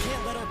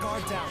 Can't let our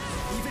guard down,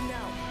 even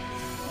now.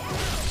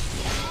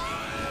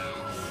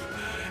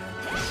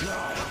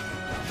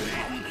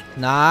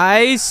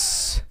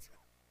 Nice.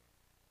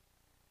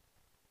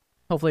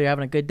 Hopefully you're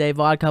having a good day,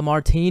 Vodka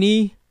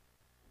Martini.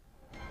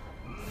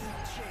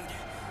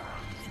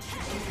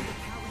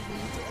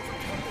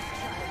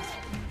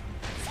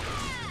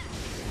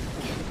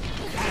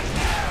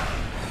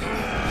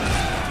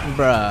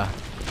 Bruh.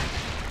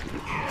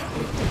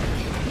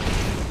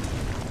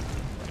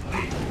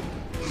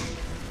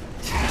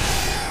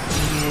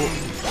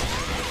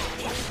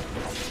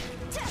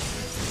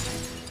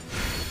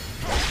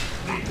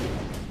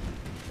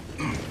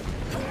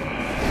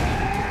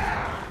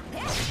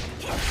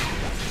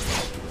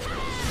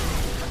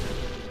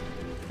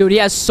 Dude, he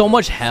has so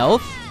much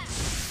health.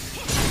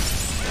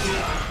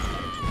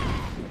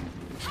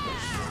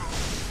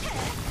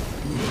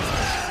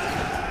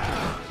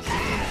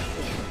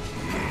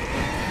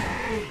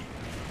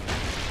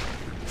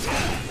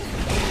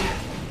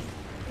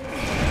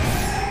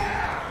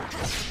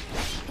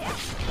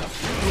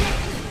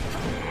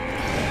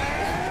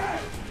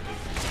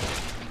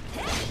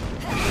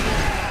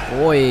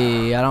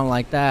 Boy, I don't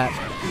like that.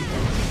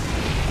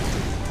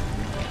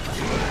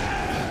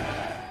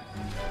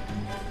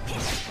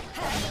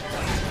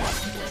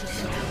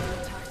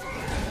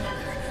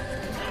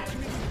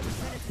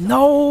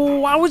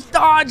 No, I was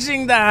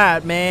dodging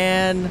that,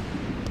 man.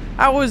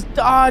 I was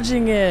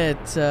dodging it.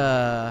 What's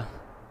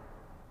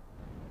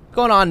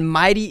going on,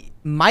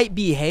 might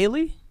be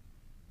Haley?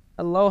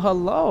 Hello,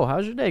 hello.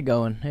 How's your day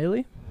going,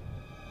 Haley?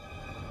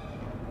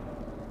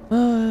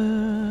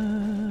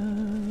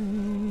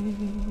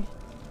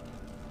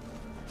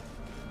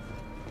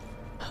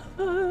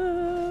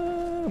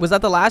 Was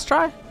that the last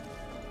try?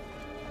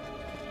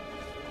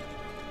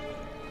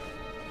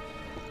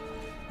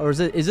 Or is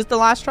it the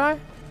last try?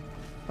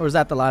 Or was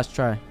that the last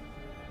try?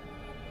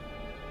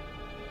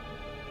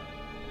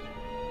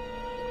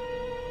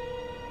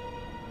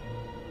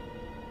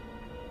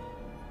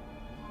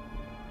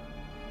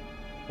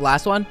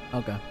 Last one?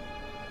 Okay.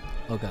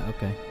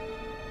 Okay.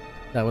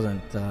 That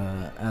wasn't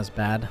as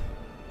bad.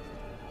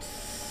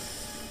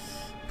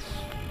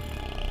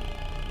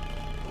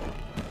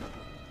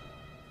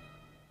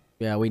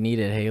 Yeah, we need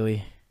it,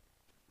 Haley.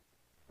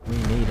 We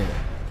need it.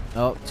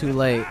 Oh, too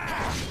late.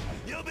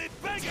 You'll be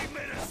begging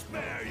me to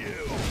spare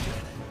you.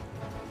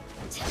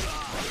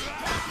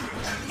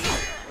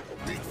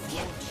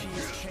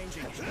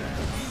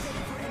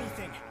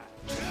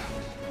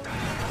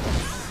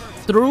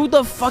 Through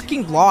the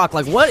fucking block.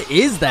 Like, what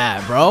is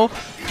that, bro?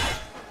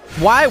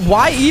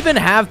 Why even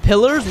have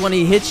pillars when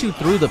he hits you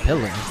through the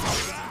pillar?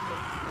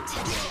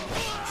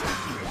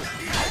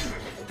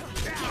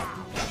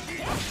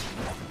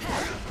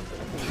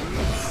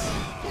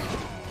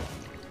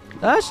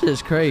 That's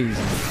just crazy.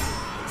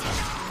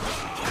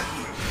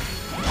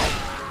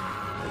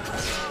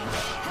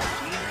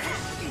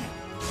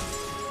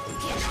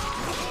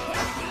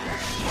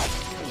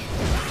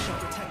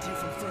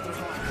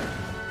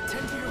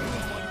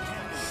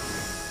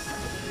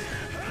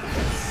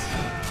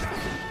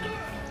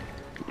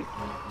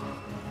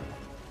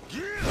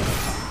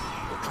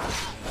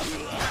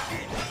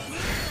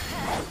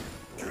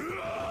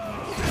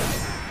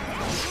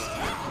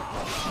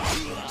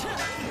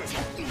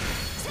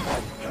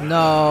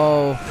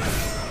 No.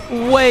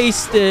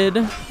 Wasted.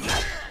 Don't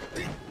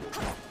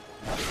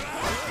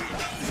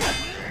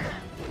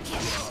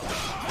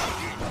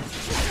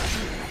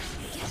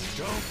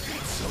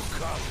get so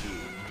cocky.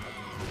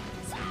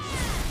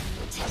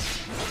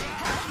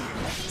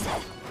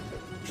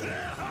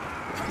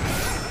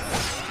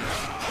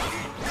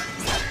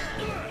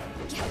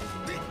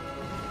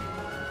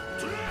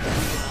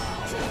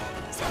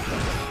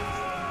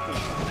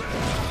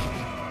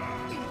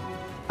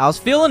 I was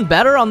feeling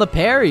better on the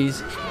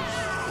parries.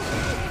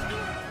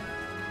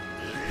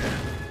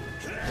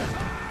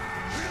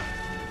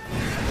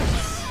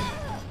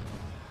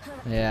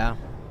 Yeah.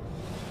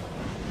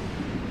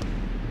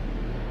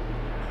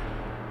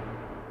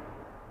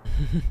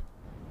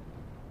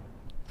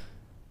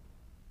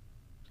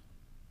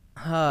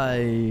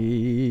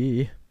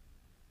 Hi.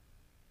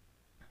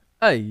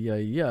 Ay,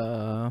 ay,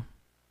 ay.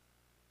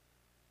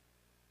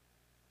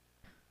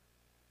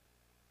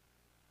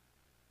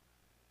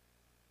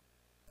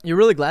 You're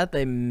really glad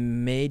they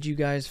made you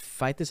guys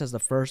fight this as the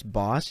first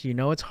boss? You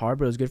know it's hard,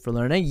 but it was good for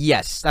learning?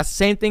 Yes, that's the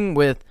same thing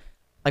with,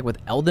 like, with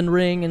Elden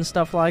Ring and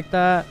stuff like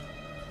that.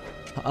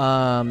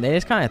 They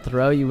just kind of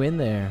throw you in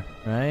there,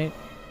 right?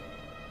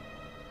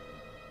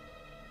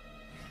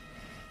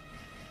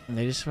 And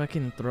they just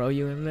fucking throw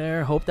you in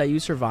there, hope that you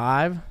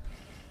survive.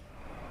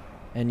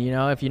 And you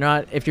know, if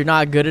you're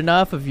not good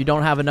enough, if you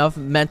don't have enough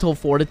mental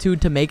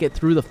fortitude to make it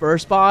through the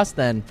first boss,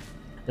 then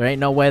there ain't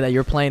no way that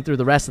you're playing through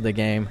the rest of the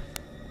game.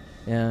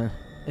 Yeah,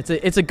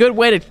 it's a good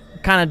way to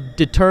kind of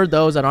deter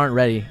those that aren't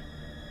ready.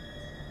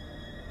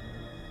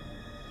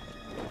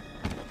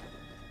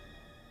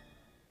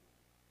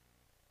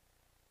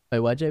 Wait,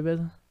 what, J-Biz?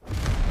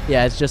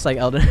 Yeah, it's just like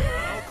Elden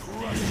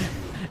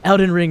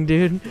Ring,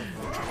 dude.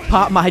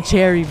 Pop my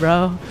cherry,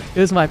 bro. It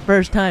was my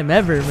first time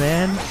ever,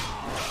 man.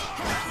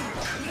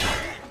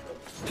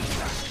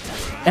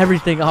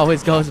 Everything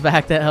always goes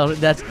back to Elden.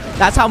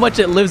 That's how much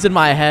it lives in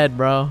my head,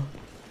 bro.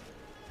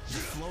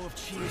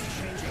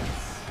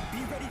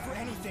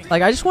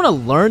 Like, I just want to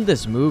learn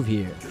this move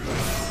here.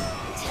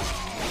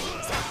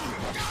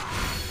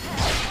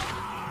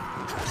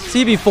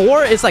 See,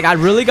 before, it's like I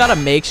really got to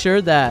make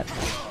sure that...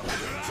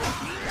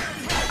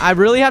 I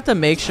really have to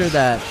make sure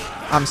that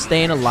I'm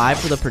staying alive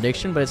for the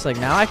prediction, but it's like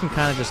now I can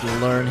kind of just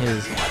learn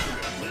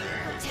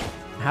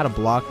how to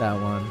block that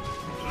one.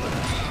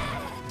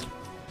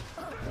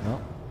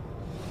 Well.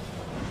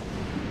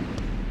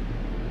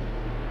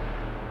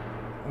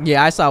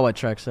 Yeah, I saw what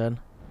Trek said.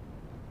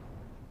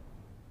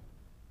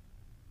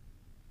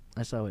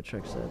 I saw what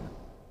Trick said.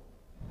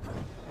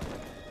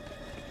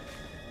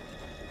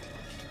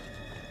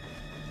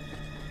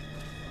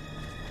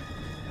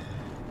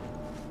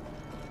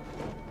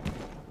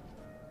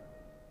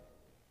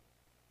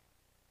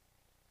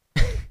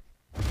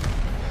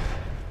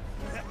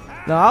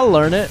 No, I'll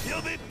learn it.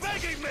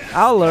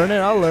 I'll learn it.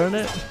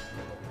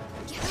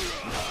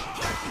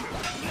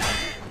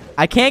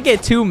 I can't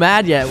get too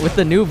mad yet with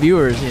the new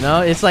viewers, you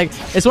know? It's like,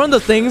 it's one of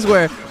the things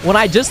where when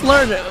I just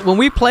learned, when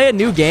we play a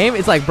new game,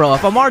 it's like, bro,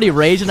 if I'm already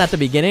raging at the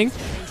beginning,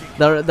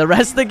 the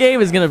rest of the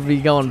game is going to be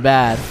going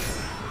bad.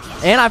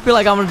 And I feel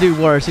like I'm going to do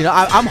worse, you know?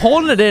 I'm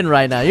holding it in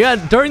right now.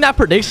 During the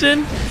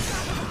predictions,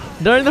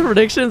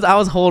 I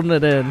was holding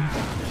it in.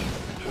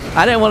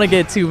 I didn't want to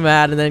get too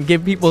mad and then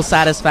give people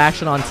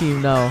satisfaction on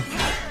Team No.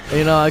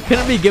 You know, I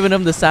couldn't be giving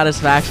them the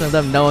satisfaction of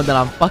them knowing that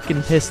I'm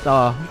fucking pissed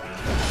off.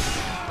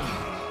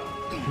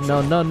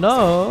 No, no,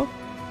 no.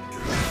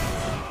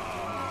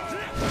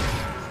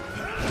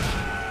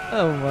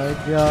 Oh my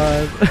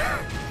god.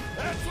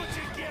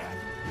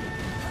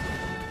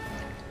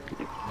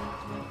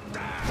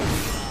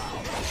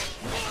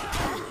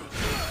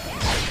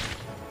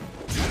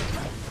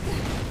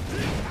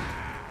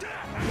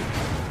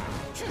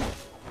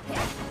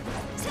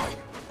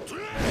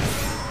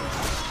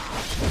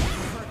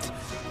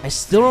 I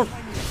still don't...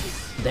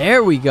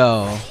 There we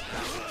go.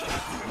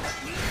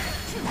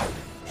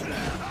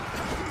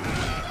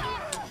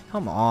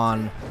 Come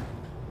on.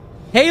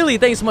 Haley,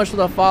 thanks so much for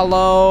the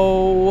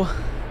follow.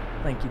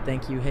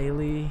 Thank you,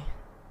 Haley.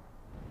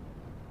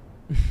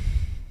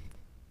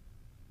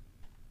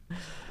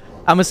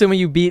 I'm assuming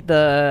you played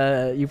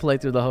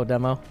through the whole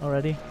demo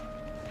already?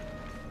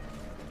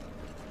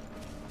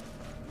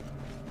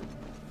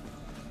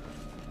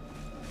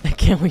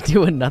 Can we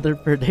do another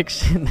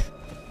prediction?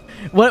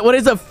 What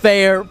is a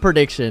fair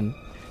prediction?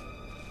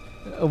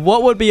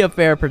 What would be a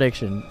fair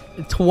prediction?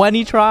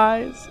 20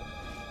 tries?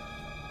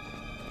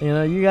 You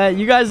know,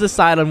 you guys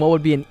decide on what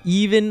would be an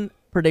even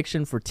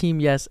prediction for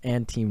Team Yes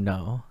and Team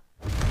No.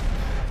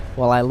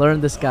 While I learn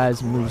this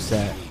guy's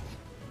moveset.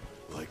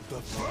 Like the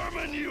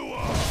vermin you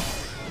are.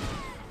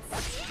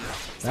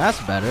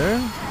 That's better.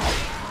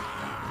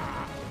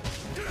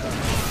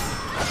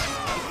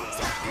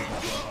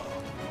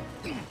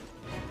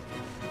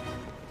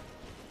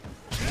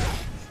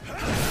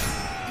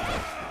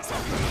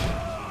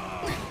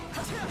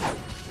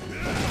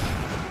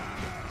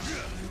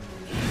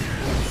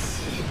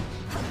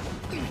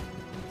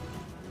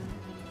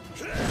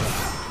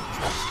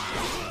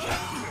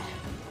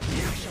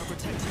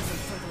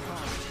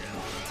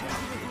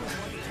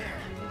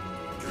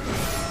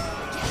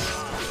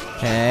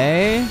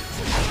 Okay.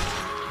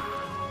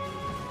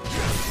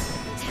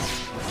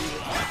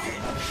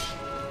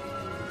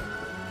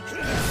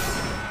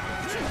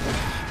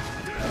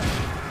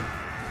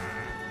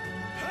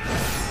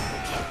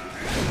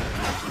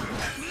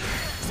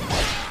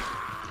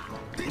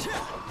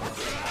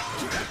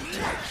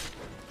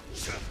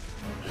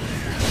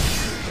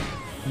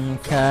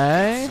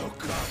 Okay.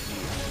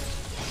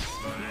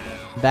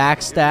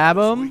 Backstab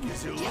him.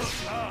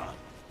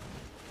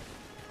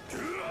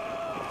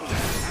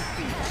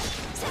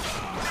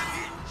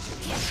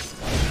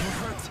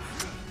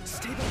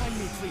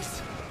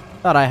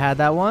 Thought I had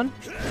that one.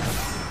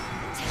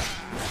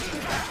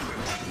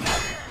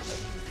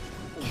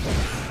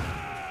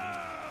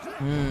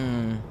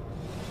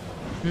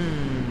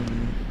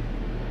 Hmm.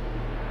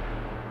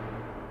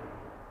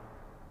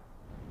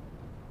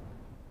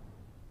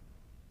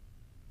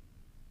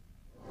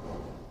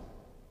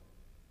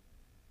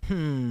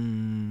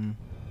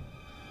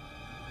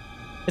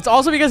 It's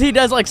also because he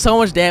does like so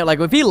much damage. Like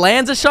if he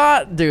lands a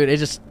shot, dude, it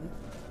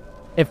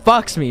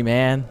fucks me,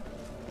 man.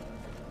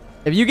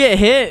 If you get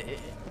hit,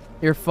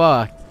 you're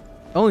fucked.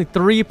 Only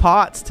 3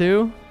 pots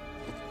too.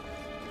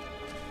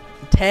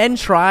 10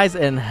 tries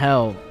and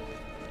help.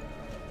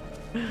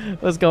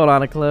 What's going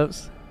on,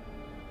 Eclipse?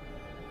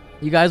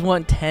 You guys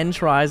want 10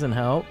 tries and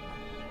help?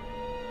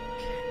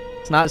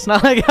 It's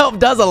not like help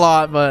does a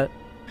lot, but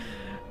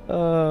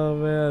oh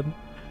man.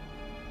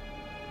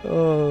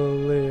 Oh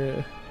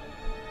man.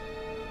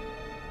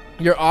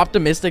 You're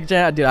optimistic,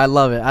 Jan? Dude, I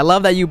love it. I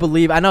love that you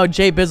believe. I know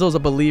Jay Bizzle's a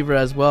believer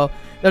as well.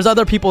 There's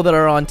other people that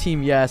are on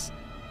Team Yes.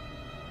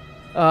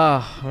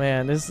 Oh,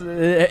 man.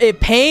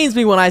 It pains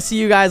me when I see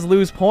you guys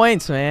lose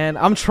points, man.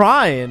 I'm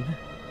trying.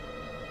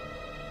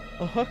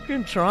 I'm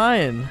fucking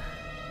trying.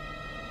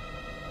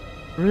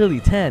 Really,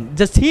 10.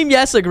 Does Team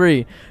Yes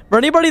agree? For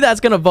anybody that's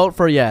going to vote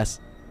for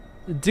Yes,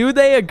 do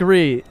they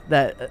agree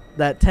that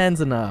 10's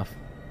enough?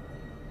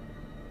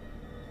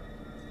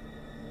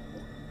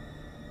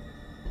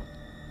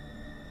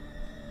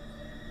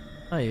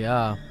 Oh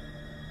yeah.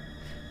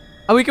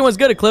 Our weekend was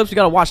good, Eclipse. We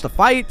gotta watch the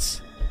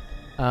fights.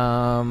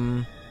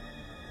 Gotta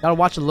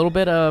watch a little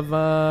bit of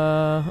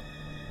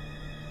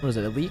what is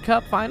it, Elite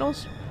Cup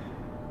finals?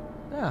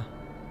 Yeah.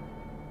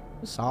 It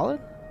was solid.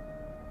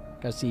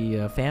 Gotta see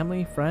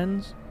family,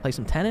 friends, play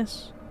some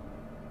tennis.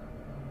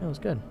 It was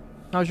good.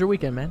 How was your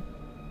weekend, man?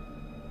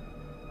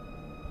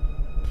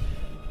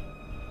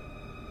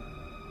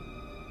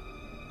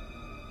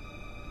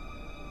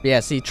 Yeah,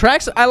 see,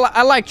 Trex,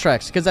 I like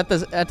Trex because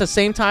at the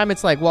same time,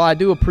 it's like, well, I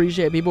do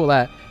appreciate people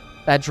that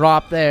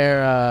drop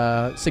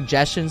their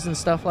suggestions and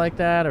stuff like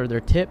that, or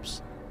their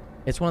tips.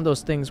 It's one of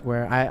those things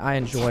where I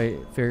enjoy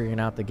figuring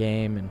out the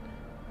game, and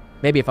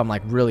maybe if I'm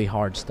like really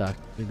hard stuck,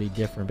 it'd be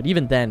different. But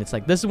even then, it's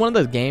like this is one of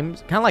those games,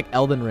 kind of like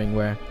Elden Ring,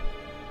 where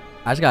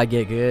I just gotta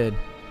get good.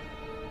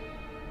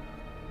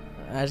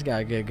 I just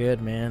gotta get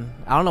good, man.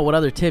 I don't know what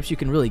other tips you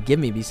can really give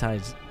me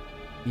besides,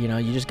 you know,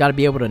 you just gotta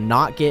be able to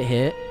not get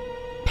hit,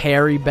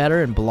 parry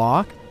better, and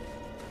block.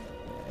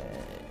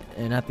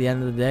 And at the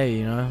end of the day,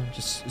 you know,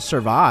 just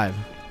survive.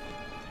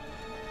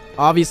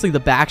 Obviously, the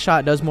back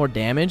shot does more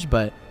damage,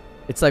 but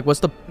it's like,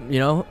 what's the, you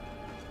know,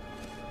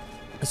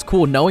 it's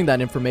cool knowing that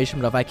information,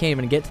 but if I can't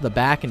even get to the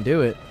back and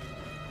do it,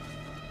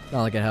 it's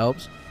not like it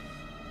helps.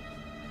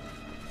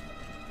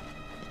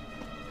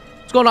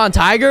 What's going on,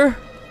 Tiger?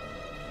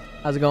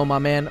 How's it going, my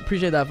man?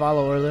 Appreciate that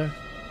follow earlier.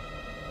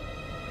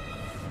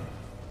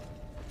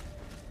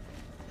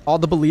 All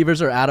the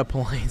believers are out of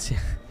points.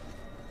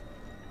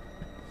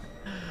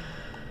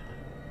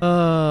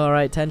 All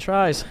right, 10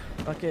 tries.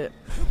 Fuck it.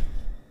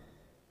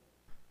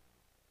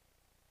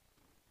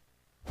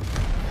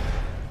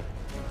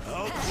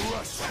 I'll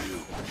crush you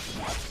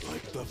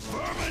like the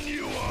vermin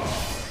you are.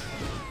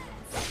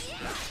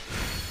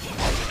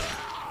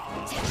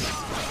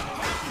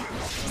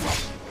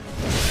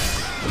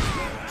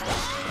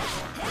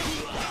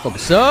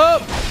 Focus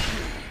up.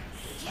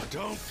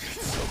 Don't get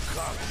so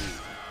cocky.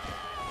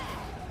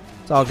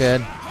 It's all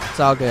good. It's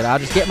all good. I'll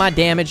just get my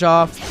damage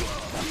off.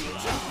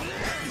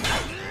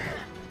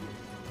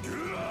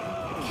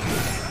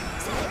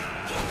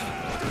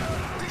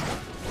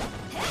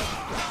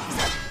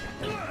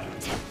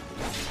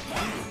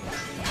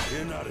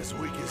 You're not as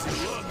weak as you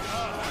look,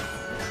 huh?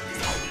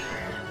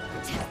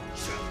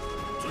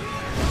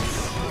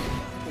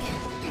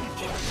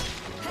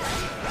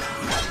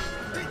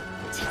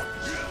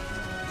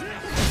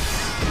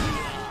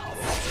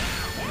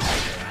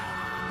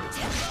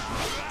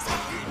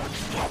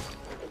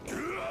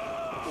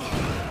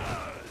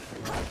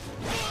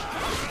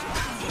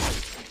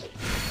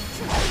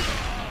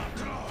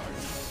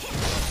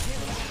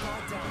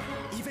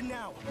 Even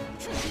now.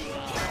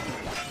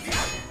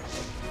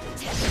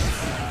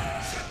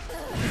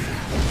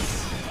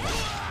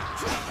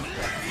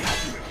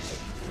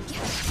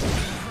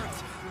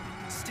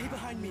 Stay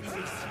behind me,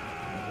 please.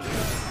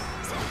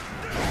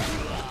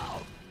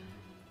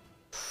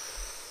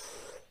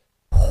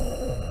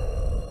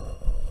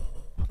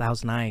 That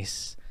was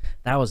nice.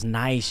 That was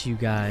nice, you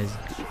guys.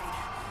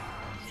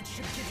 It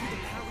should give you the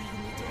power you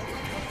need to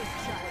overcome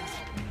this challenge.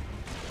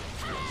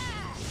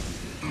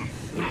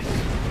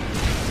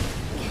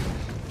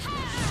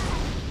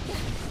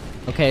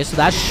 Okay, so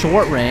that's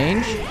short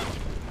range.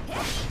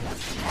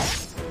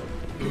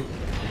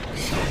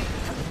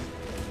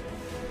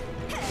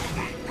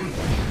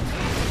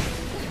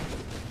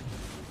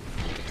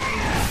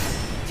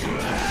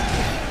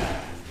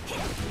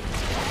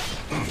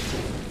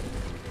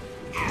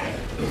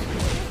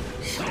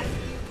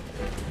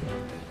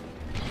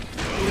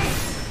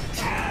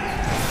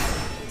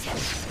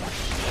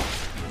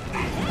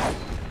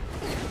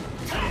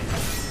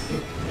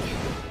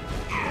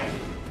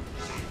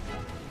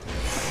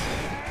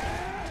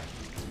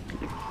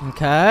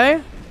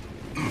 Okay.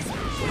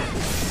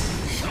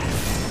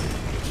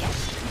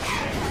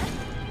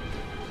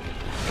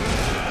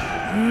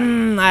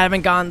 I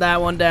haven't gotten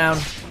that one down.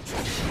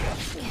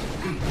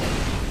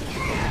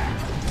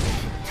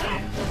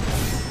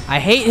 I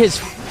hate his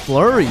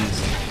flurries.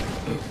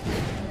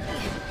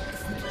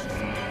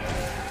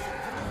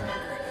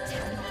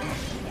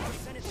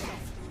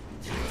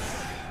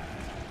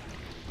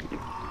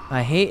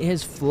 I hate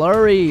his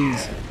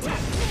flurries.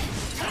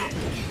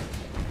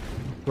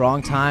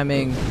 Wrong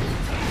timing.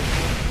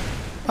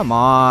 Come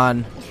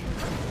on.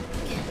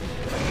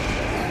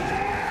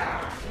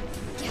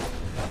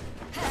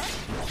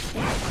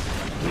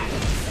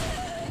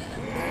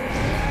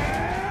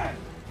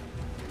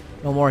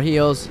 No more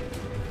heals.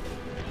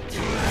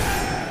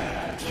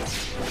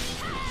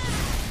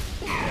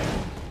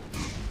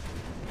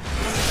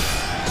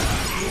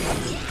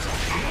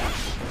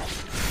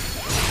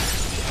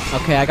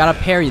 Okay, I gotta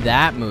parry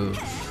that move.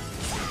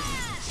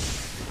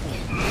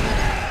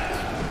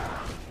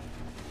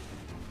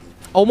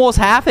 Almost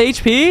half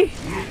HP?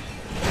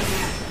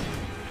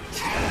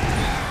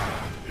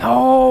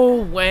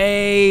 No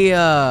way.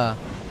 That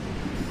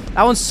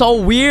one's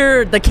so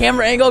weird. The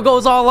camera angle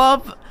goes all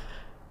up.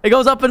 It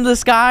goes up into the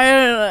sky,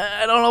 and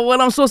I don't know when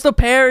I'm supposed to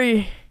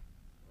parry.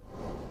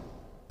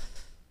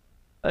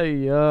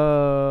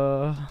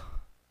 Now,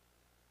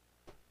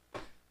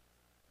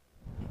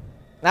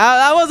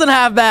 that wasn't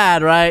half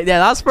bad, right? Yeah,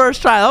 that was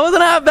first try. That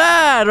wasn't half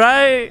bad,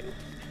 right?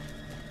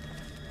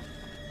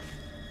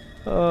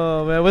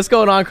 Oh, man. What's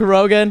going on,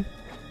 Kurogan?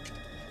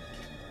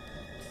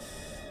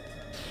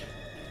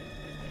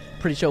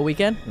 Pretty chill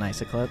weekend.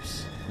 Nice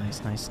Eclipse.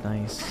 Nice, nice,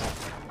 nice.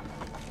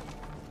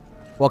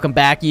 Welcome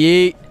back,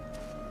 Yeet.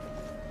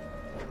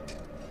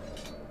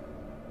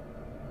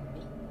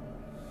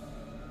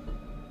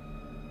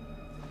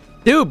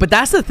 Dude, but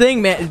that's the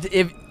thing, man.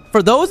 If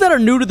for those that are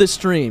new to the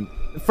stream,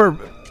 for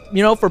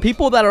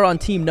people that are on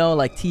Team No,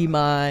 like Team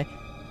I,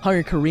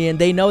 Hungry Korean,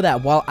 they know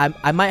that while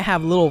I might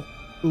have little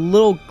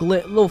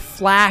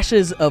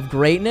flashes of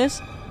greatness,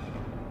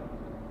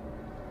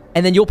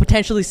 and then you'll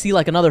potentially see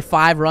like another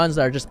 5 runs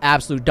that are just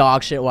absolute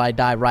dog shit where I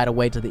die right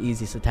away to the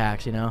easiest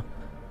attacks, you know?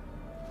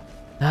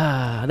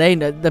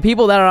 The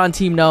people that are on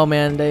Team No,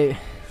 man, they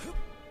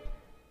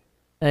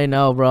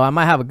know, bro. I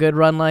might have a good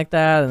run like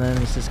that, and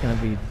then it's just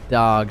gonna be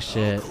dog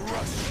shit.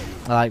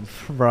 Like,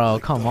 bro,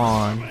 come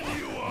on.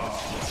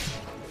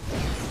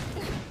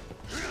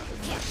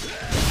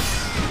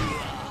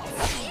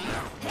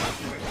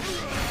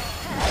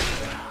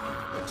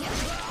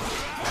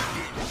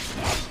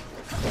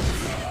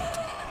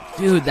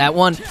 Dude, that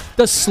one,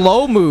 the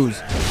slow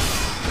moves.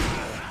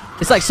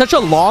 It's like such a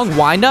long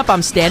wind-up.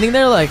 I'm standing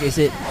there like, is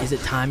it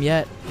time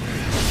yet?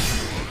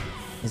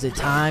 Is it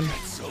time?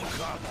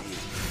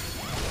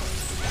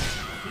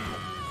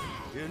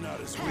 You're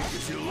not as weak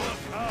as you look,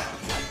 huh?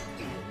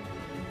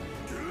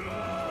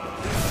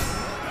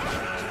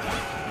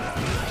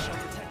 I shall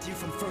protect you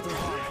from further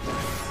harm.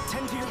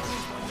 Tend to your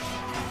wounds.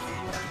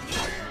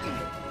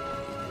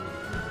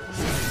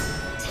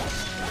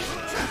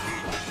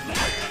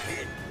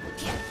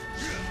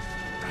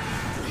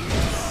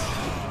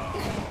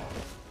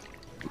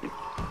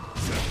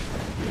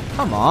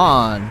 Come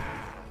on.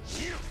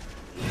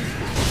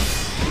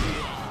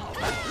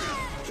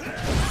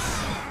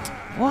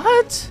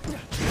 What?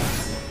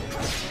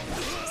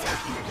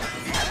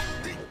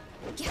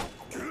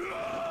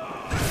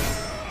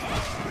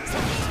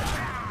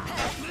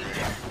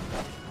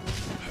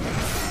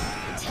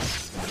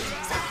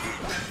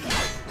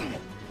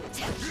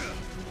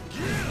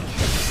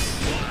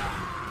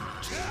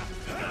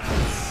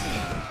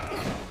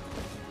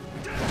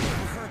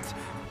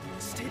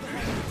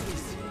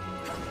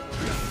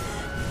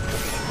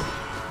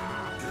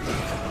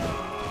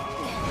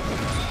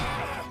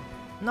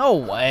 No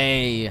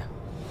way.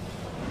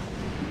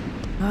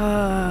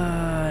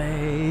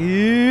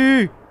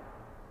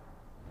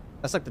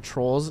 That's like the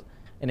trolls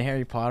in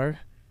Harry Potter.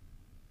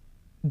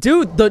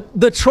 Dude,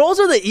 the trolls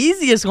are the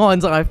easiest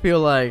ones, I feel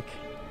like.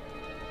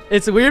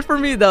 It's weird for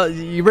me though.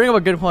 You bring up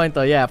a good point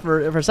though. Yeah,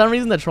 for some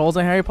reason the trolls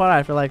in Harry Potter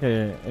I feel like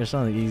are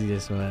some of the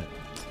easiest, but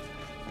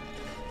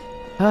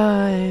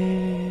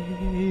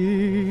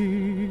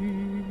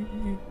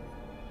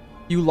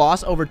you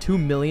lost over 2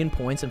 million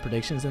points in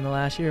predictions in the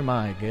last year?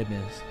 My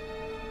goodness.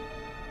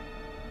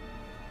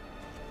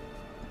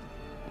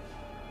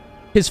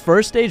 His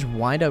first stage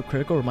wind-up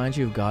critical reminds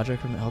you of Godric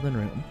from Elden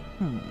Ring.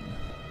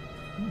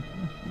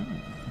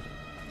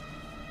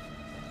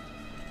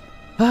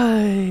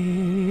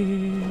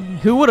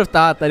 Who would have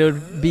thought that it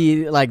would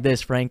be like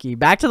this, Frankie?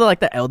 Back to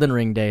the Elden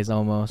Ring days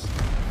almost.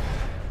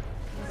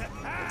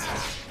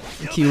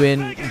 Q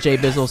in Jay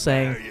Bizzle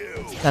saying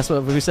that's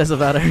what Vu says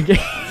about our game.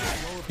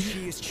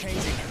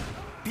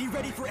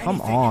 Come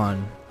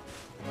on.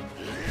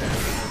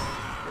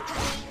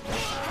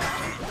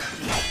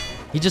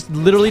 He just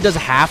literally does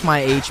half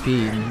my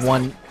HP in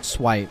one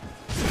swipe.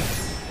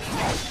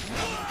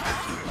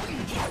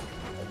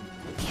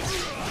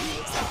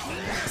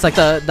 It's like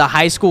the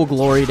high school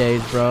glory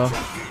days, bro.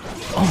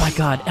 Oh my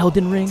god,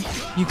 Elden Ring.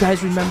 You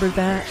guys remember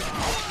that?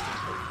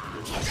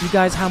 You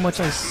guys, how much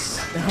I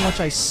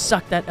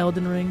sucked at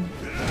Elden Ring?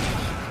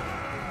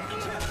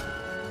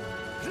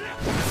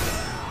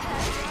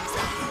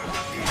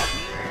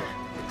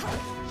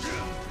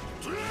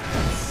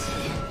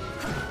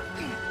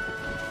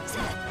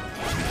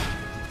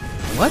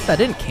 What? That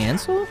didn't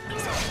cancel?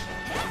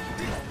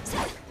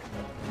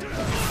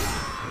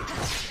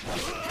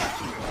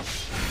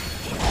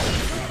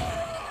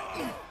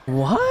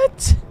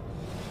 What?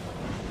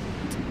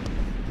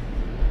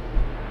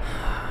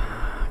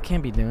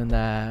 Can't be doing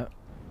that.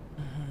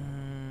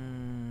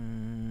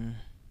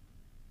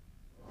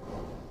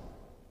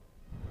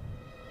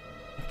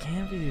 I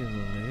can't be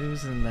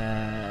losing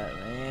that,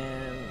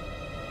 man.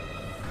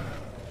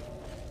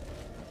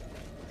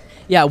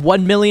 Yeah,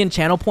 1 million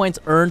channel points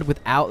earned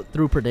without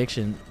through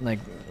prediction. Like,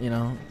 you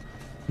know,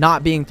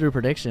 not being through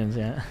predictions,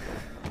 yeah.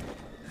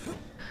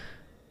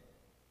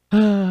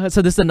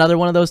 So this is another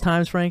one of those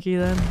times, Frankie,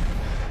 then?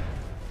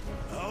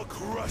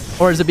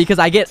 Or is it because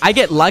I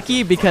get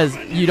lucky because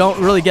you don't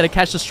really get to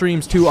catch the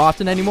streams too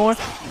often anymore?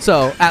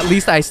 So at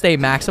least I stay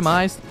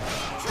maximized.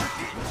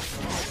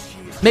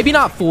 Maybe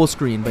not full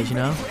screen, but you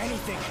know.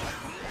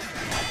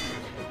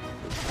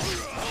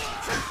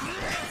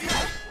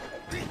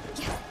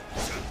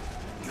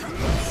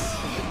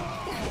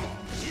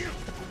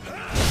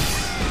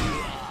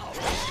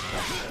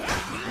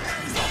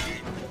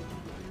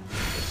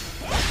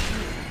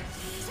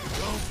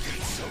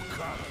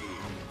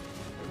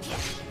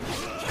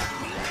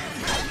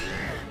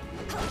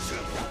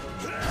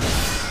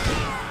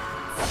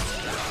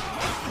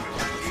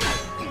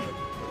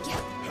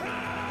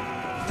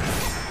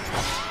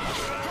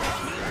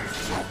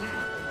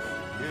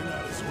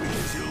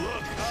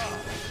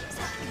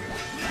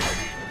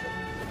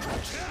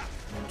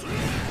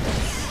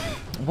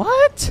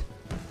 What?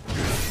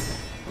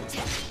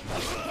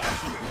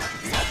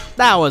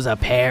 That was a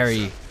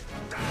parry.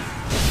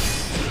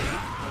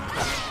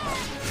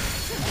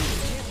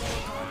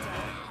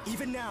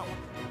 Even now.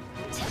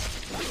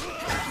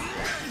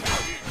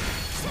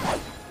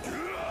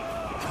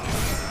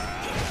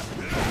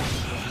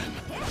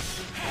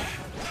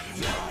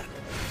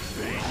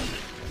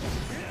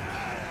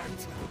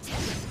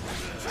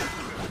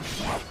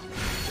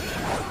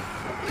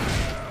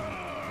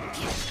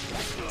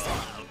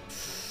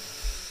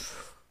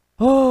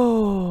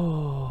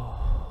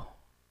 Oh.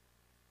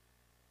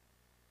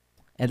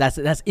 And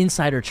that's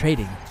insider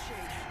trading.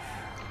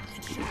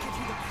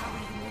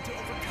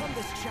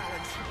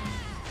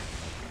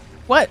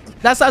 What?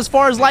 That's as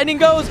far as lightning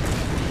goes?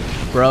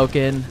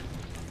 Broken.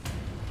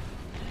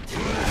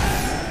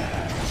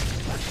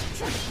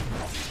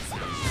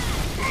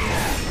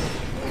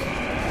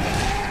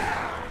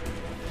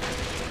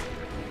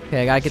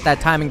 Okay, I gotta get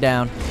that timing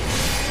down.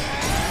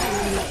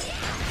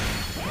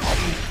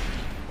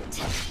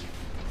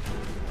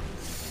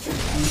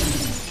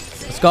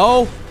 Let's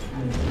go.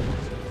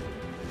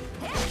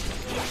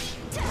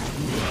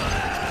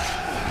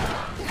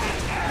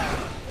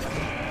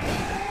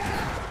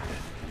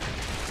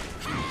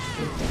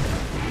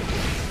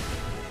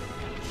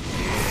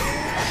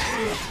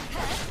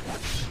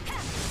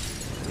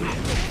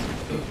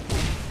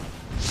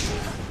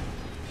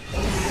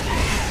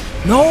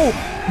 No!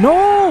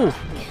 No!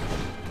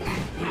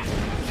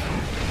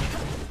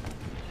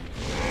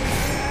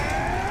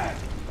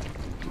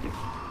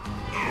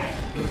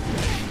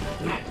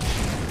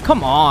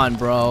 Come on,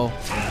 bro.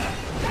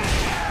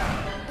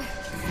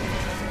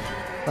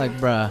 Like,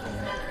 bruh.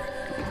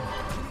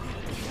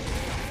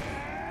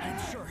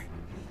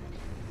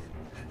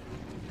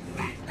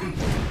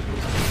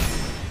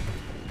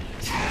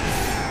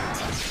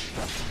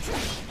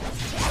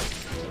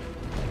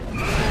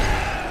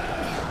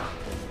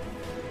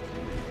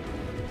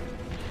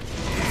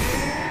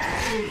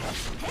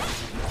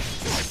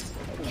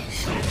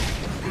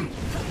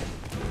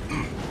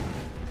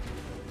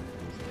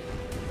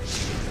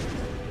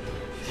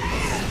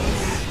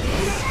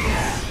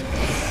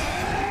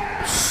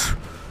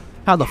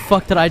 How the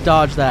fuck did I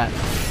dodge that?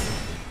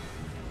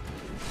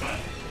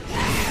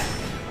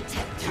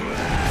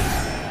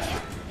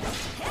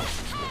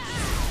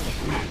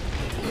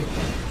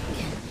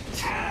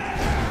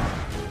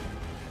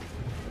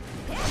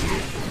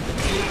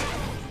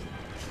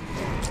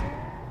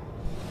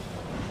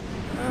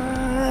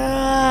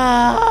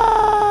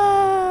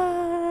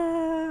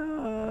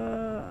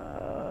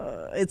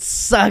 It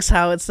sucks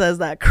how it says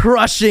that.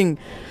 Crushing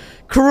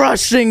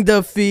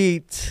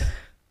defeat.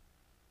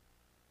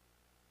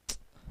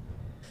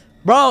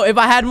 Bro, if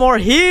I had more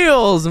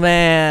heals,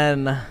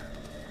 man.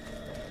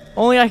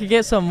 Only I could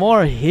get some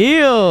more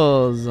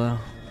heals.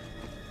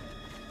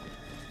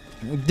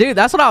 Dude,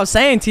 that's what I was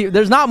saying to you.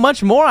 There's not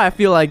much more I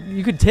feel like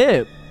you could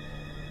tip.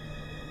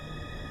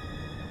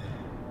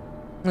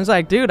 It's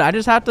like, dude, I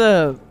just have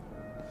to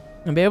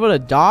be able to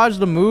dodge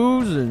the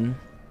moves and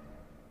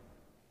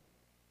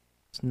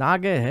just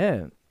not get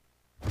hit.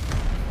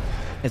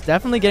 It's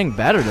definitely getting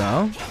better,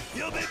 though.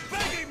 You'll be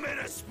begging me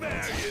to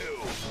spare you.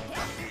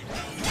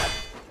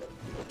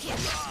 She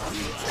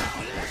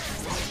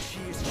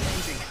is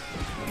changing.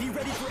 Be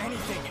ready for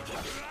anything.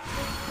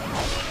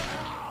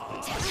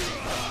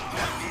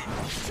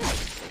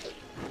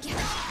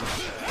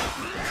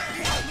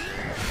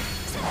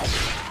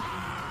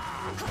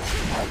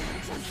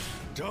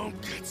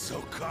 Don't get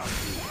so cocky.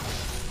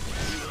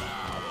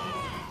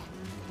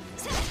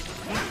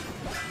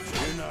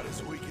 You're not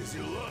as weak as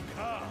you look,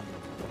 huh?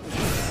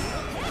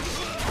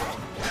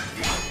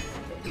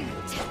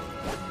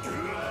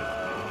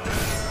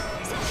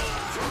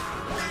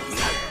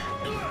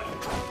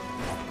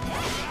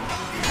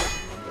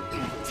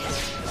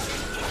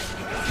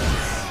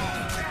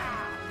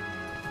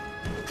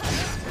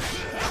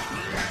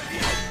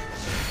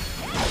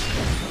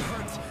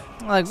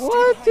 Like,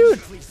 what, dude?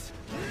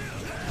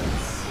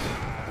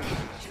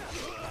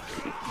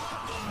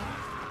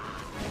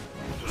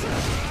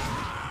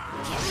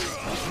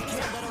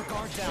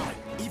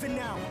 Even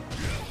now.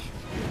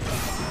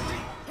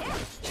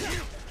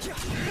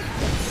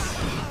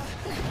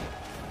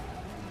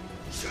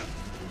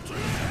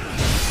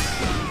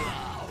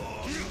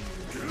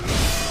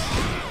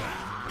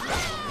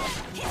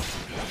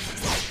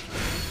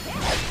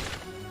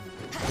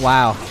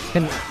 Wow.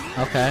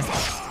 Okay.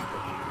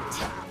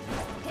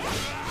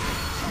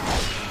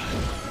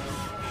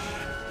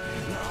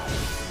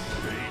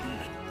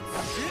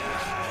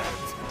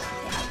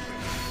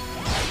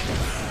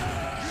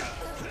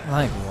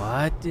 Like,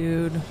 what,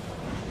 dude?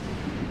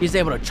 He's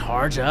able to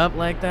charge up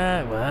like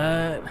that?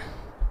 What?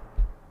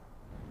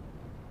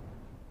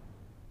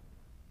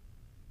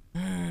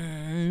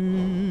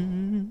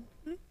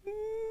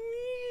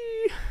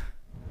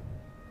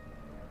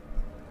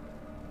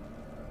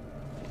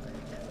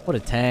 What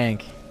a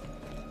tank.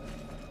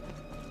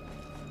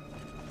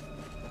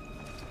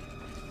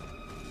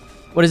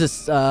 What is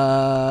this?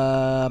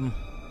 Was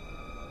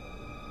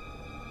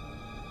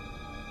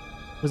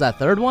that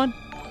third one?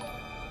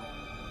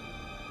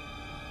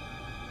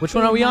 Which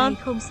one are we on?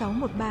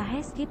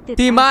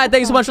 Team I,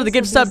 thank you so much for the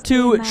gift sub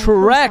to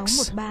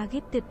Trex.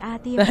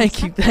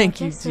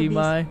 Thank you, Team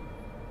I.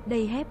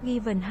 They have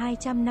given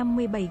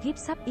 257 gift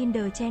sub in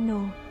the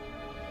channel.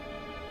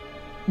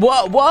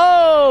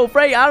 Whoa,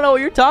 Frank, I don't know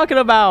what you're talking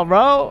about,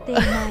 bro.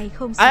 I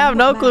have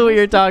no clue what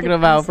you're talking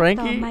about,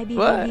 Frankie.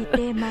 What?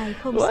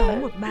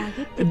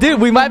 Dude,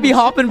 we might be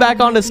hopping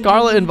back onto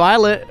Scarlet and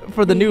Violet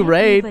for the new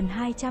raid.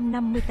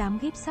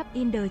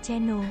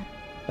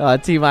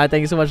 Team I,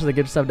 thank you so much for the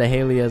gift sub to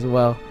Haley as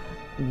well.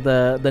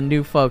 The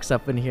new folks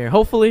up in here.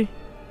 Hopefully,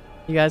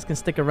 you guys can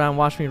stick around,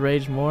 watch me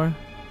rage more.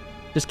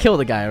 Just kill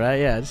the guy, right?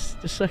 Yeah,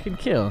 just fucking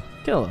kill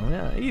him.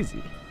 Yeah,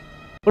 easy.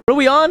 What are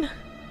we on?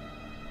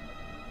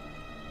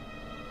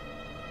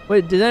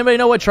 Wait, does anybody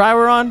know what try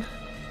we're on?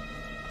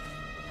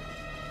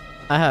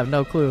 I have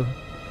no clue.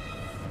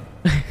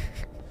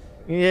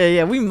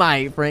 yeah, we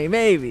might, Frank.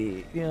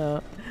 Maybe, you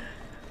know.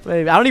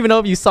 Maybe. I don't even know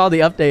if you saw the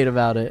update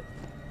about it.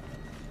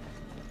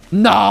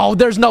 No,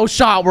 there's no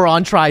shot we're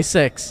on try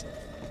 6.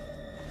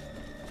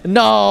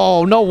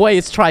 No way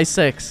it's try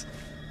 6.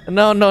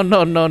 No.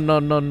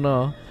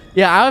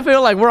 Yeah, I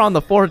feel like we're on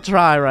the 4th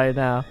try right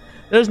now.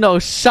 There's no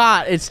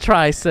shot it's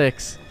try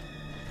 6.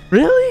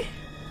 Really?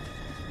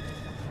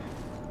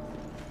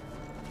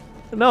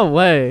 No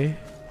way.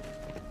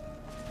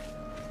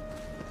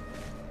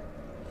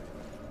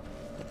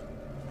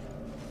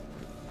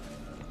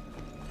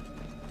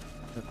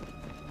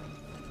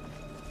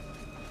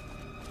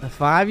 A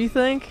 5, you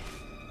think?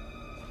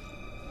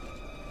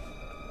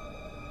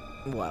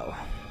 Wow.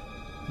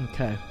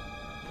 Okay.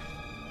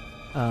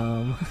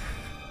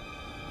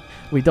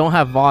 We don't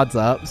have VODs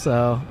up,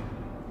 so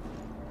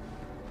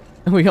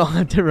we all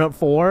have to run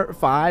 4,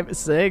 5,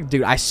 6.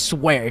 Dude, I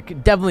swear,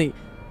 definitely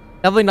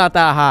not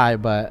that high,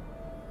 but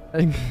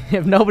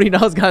if nobody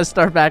knows, gotta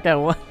start back at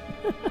 1.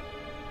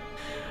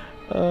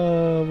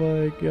 Oh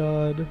my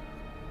god.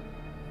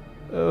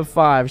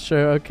 5,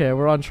 sure. Okay,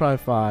 we're on try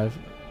 5.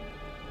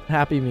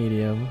 Happy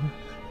medium.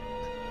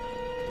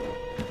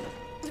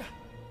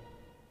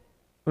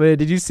 Wait,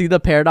 did you see the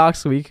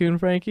Paradox Suicune,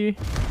 Frankie?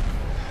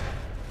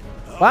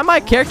 Why my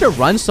character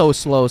run so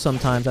slow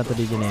sometimes at the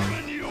beginning?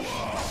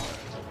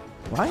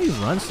 Why do you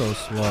run so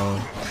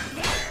slow?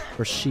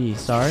 Or she,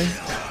 sorry.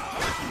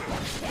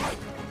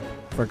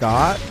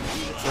 Forgot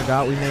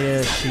we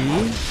made a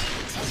she.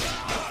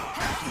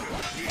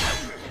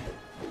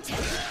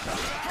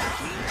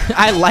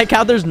 I like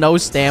how there's no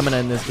stamina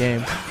in this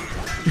game.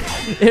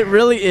 It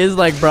really is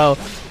like, bro,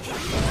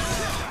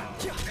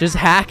 just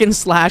hack and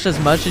slash as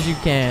much as you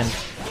can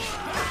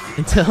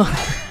until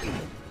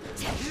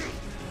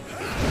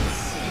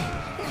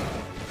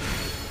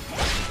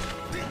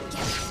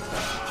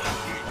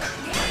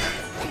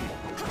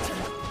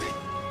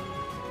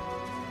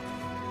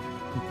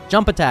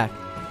jump attack.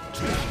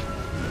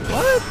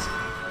 What?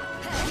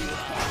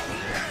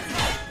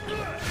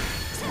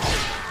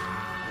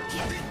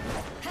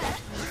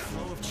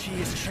 Flow of chi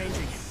is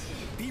changing.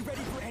 Be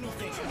ready for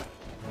anything.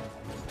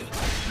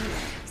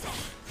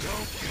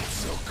 Don't get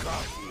so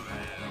cocky,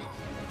 man.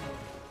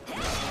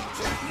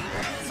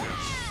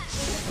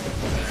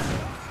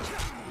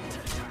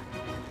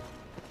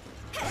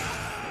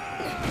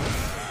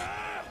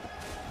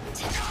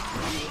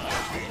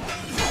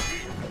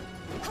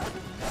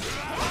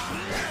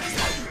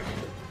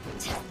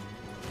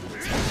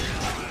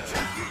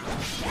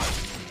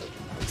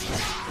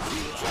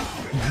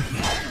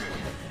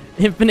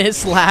 Infinite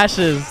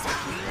slashes.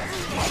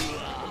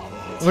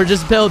 We're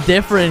just built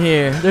different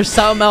here. There's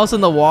something else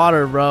in the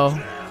water, bro.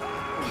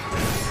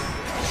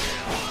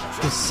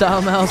 There's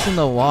something else in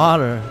the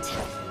water.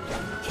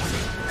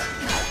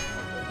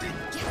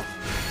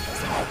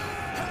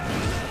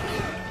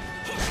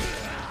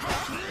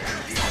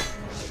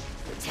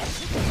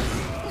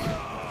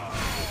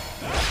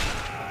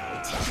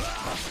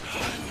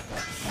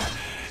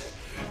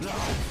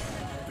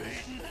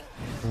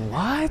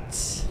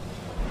 What?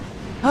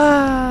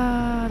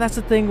 Ah, that's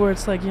the thing where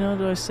it's like, you know,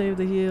 do I save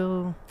the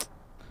heal?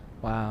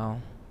 Wow.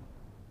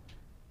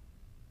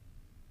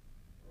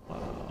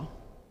 Wow.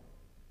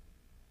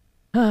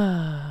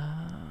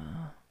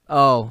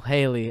 Oh,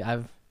 Haley,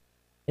 I've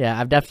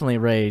definitely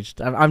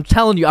raged. I'm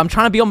telling you, I'm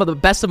trying to be on the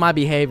best of my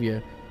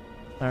behavior.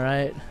 All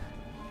right.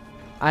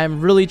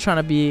 I'm really trying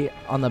to be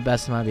on the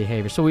best of my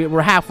behavior. So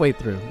we're halfway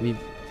through.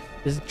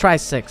 This is try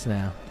 6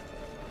 now.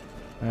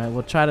 All right,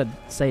 we'll try to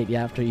say it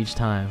after each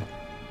time.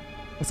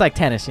 It's like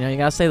tennis, you know. You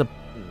gotta say the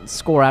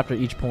score after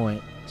each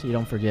point, so you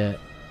don't forget.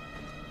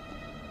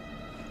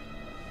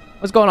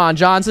 What's going on,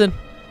 Johnson?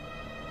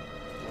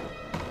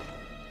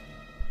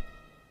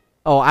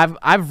 Oh,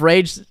 I've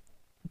raged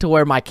to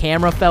where my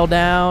camera fell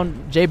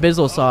down. Jay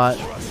Bizzle saw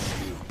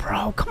it.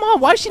 Bro, come on,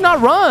 why does she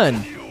not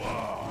run?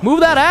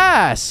 Move that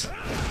ass.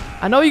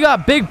 I know you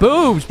got big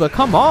boobs, but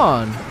come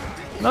on.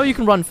 I know you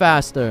can run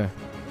faster.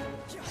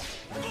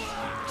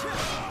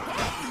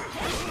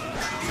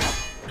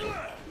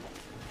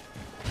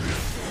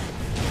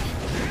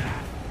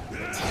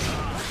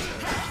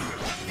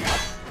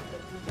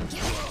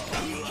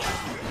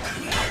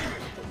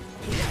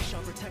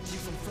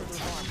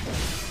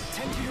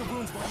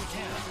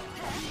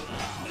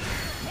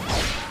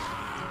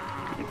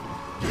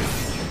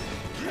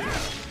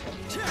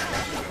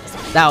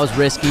 That was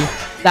risky.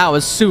 That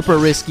was super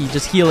risky,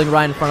 just healing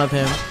right in front of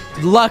him.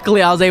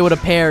 Luckily, I was able to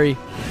parry.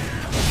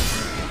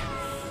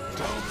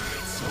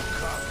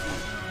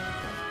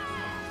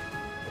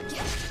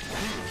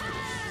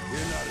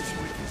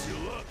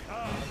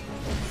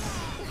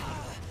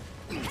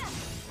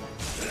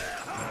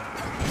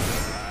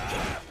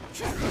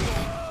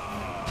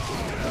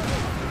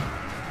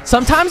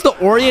 Sometimes the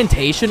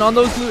orientation on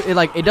those,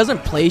 it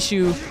doesn't place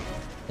you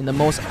in the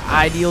most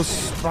ideal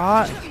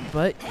spot,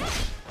 but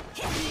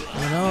you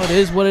know, it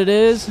is what it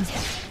is. Stay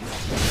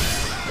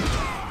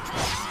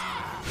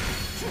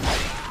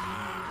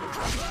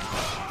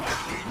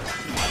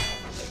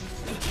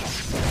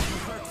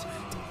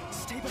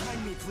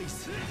behind me,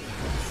 please.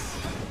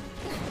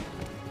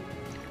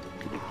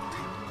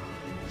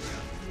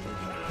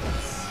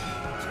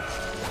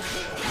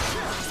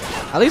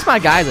 At least my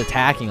guy's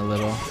attacking a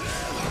little.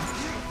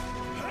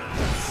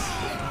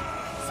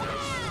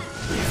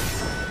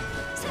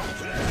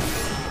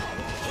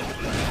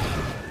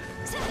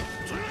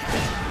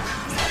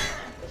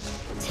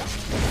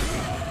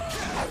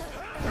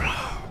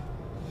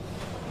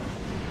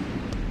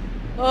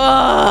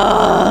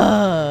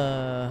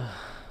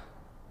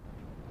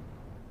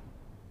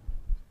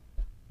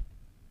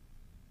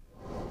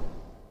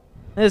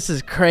 This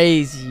is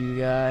crazy, you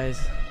guys.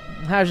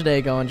 How's your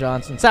day going,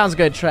 Johnson? Sounds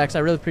good, Trex. I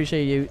really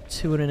appreciate you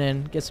tuning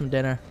in. Get some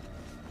dinner.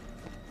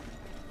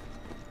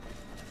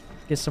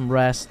 Get some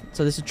rest.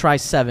 So this is try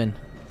 7.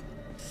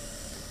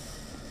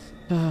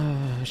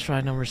 Let's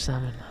try number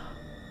 7.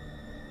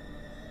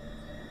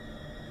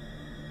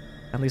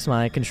 At least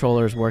my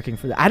controller is working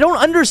for that. I don't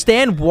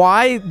understand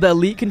why the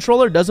Elite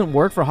controller doesn't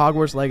work for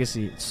Hogwarts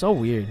Legacy. It's so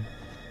weird.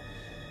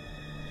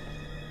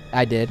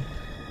 I did.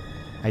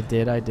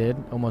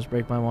 Almost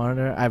break my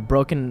monitor. I've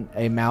broken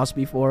a mouse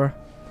before.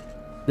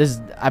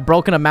 I've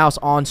broken a mouse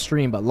on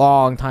stream, but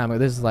long time ago.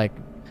 This is like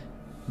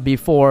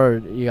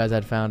before you guys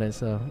had found it.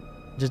 So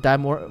just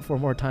died 4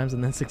 more times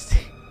and then 16.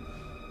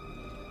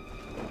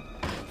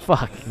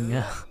 Fucking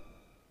hell.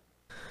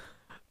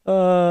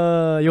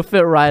 You'll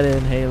fit right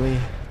in, Haley.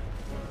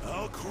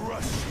 I'll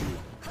crush you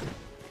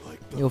like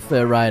You'll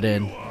fit right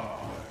in.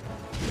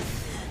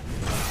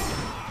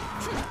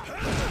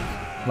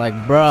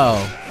 Like,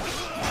 bro.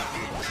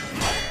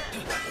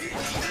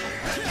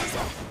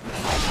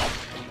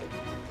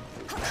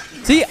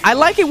 See, I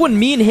like it when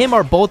me and him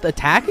are both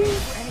attacking.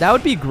 That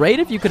would be great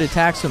if you could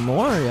attack some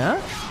more, yeah?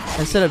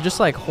 Instead of just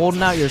like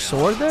holding out your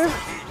sword there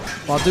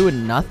while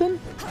doing nothing.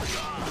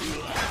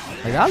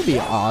 Like, that would be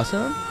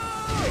awesome.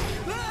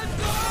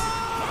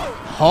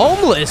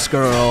 Homeless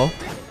girl.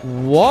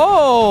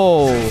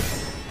 Whoa.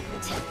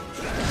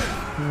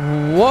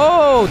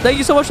 Whoa. Thank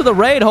you so much for the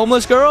raid,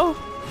 homeless girl.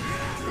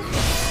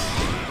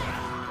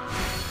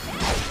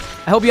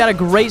 I hope you had a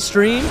great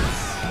stream.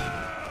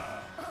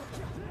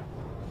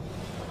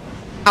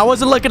 I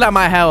wasn't looking at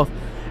my health.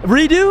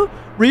 Redo?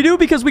 Redo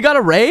because we got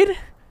a raid?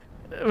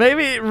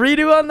 Maybe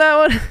redo on that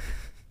one?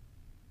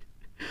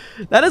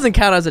 That doesn't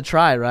count as a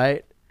try,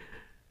 right?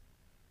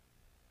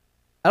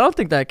 I don't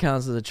think that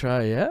counts as a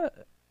try, yeah?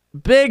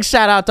 Big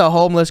shout out to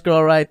Homeless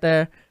Girl right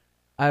there.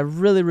 I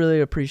really, really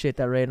appreciate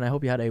that raid, and I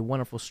hope you had a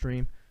wonderful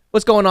stream.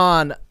 What's going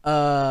on?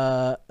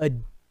 A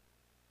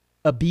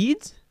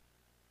beads?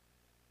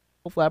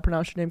 Hopefully I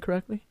pronounced your name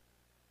correctly.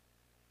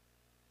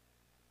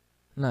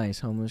 Nice,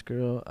 Homeless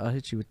Girl. I'll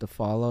hit you with the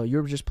follow.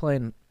 You were just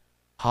playing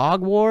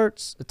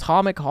Hogwarts,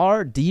 Atomic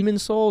Heart, Demon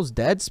Souls,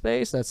 Dead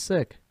Space. That's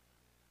sick.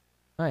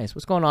 Nice.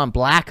 What's going on?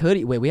 Black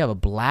hoodie. Wait, we have a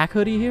black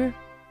hoodie here?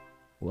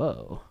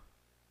 Whoa.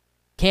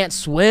 Can't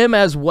swim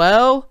as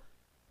well?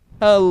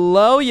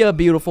 Hello, you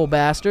beautiful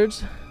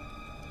bastards.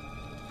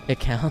 It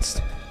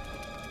counts.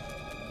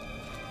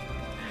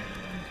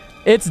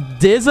 It's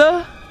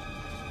Dizza.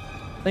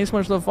 Thanks so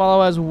much for the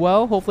follow as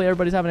well. Hopefully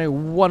everybody's having a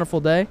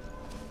wonderful day.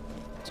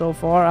 So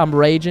far, I'm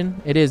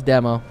raging. It is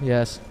demo.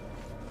 Yes.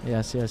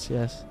 Yes, yes,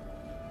 yes.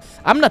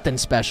 I'm nothing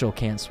special.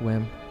 Can't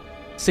swim.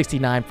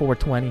 69,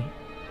 420.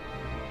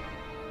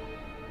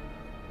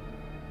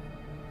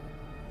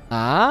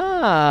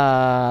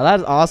 Ah,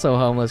 that's also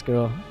homeless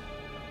girl.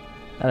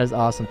 That is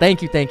awesome.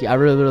 Thank you, thank you. I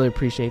really, really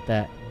appreciate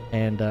that.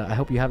 And I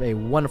hope you have a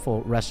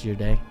wonderful rest of your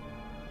day.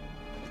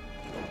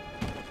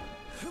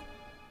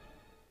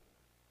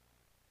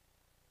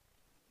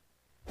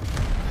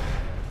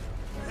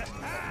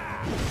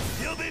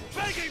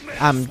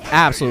 I'm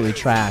absolutely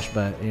trash,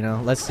 but, you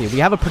know, let's see. We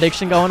have a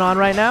prediction going on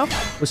right now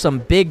with some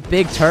big,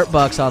 big turp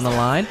bucks on the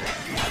line.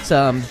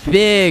 Some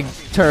big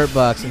turp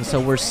bucks. And so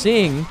we're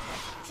seeing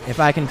if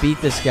I can beat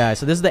this guy.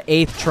 So this is the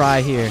 8th try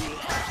here.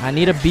 I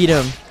need to beat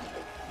him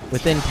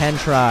within 10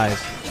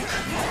 tries.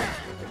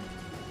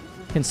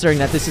 Considering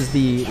that this is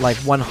the, like,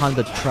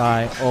 100th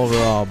try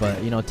overall.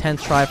 But, you know,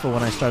 10th try for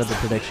when I started the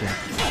prediction.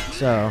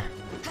 So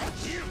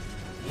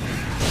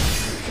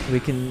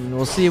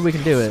we'll see if we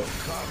can do it.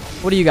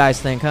 What do you guys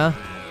think, huh?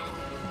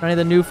 Are any of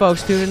the new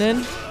folks tuning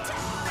in?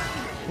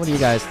 What do you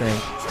guys think?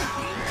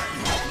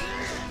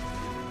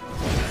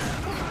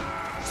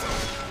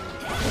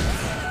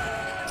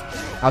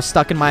 I was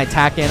stuck in my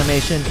attack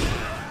animation.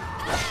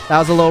 That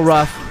was a little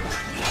rough.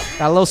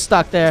 Got a little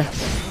stuck there.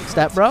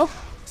 Step, bro.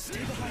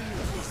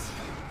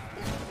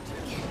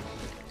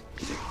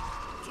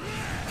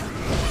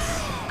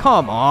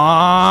 Come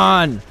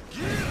on.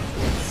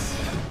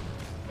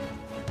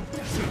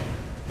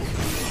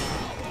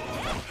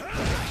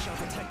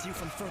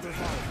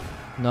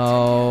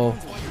 No.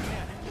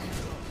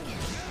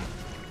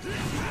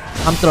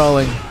 I'm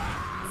throwing.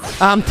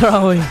 I'm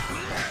throwing.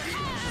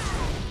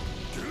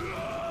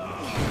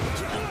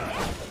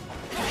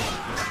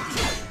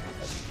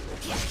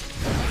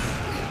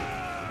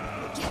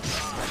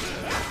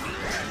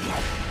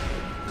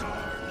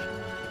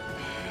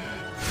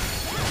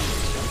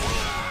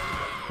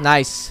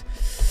 Nice.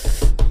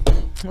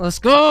 Let's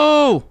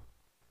go.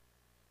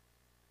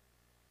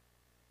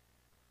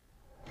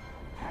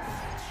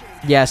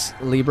 Yes,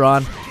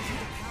 LeBron.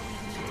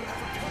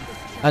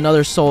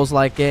 Another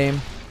Souls-like game.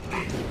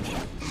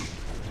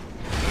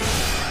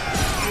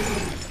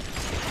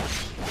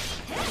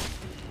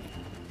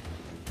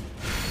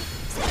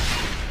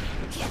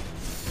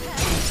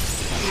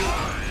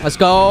 Let's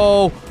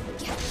go.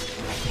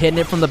 Hitting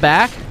it from the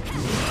back.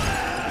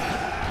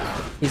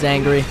 He's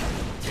angry.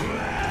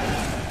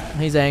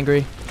 He's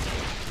angry.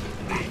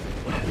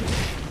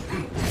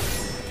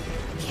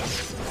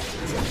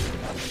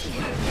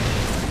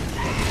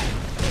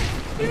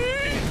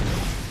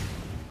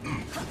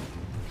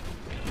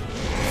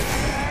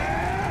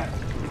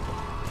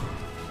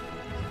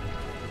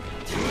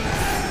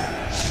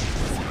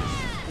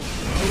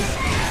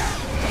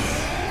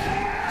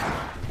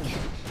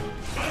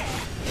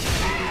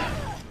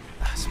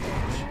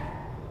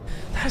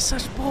 That's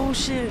such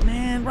bullshit,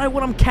 man. Right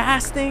when I'm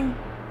casting.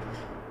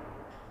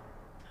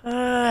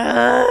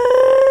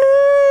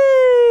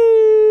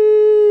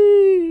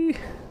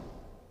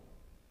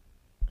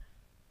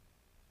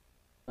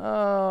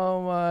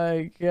 Oh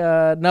my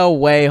god. No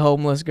way,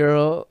 homeless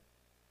girl.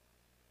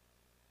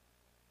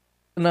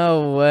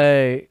 No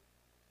way.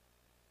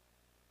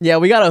 Yeah,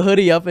 we got a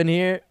hoodie up in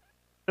here.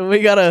 We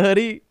got a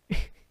hoodie.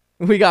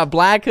 We got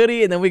black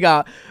hoodie, and then we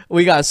got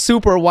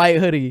super white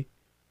hoodie.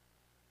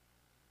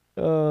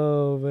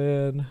 Oh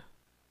man.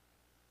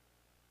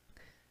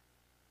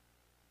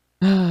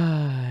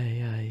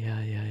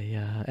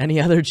 Yeah. Any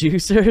other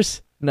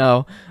juicers?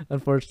 No,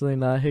 unfortunately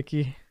not,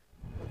 Hickey.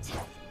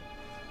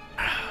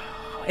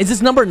 Is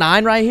this number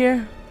 9 right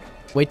here?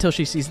 Wait till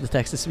she sees the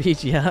text to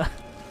speech, yeah.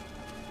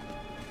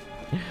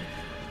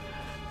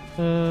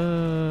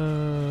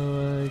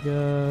 Oh my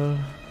god.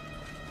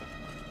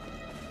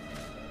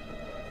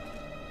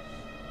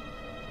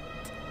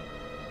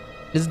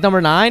 This is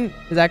number 9?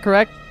 Is that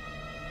correct?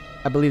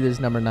 I believe this is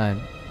number 9.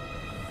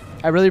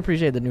 I really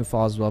appreciate the new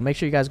falls as well. Make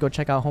sure you guys go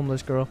check out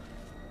Homeless Girl.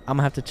 I'm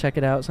gonna have to check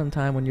it out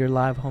sometime when you're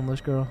live,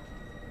 Homeless Girl.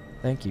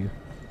 Thank you.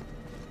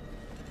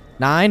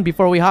 9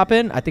 before we hop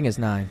in? I think it's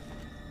 9.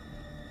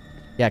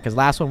 Yeah, because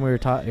last one we were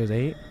taught it was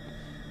 8.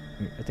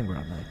 I think we're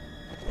on 9.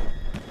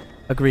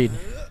 Agreed.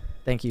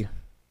 Thank you.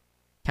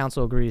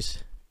 Council agrees.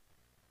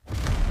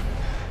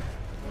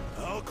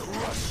 I'll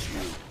crush you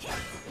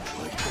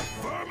like the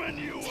vermin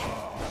you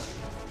are.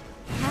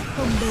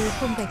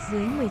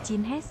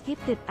 H0B0-19 has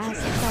gifted a sub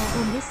to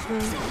Homeless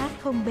Girl.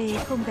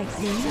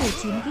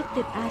 H0B0-19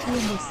 gifted a tier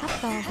 1 sub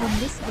to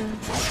Homeless Girl.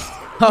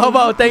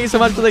 Hobo, thank you so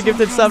much for the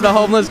gifted sub to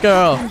Homeless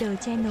Girl.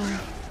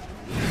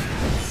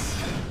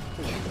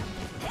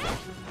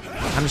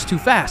 I'm just too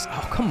fast.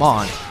 Oh, come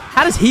on.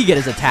 How does he get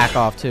his attack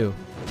off too?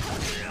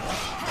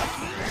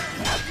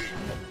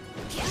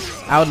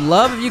 I would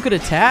love if you could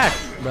attack,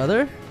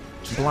 brother.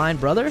 Blind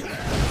brother.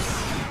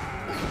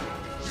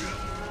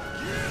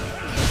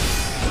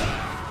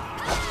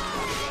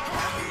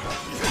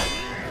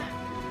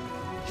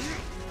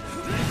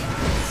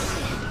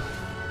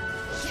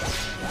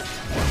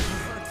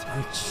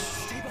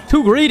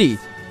 Too greedy.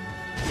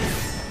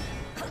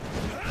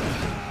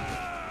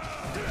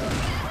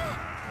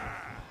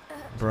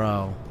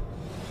 Bro.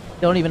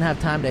 Don't even have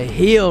time to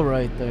heal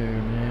right there,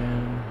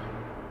 man.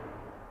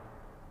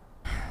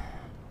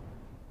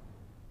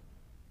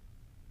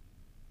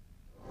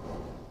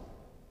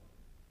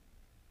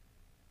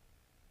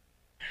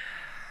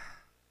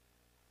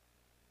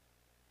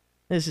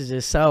 This is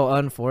just so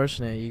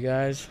unfortunate, you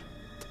guys.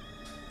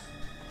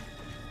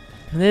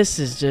 This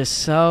is just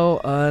so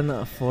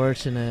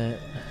unfortunate.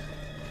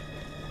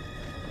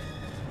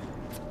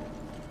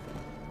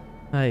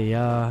 Hey,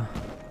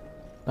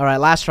 alright,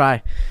 last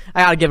try.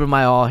 I gotta give it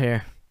my all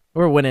here.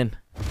 We're winning.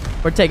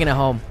 We're taking it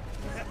home.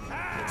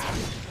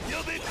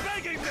 You'll be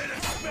begging me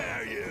to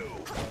spare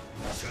you.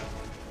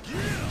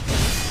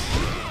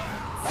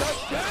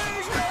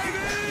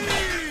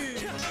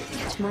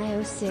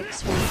 Mayo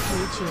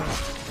 6132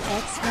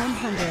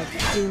 X100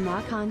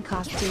 Dumakon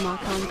Kok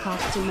Dumakon Kok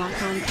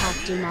Dumakon Kok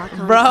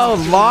Dumakon. Bro,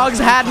 Logs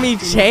had me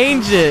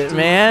change it,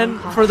 man,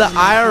 for the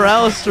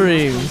IRL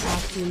streams.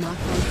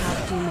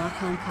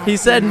 He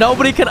said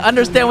nobody could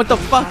understand what the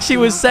fuck she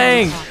was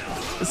saying.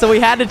 So we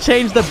had to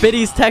change the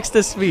biddy's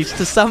text-to-speech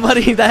to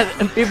somebody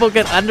that people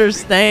can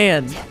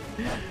understand.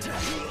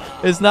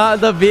 It's not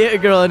the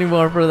Viet girl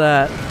anymore for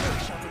that.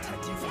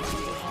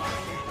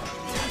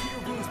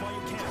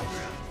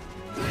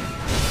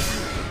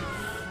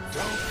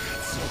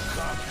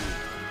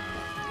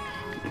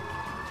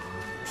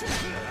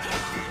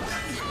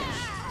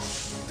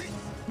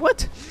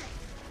 What?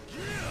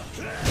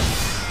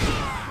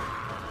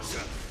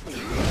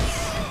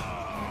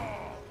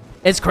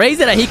 It's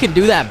crazy that he can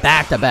do that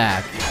back to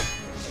back.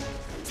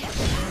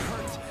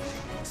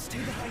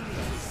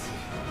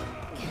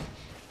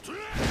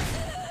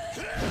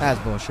 That's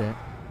bullshit.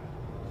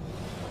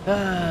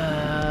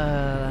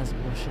 That's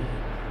bullshit.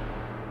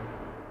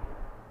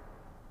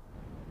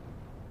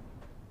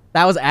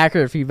 That was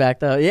accurate feedback,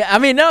 though. Yeah, I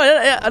mean,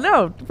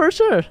 no, for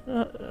sure.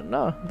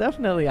 No,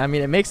 definitely. I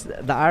mean, it makes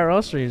the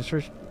IRL streams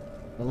for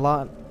a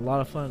lot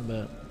of fun,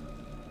 but.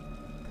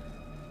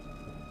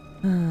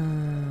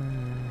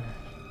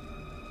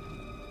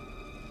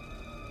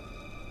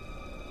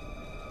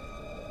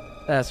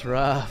 That's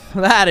rough.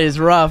 That is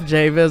rough,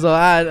 Jay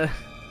Bizzle.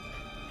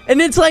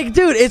 And it's like,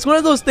 dude, it's one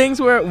of those things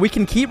where we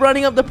can keep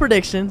running up the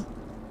predictions,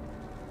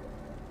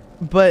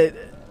 but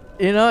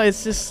you know,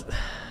 it's just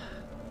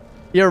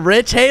you're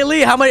rich,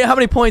 Haley. How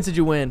many points did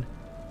you win?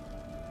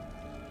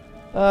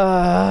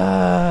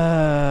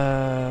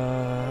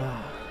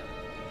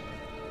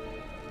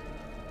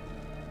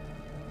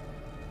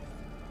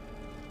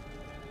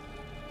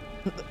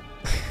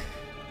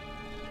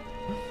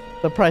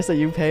 The price that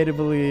you pay to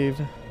believe.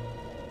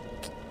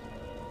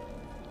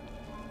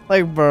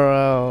 Like,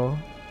 bro.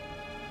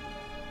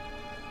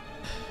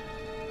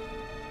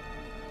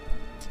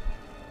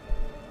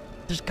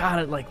 Just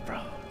gotta, like,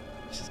 bro.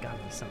 It's just gotta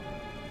be something.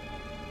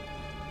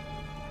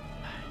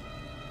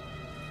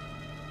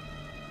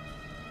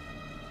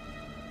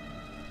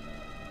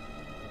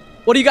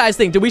 What do you guys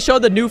think? Do we show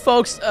the new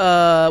folks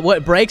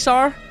what breaks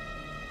are?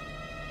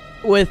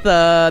 With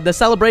the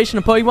celebration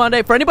of Pokemon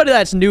Day? For anybody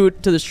that's new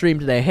to the stream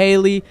today,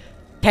 Haley,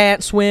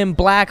 Can't Swim,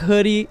 Black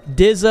Hoodie,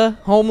 Dizza,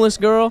 Homeless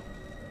Girl.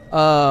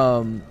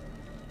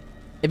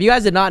 If you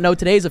guys did not know,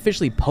 today is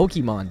officially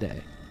Pokemon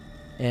Day.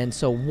 And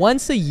so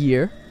once a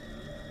year,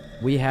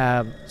 we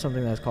have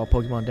something that's called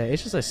Pokemon Day.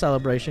 It's just a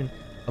celebration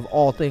of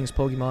all things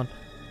Pokemon.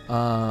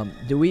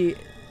 Do we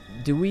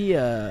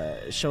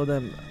show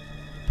them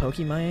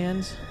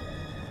Pokemons?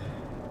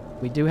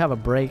 We do have a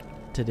break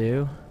to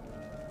do.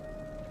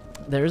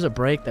 There is a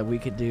break that we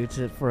could do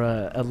for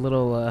a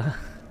little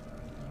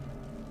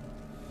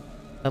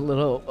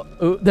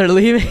ooh, they're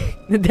leaving.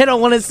 They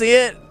don't want to see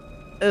it.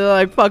 They're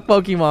like, fuck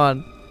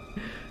Pokemon.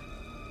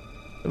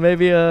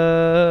 Maybe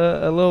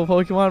a little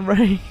Pokemon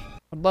break.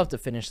 I'd love to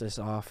finish this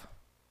off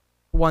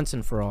once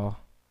and for all.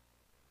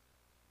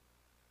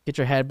 Get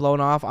your head blown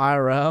off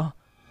IRL.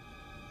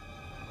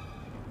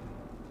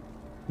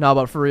 No,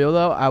 but for real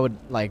though, I would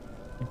like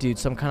do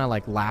some kind of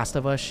like Last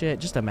of Us shit.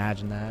 Just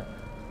imagine that.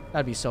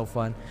 That'd be so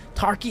fun.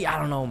 Tarky, I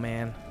don't know,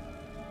 man.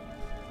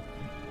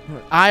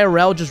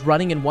 IRL just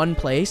running in one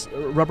place,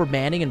 rubber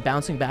banding and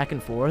bouncing back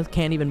and forth,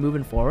 can't even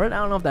move forward. I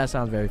don't know if that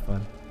sounds very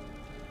fun.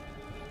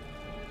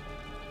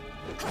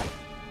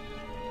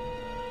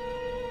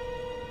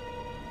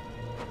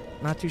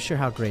 Not too sure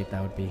how great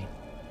that would be.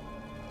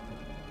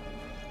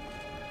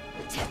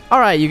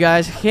 Alright, you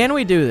guys, can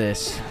we do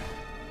this?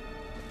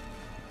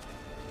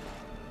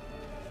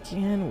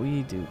 Can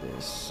we do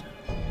this?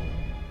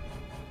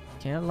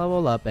 Can't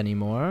level up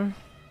anymore.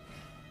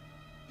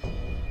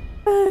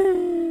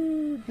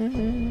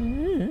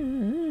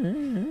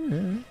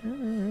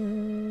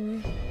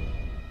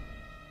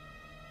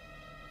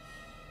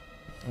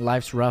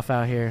 Life's rough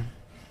out here.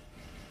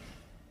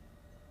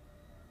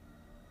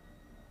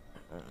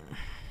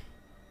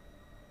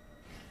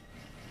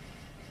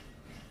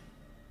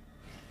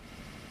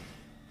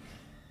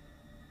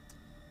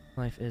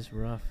 Life is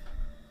rough.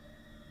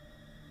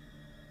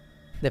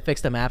 They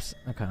fixed the maps.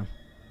 Okay.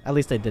 At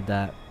least they did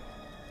that.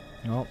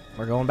 Nope.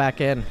 We're going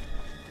back in.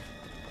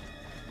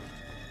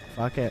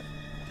 Fuck it.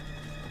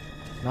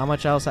 Not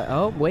much else.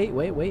 Oh, wait.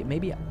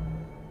 Maybe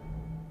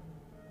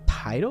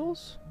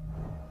titles?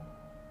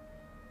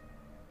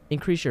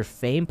 Increase your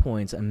fame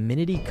points.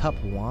 Amenity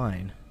cup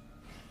wine.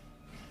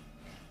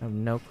 I have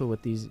no clue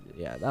what these...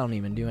 Yeah, that don't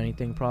even do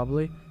anything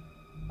probably.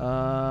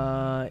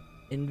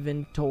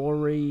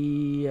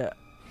 Inventory...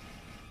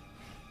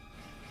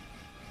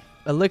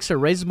 Elixir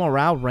raises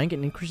morale, rank,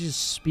 and increases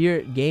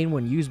spirit gain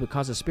when used, but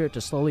causes spirit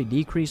to slowly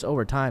decrease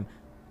over time.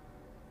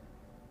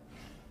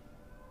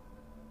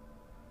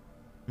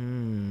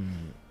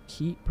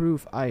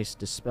 Heat-proof ice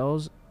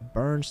dispels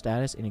burn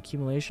status and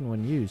accumulation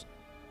when used.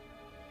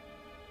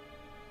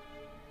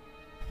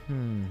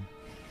 No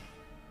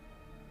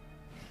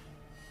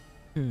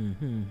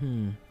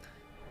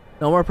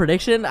more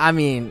prediction? I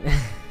mean,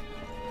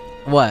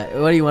 what?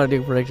 What do you want to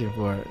do prediction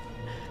for?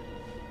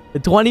 The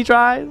 20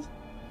 tries?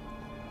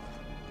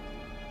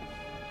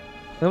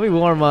 Let me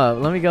warm up.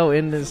 Let me go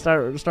in and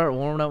start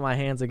warming up my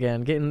hands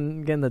again.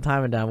 Getting the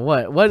timing down.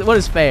 What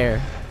is fair?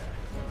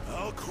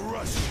 I'll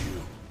crush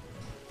you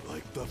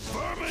like the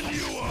vermin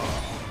you are.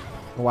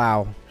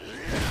 Wow.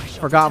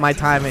 Forgot my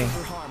timing.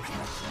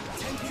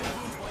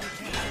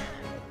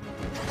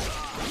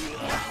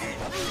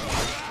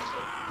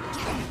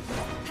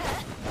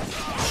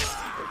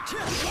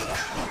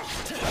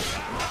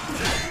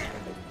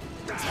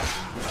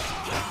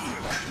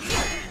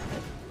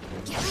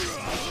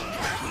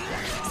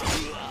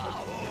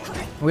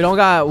 We don't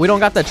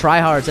got the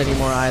tryhards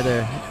anymore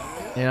either,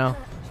 you know.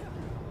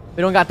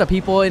 We don't got the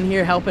people in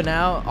here helping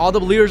out. All the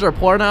leaders are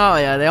pouring out.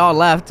 Yeah, they all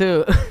left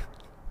too.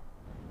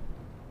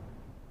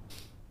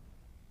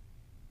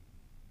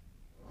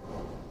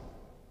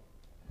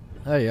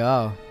 There you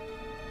go.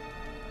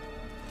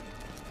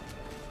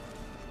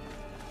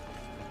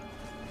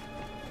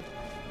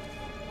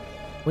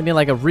 We need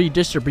like a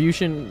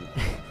redistribution.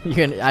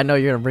 I know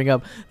you're gonna bring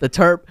up the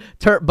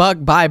Terp Buck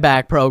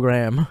buyback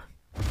program.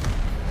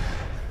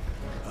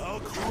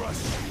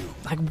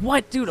 Like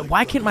what, dude?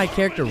 Why can't my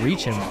character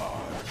reach him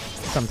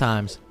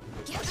sometimes?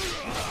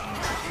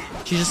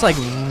 She's just like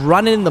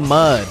running in the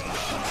mud.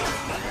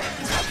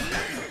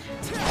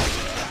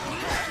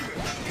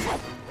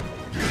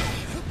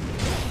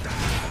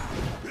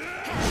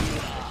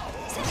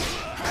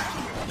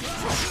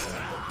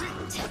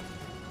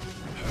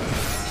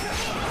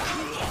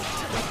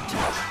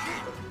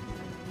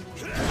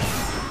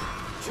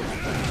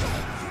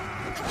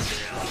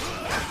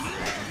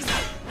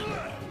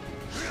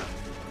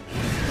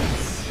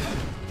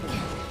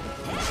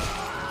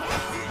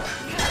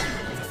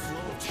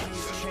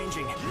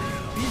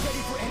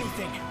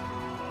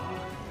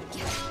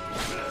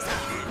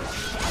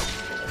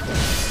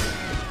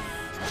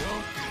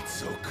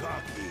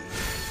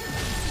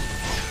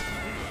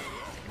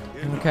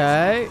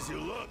 Okay.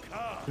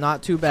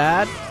 Not too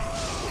bad.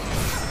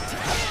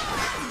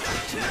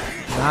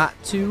 Not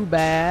too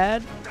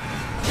bad.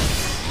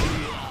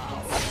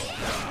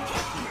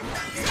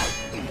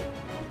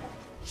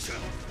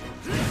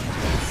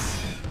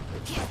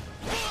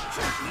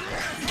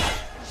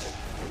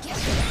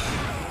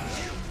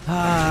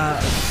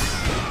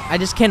 I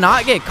just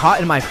cannot get caught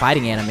in my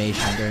fighting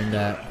animation during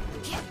that.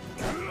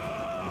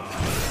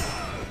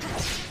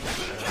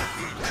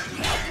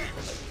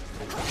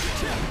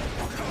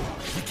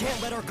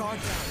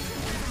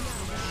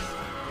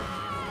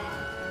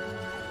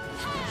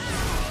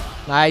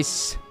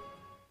 Nice.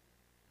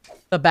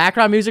 The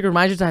background music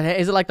reminds you,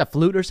 is it like the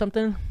flute or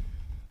something?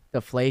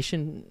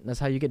 Deflation. That's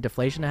how you get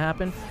deflation to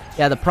happen.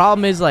 Yeah, the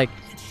problem is like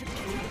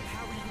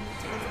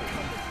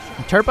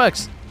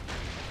Turbucks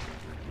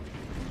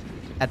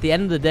at the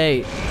end of the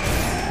day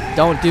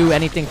don't do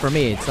anything for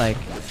me. It's like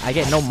I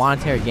get no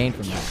monetary gain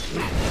from that.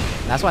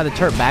 That's why the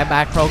Turp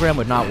buyback program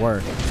would not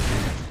work.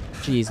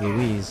 Jeez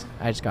Louise.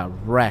 I just got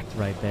wrecked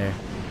right there.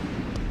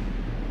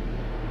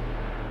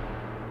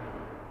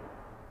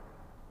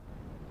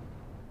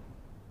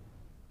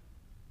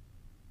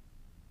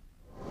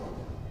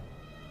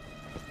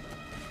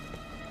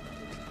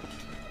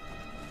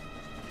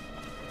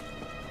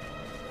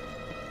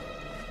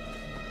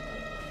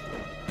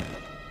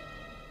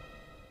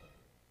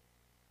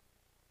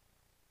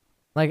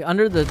 Like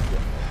under the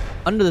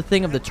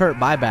thing of the Turp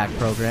buyback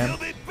program.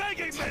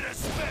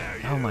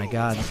 Oh my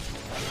god.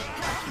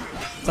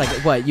 It's like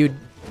what you'd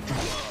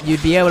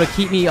be able to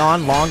keep me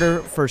on longer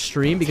for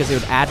stream because it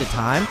would add to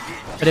time.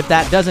 But if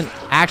that doesn't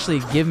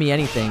actually give me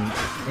anything,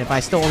 if I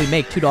still only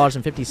make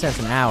 $2.50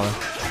 an hour,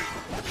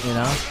 you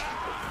know?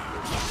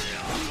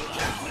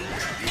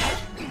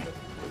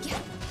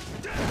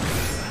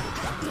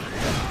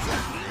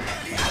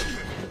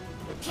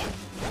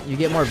 You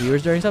get more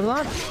viewers during stuff?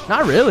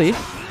 Not really.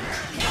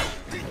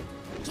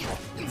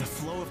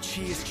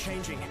 Chi is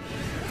changing. Be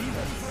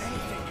ready for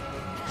anything.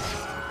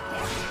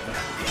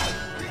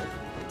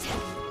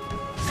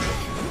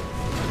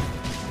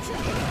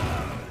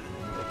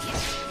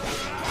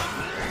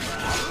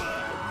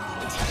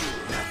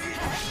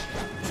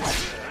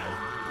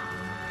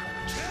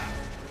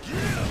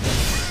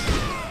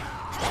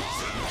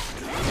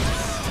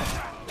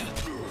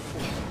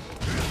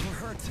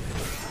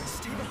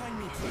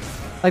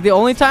 Like the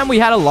only time we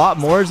had a lot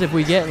more is if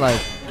we get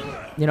like,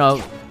 you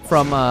know,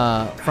 from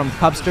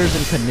Cubsters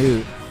and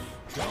Canute.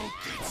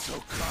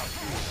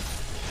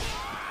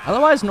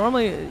 Otherwise,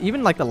 normally,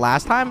 even like the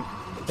last time,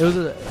 it was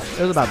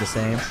about the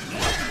same.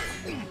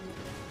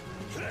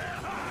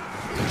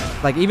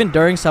 Like even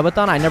during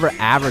subathon, I never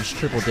averaged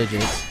triple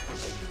digits.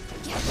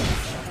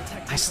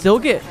 I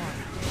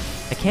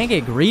can't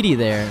get greedy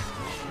there.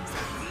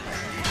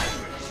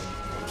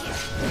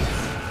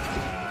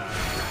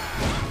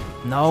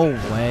 No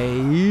way.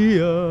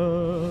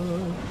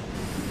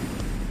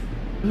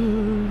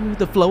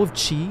 The flow of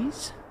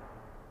cheese?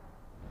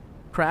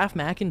 Kraft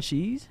mac and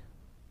cheese?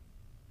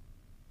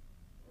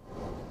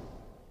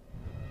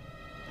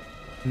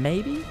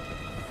 Maybe?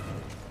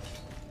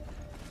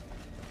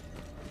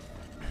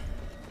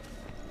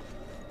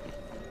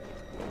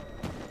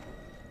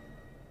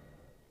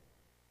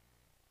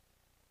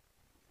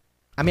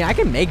 I mean, I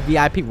can make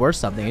VIP worth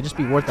something. It'd just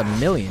be worth $1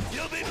 million.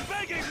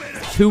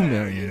 2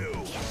 million.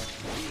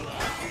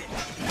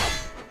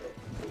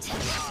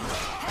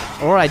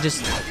 Or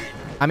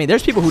I mean,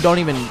 there's people who don't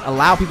even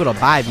allow people to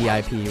buy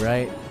VIP,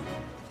 right?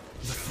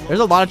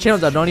 There's a lot of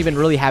channels that don't even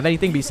really have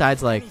anything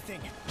besides, like,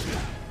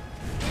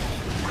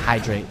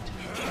 hydrate,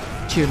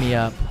 cheer me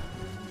up.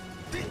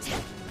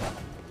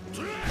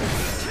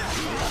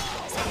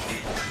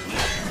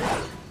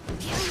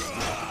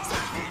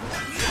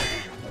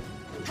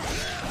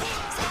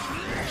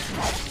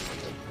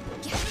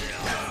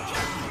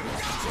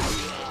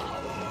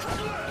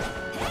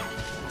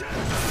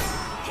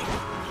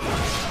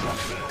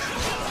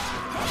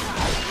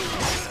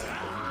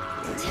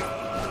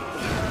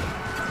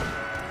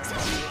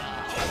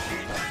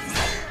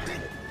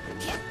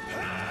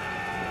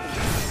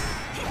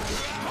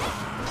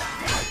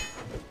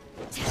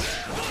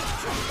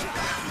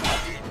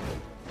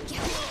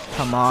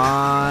 Come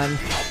on.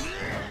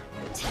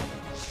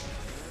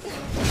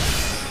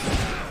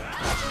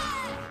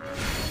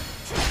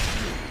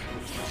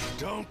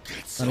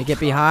 Let me get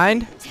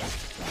behind.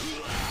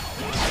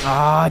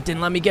 Ah, it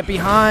didn't let me get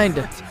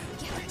behind.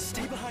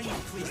 Stay behind me,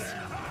 please.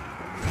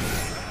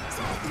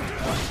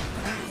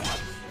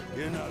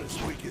 You're not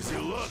as weak as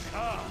you look,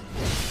 huh?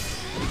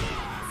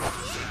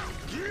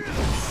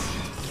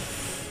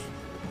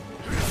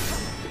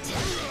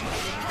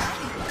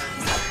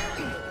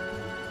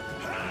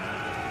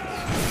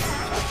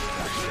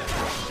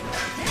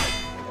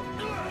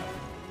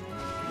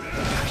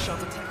 I shall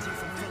protect you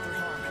from further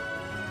harm.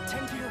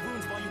 Tend to your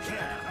wounds while you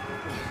can.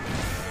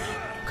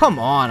 Come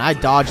on, I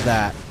dodged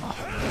that.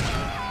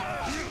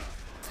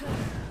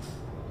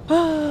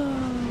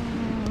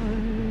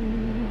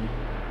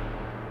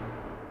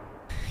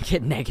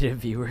 Get negative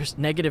viewers.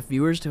 Negative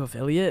viewers to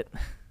affiliate.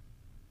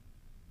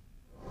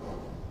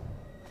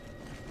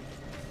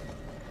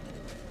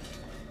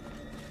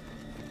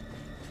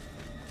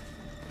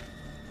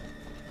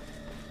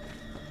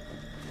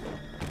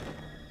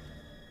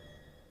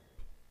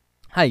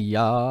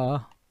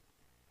 Hiya.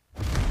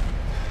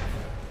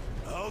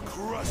 I'll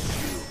crush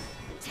you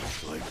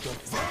like the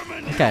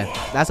vermin. Okay,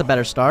 that's a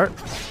better start.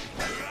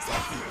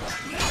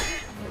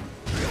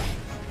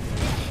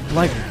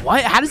 Like,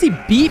 what? How does he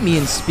beat me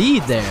in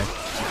speed there?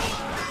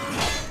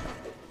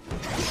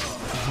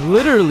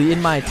 Literally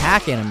in my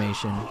attack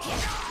animation.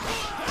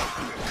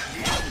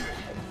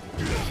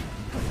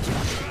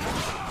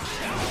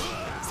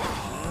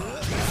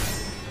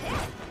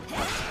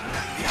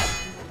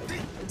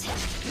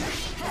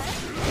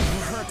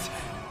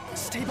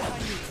 Stay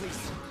behind me,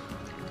 please.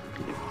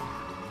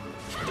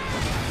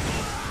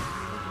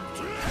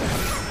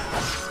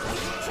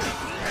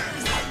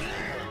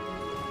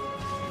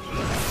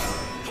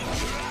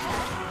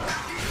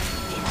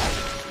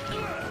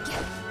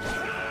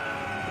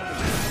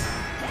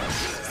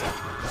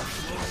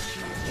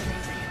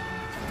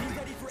 Be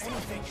ready for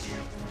anything.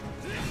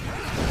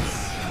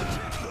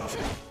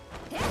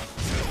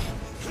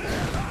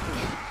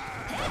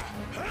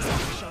 I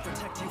shall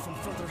protect you from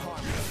further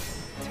harm.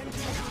 Tend to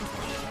your wounds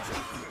while you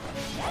can.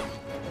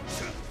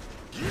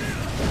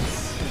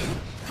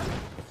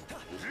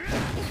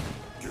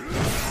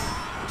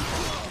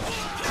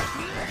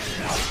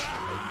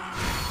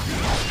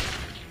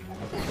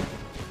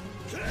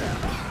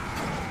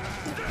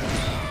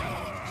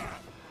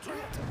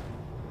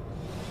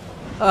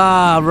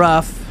 Ah,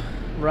 rough.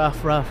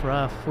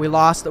 Rough. We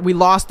lost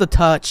the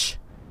touch.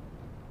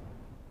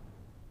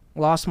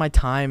 Lost my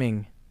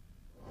timing.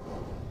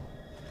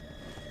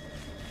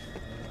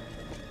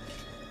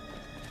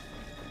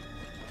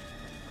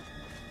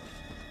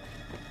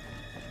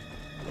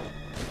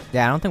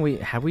 Yeah, I don't think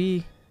I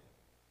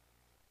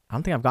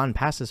don't think I've gotten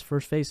past this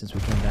first phase since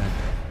we came back.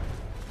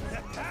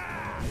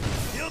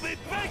 You'll be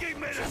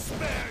begging me to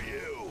spare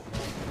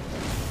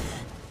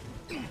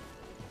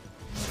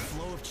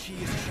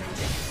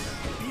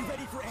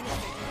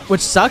Which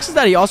sucks is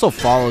that he also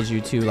follows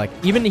you too. Like,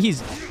 even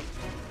he's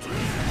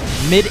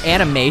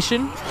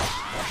mid-animation,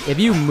 if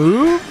you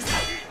move,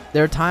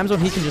 there are times when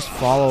he can just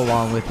follow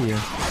along with you.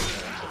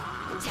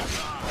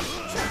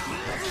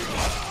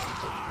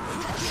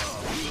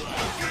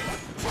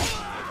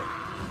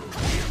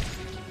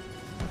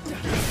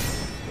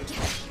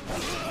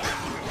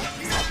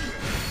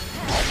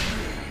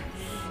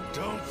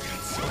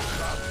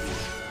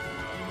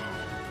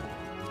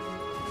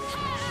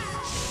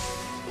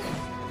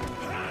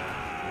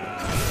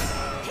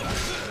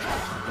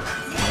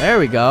 There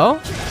we go.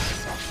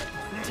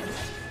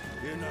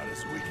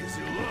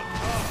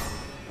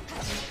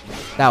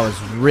 That was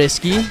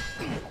risky.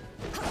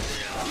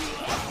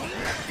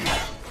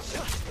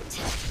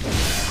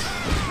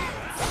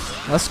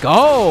 Let's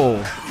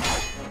go.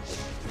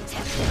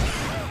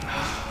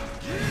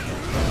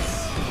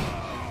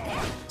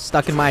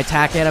 Stuck in my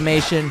attack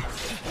animation.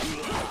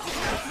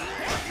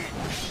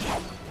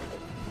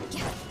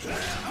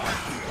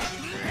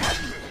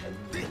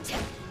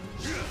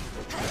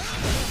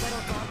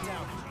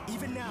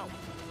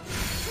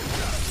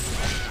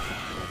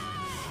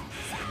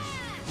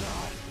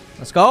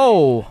 Let's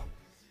go.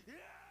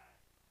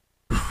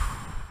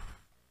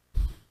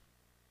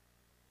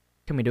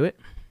 Can we do it?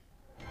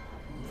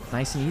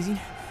 Nice and easy.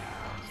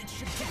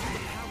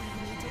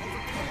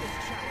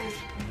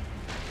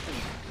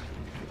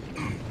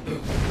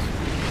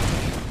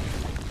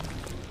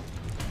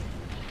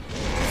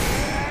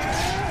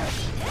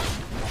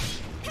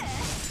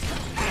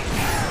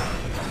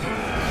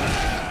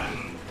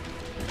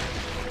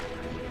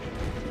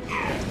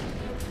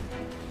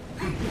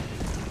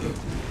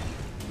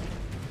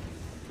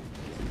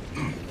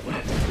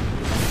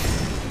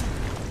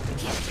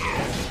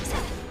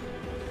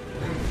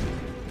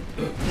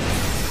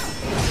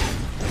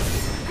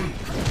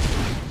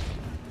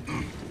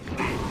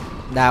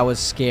 That was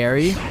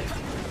scary.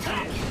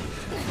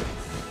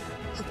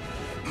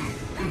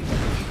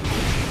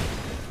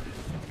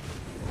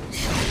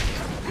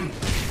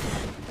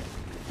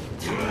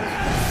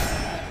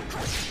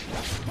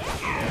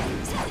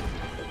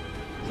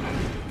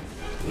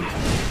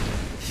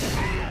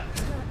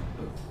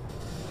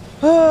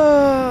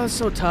 Oh,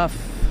 so tough.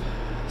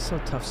 So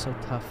tough, so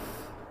tough.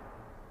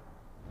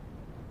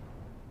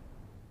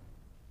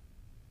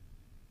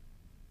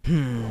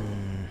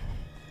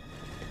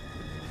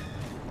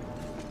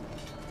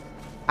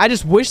 I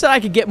just wish that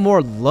I could get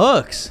more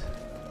looks.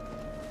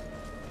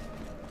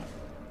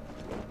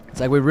 It's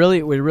like we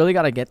really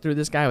got to get through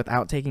this guy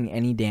without taking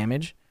any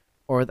damage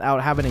or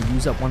without having to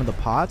use up one of the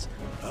pots.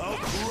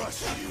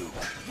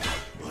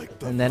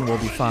 And then we'll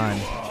be fine.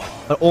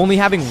 But only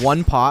having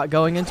one pot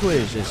going into it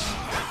is just...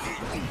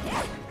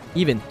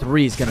 Even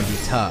 3 is going to be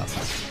tough.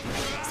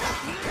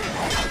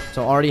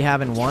 So already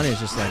having 1 is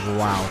just like,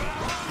 wow.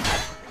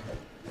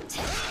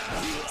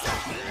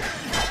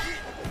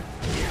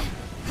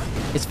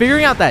 It's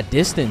figuring out that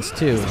distance,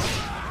 too.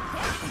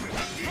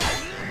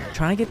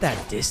 Trying to get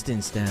that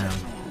distance down.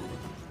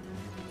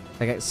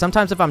 Like,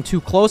 sometimes if I'm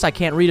too close, I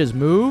can't read his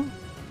move.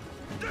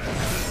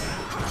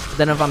 But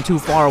then if I'm too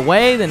far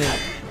away, then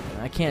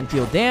I can't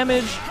deal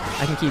damage.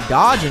 I can keep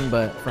dodging,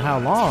 but for how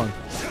long?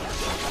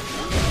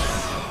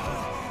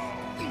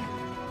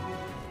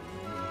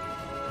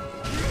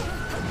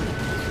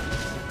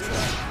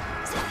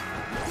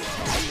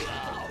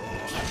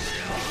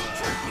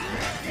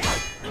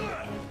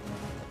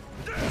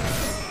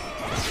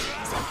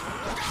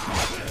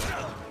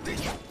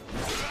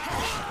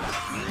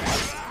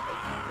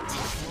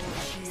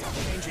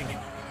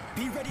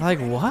 Like,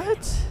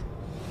 what?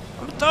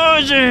 I'm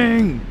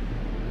dodging!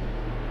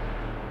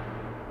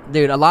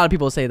 Dude, a lot of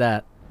people say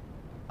that.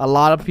 A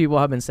lot of people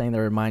have been saying that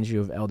it reminds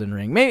you of Elden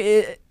Ring.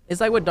 Maybe it's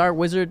like what Dark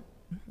Wizard...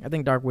 I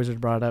think Dark Wizard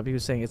brought it up. He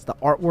was saying it's the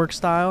artwork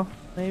style,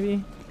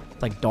 maybe?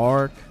 It's like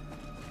dark.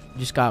 You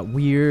just got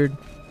weird.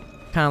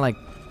 Kind of like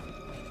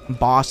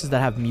bosses that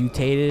have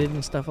mutated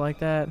and stuff like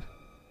that.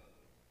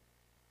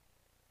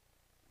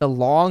 The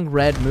long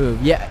red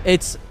move. Yeah,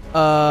 it's...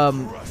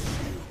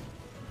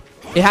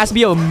 It has to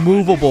be a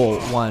movable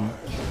one.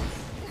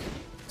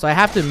 So I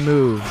have to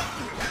move.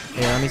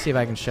 Here, let me see if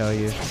I can show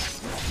you.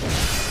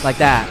 Like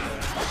that.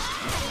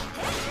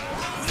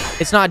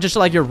 It's not just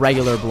like your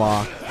regular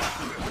block.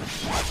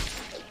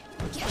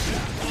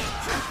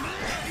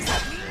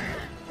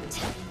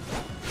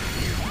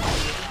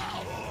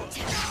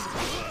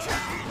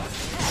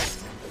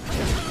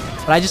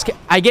 But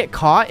I get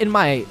caught in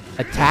my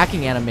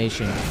attacking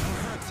animation.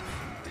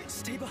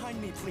 Stay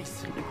behind me,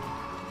 please.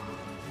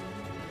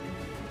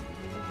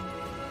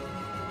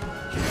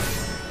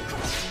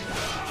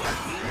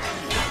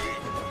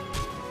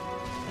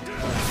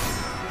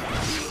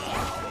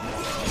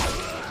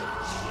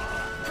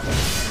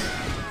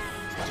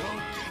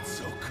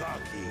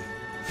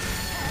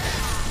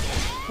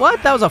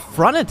 What? That was a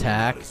front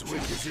attack.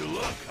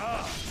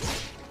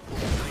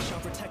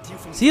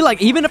 See,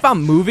 like, even if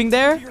I'm moving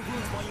there,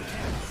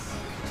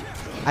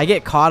 I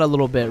get caught a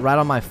little bit right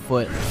on my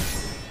foot.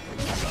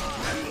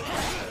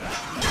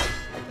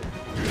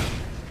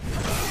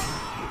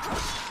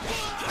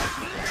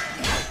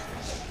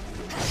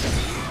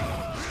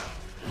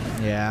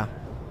 Yeah.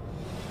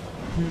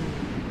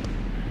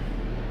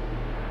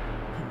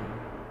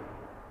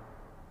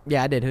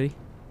 Yeah, I did, Hoodie.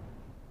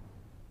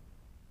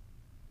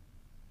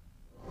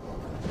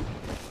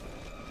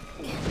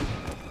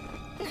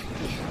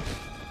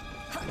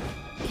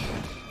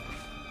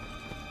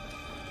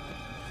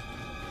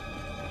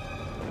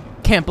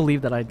 Can't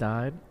believe that I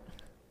died.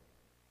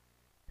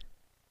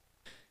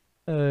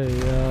 I'll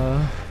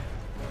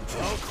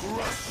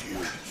crush you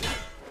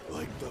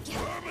like the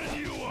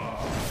vermin you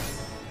are.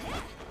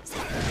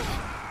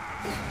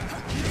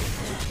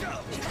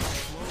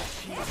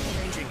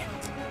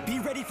 Be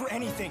ready for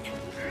anything.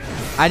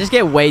 I just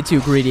get way too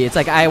greedy. It's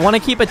like I want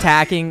to keep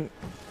attacking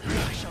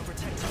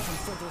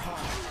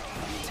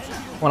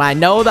when I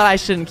know that I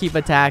shouldn't keep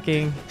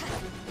attacking,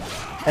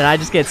 and I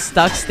just get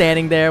stuck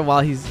standing there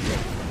while he's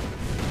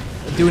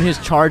doing his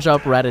charge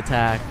up red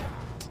attack.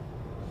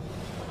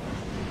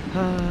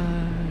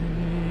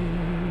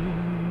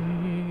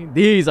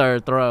 These are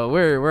throw.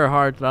 We're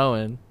hard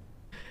throwing.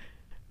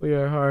 We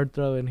are hard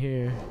throwing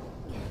here.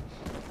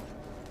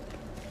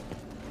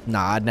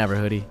 Nah, I'd never,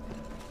 Hoodie.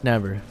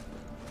 Never.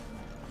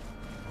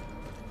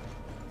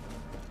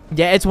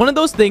 Yeah, it's one of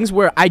those things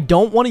where I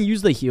don't want to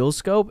use the heal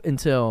scope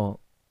until,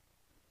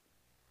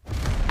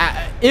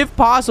 if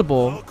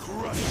possible.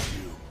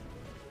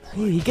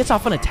 He gets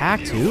off an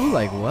attack too?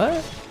 Like,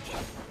 what?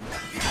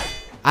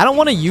 I don't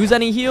want to use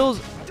any heals,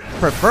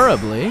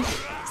 preferably,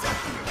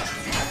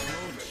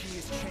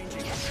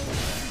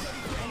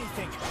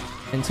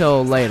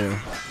 until later.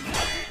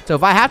 So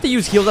if I have to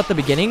use heals at the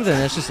beginning, then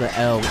it's just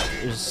a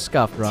just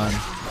scuffed run.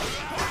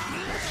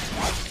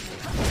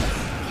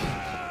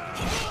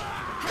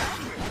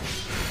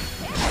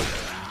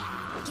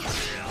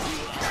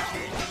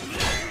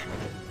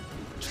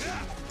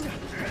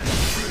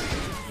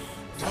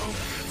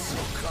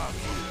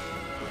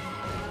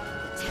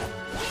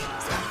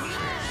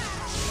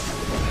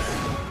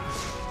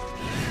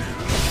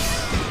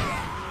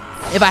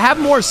 If I have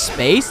more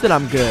space, then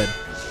I'm good.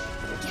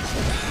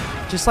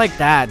 Just like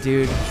that,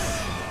 dude.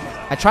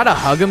 I try to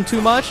hug him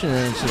too much, and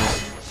then it's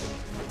just...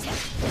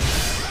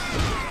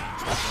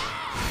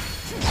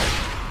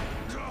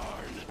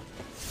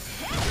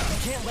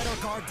 We can't let our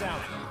guard down,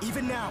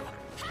 even now.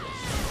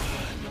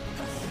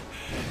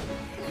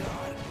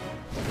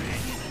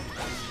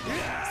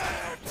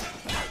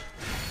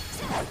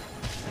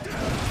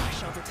 I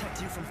shall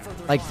protect you from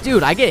further Like, harm.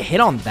 dude, I get hit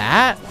on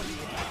that?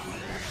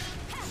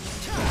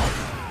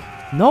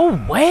 No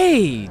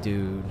way,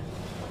 dude.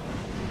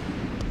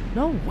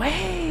 No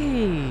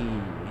way.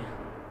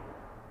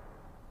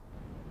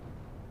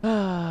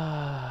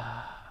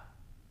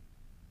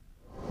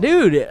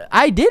 Dude,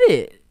 I did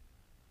it.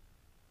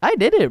 I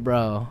did it,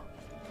 bro.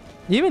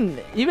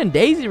 Even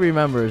Daisy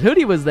remembers.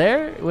 Hoodie was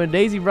there when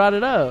Daisy brought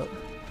it up.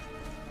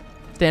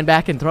 Stand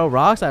back and throw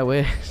rocks? I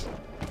wish.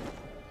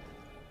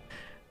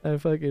 I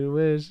fucking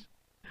wish.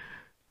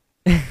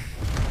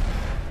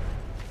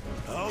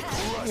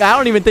 I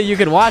don't even think you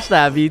could watch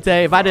that, Vite.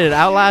 If I did an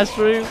Outlast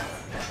stream,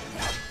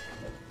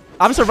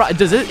 I'm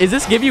surprised. Is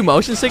this give you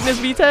motion sickness,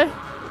 Vite?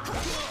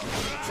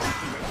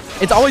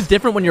 It's always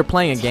different when you're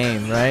playing a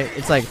game, right?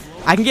 It's like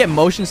I can get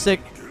motion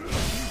sick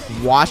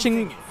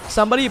watching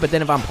somebody, but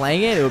then if I'm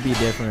playing it, it would be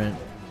different.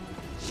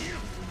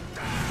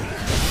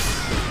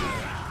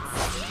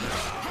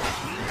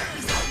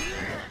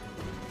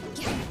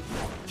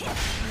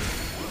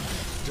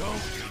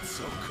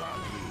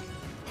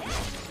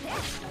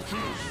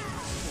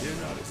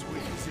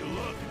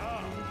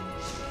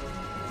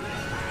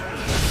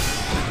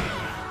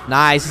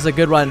 Nice, this is a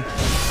good one.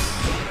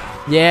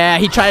 Yeah,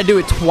 he tried to do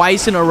it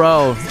twice in a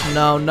row.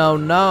 No, no,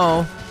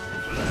 no.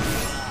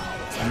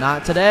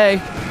 Not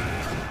today.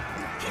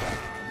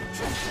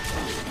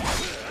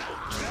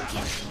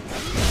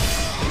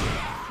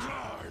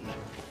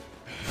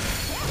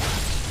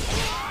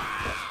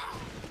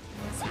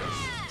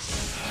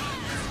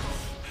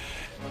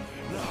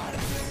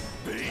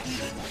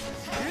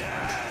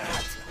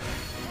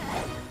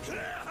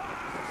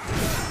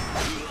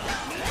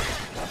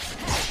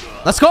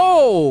 Let's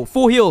go!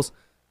 Full heals.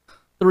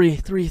 3,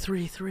 3,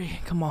 3, 3.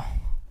 Come on.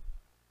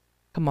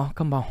 Come on,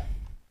 come on.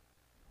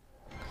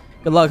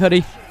 Good luck,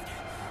 Hoodie.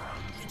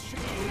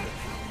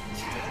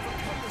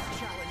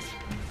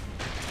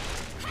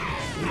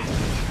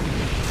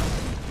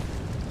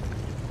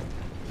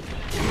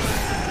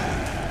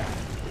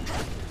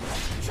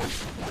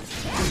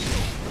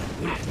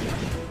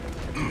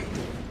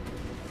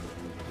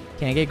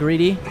 Can't get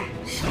greedy.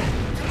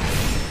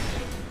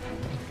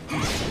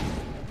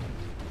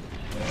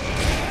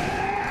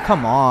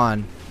 Come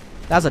on.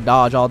 That's a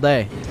dodge all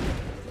day.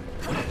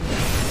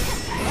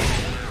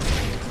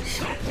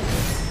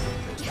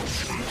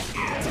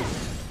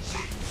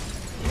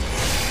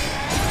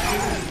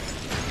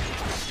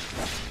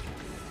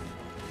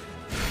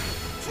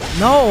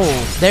 No.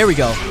 There we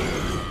go.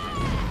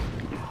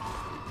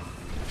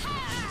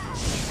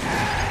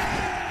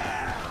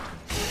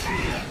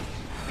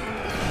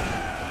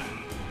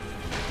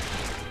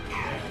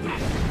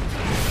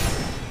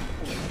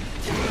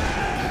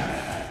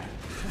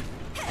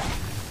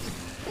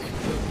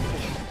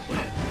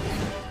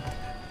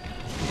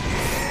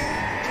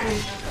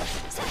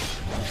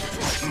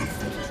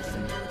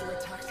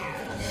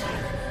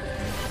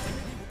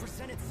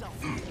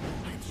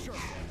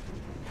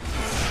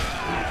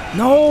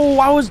 No,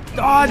 I was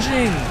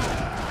dodging.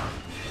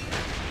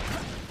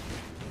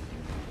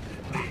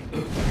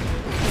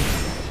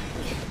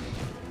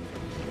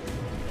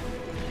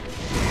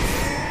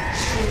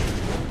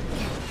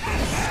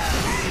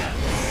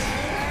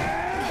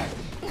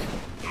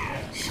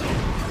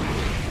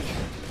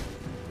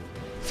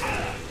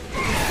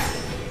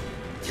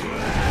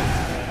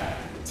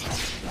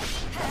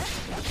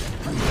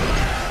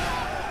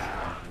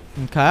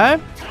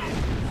 Okay.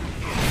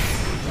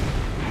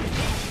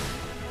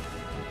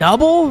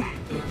 Double?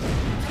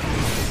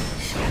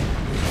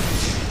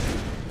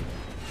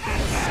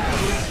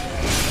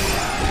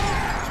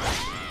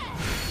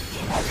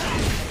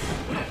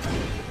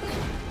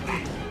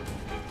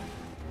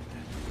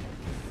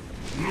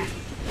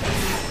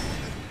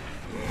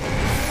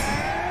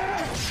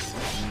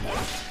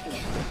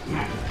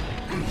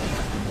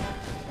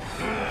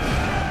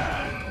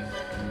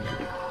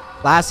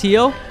 Last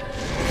heal.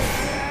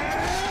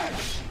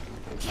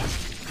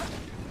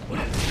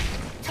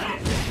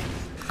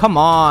 Come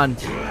on.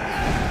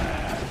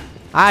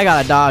 I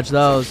gotta dodge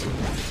those.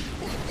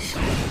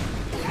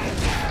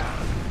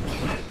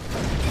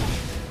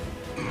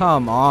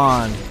 Come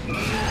on.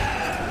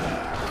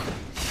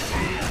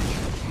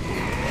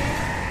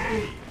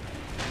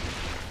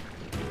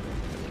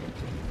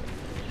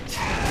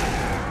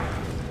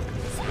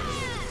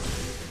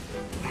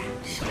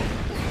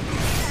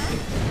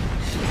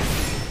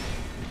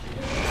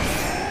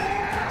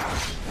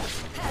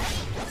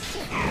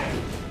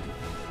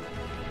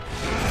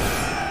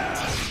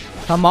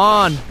 Come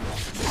on.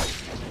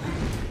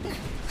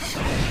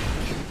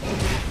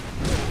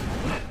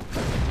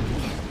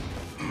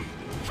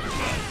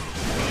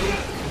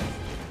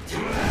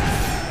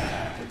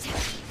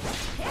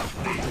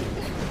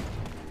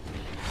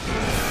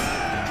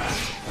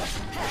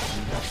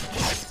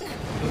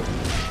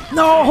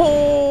 No!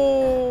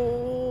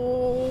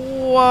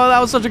 Whoa, that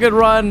was such a good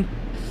run.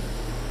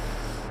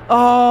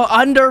 Oh,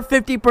 under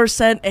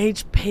 50%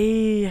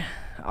 HP.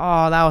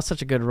 Oh, that was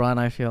such a good run,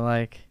 I feel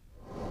like.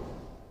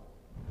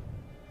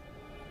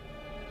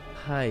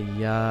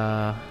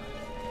 Hiya.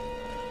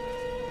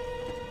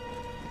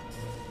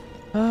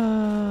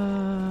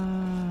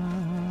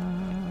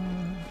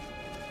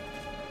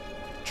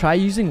 Try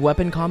using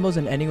weapon combos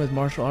and ending with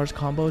martial arts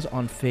combos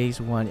on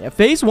phase 1. Yeah,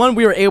 phase 1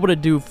 we were able to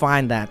do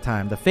fine that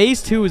time. The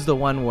phase 2 is the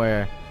one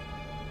where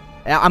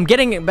I'm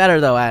getting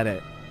better though at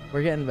it.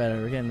 We're getting better.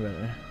 We're getting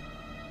better.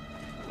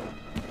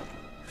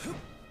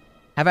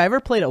 Have I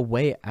ever played A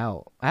Way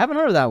Out? I haven't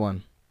heard of that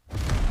one.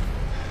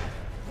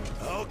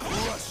 I'll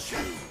crush you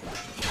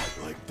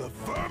like the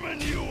vermin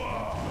you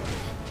are.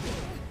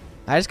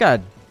 I just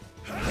gotta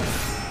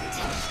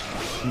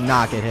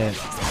not get hit.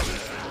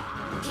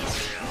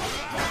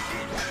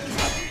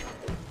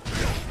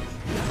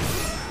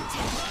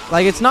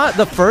 Like, it's not,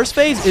 the first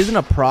phase isn't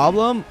a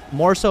problem,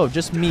 more so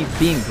just me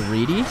being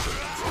greedy,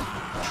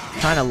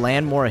 trying to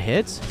land more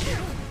hits.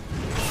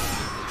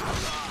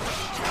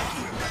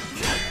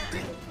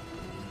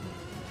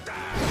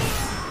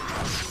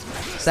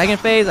 Second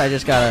phase, I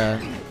just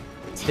gotta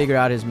figure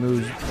out his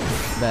moves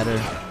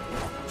better.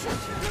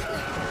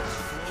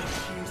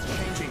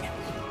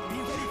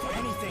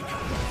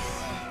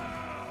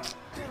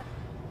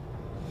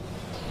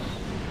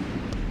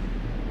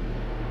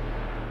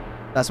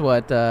 That's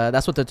what the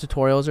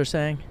tutorials are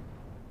saying.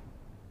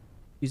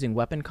 Using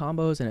weapon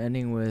combos and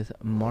ending with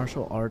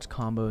martial arts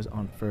combos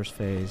on first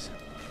phase.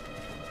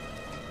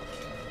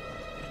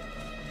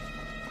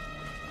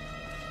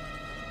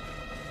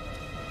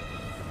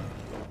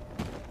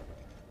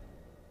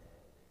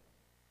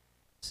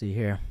 Let's see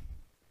here.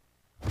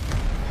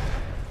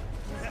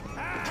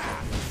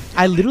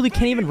 I literally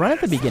can't even run at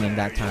the beginning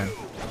that time.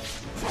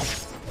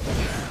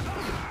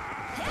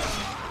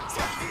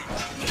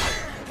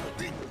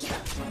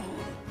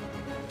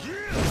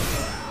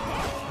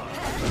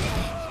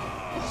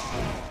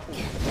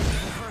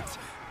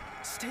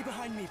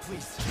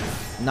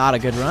 Not a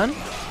good run.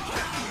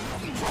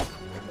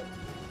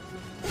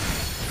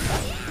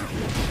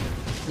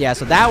 Yeah,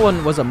 so that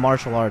one was a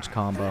martial arts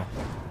combo.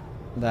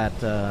 That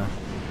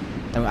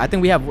and I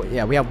think we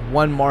have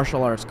one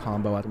martial arts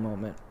combo at the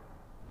moment,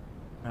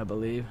 I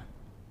believe.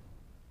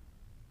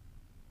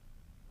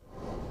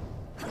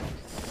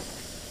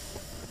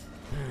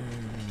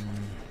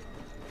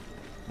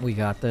 We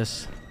got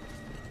this.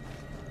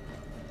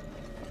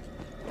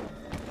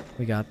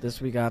 We got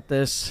this. We got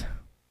this.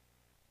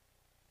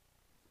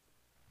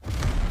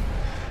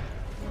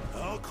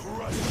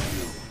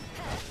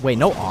 Wait,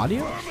 no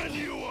audio?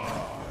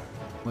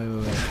 Wait.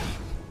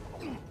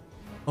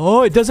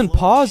 Oh, it doesn't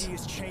pause? Be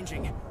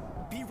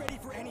ready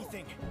for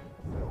anything.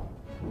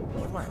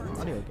 What if my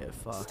audio get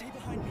fucked? Stay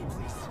behind me,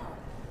 please.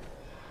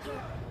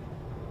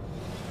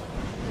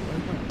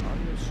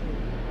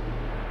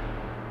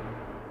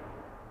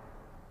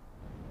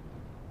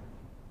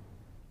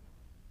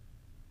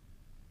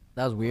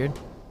 That was weird.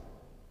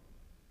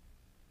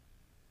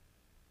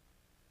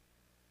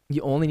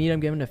 You only need him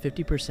given to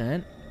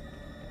 50%?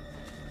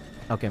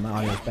 Okay, my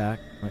audio's back.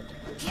 Wait.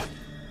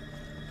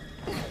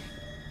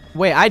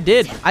 Wait, I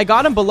did. I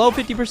got him below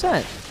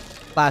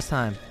 50% last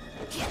time.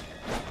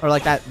 Or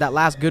like that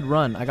last good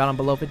run. I got him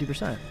below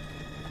 50%.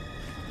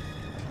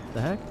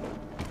 The heck?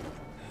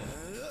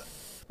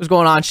 What's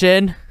going on,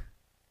 Shin?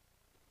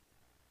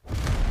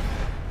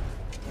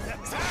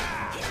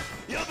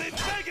 You'll be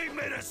begging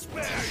me to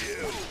spare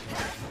you.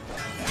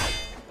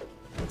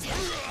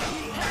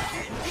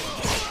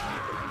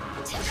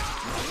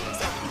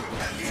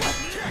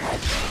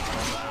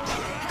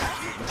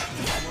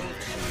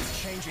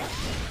 Changing.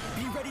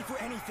 Be ready for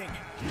anything.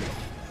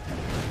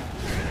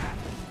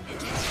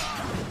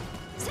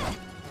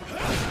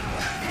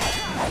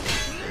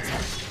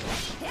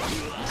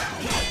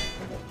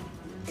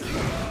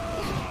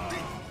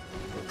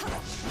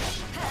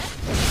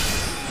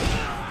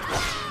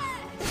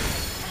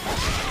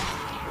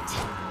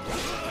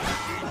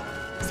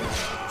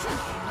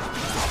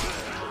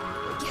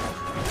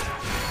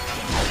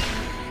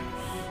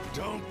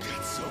 Don't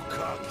get so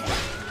cocky.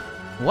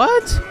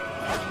 What?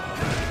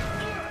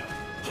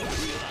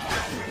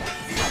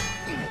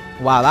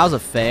 Wow, that was a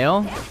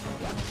fail.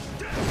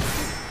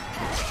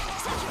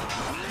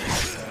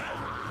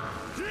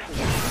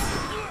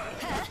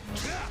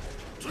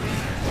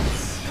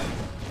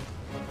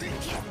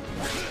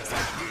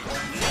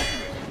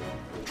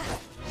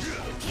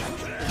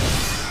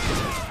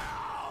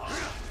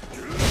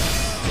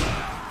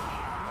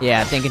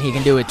 Yeah, thinking he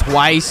can do it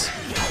twice.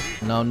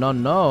 No, no,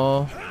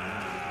 no.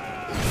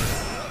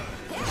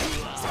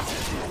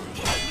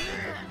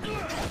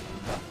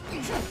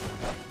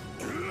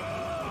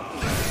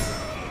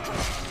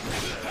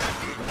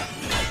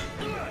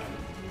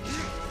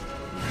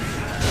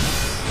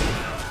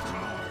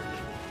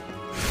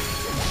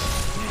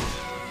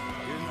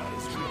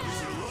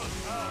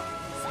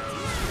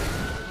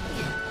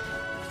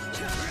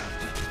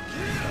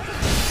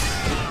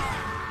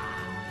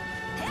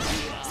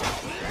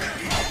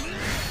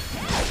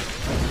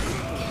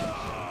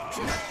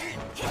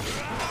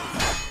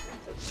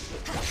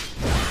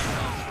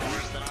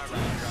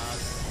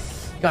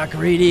 Got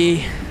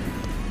greedy.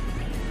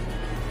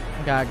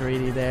 Got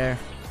greedy there.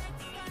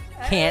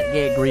 Can't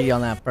get greedy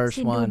on that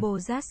first one.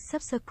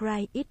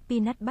 Subscribe it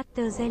peanut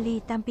butter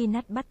jelly tam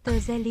peanut butter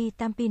jelly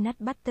tam peanut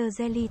butter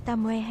jelly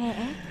tam we he.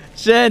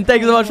 Shin,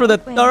 thank you so much for the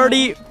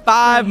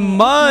 35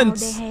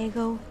 months.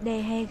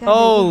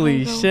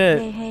 Holy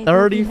shit.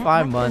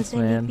 35 months,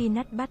 man.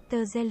 Peanut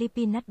butter jelly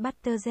peanut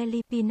butter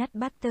jelly peanut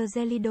butter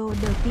jelly do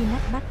the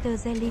peanut butter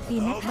jelly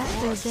peanut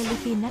butter jelly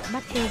peanut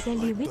butter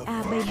jelly with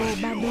a baby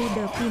badu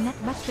the peanut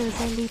butter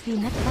jelly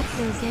peanut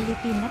butter jelly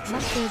peanut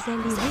butter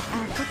jelly with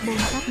a football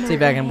cup. See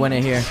if I can win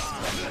it here.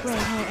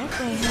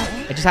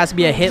 It just has to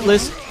be a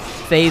hitless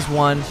phase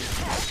 1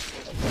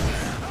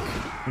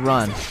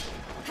 run.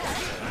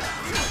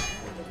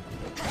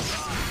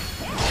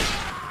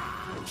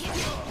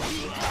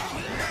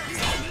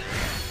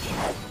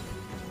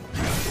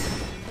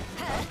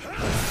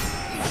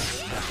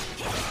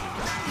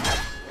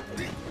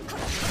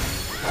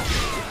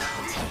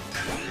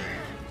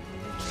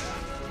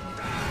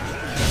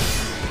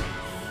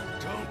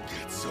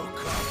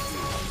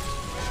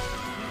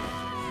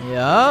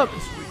 Yup.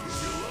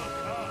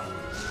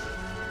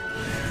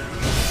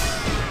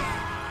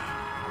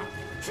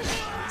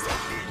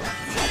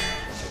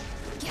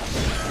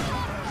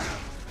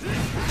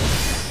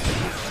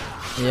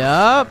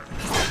 Yup.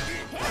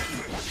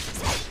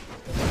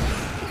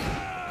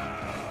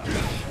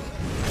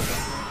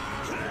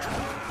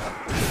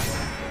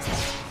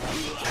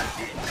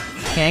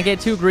 Can't get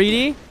too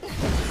greedy.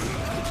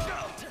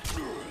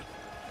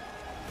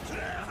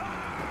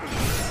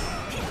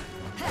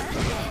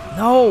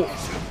 No.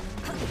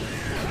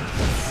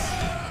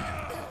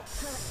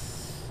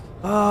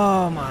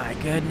 Oh my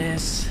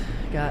goodness.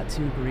 Got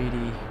too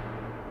greedy.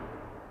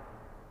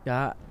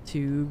 Got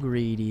too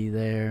greedy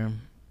there.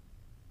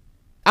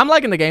 I'm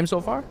liking the game so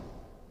far.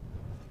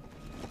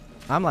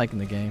 I'm liking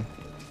the game.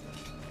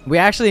 We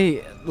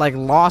actually like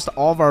lost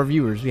all of our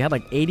viewers. We had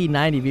like 80,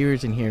 90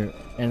 viewers in here,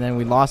 and then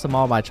we lost them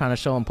all by trying to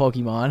show them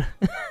Pokemon.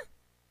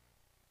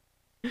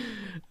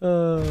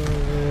 Oh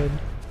man.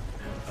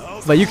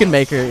 But you can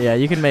make her, yeah,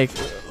 you can make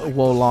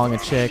Wolong a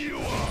chick.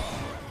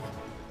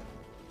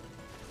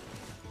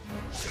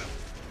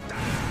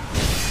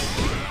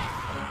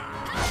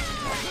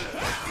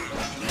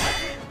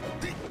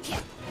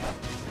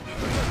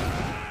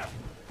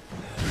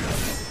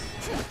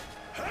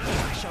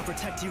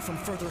 Protect you from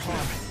further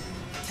harm.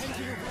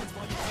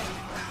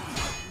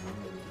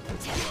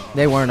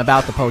 They weren't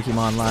about the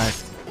Pokemon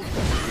life.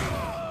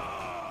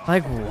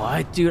 Like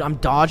what, dude? I'm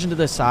dodging to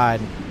the side.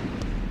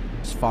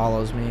 Just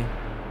follows me.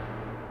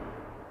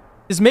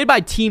 It's made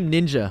by Team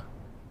Ninja.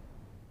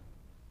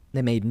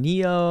 They made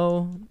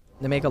Neo.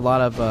 They make a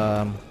lot of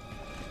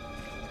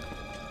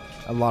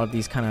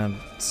these kind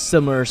of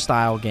similar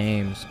style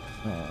games.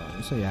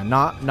 So yeah,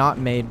 not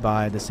made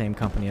by the same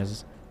company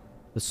as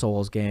the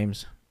Souls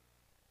games.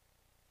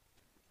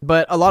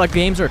 But a lot of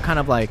games are kind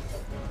of like,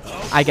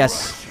 I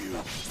guess,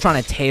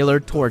 trying to tailor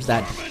towards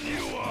that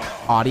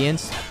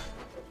audience.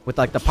 with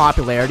like the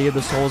popularity of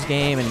the Souls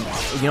game, and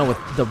you know, with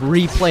the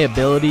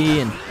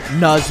replayability and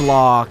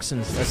nuzlocks,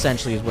 and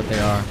essentially is what they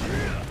are.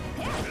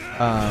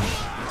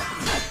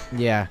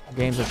 Yeah,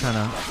 games are trying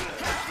to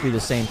do the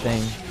same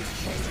thing.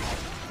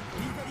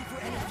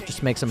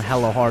 Just make some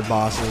hella hard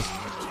bosses,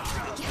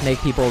 make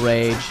people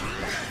rage,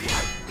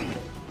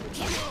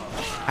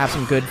 have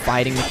some good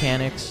fighting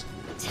mechanics.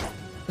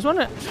 This one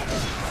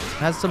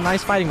has some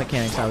nice fighting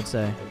mechanics, I would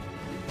say.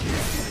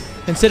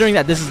 Considering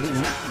that this is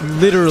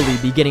literally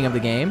beginning of the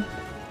game.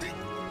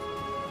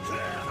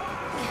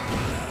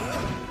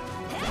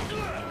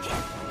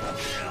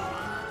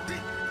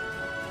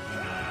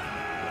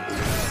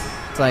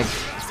 It's like,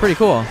 it's pretty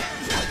cool.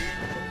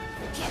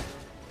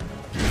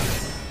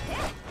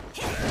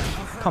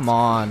 Come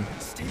on.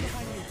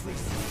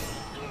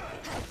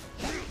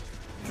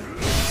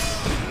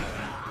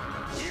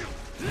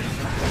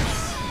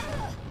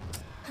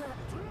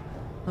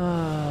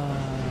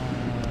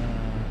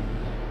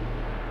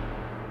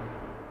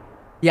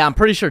 Yeah, I'm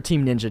pretty sure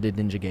Team Ninja did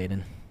Ninja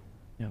Gaiden.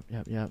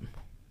 Yep.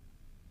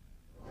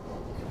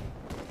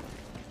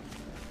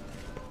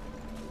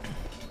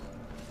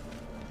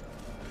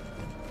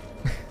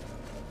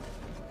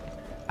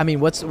 I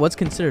mean, what's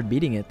considered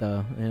beating it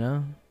though, you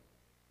know?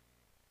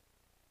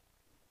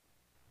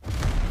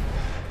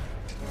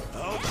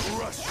 I'll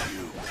crush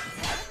you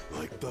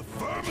like the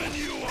vermin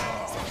you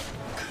are.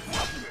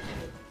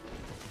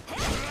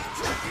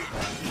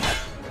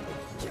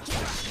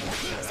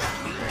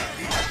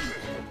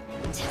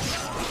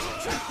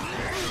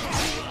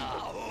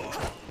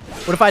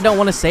 What if I don't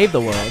want to save the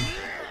world?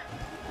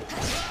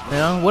 You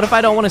know? What if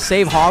I don't want to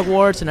save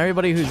Hogwarts and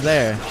everybody who's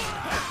there?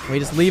 Can we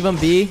just leave them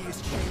be?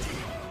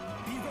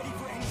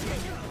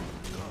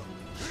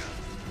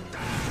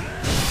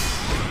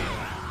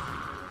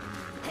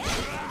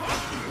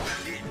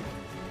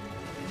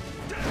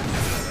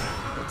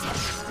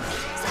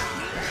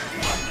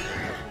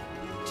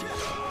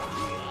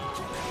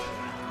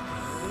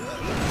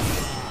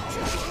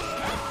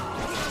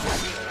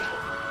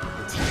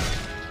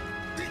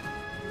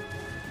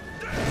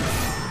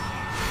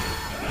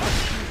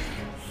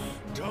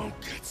 Don't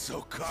get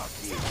so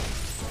cocky.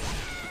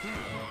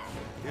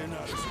 You're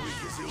not as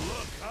weak as you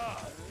look,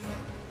 huh?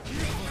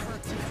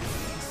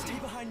 Stay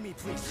behind me,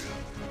 please.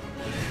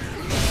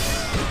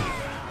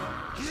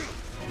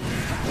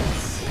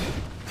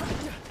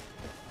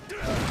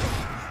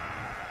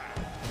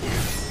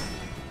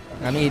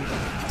 I need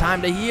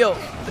time to heal.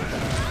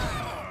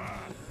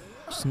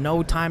 There's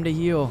no time to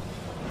heal.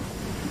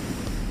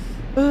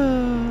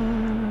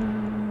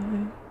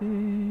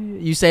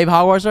 You save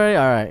Hogwarts already?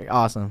 Alright,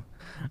 awesome.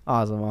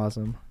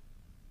 Awesome.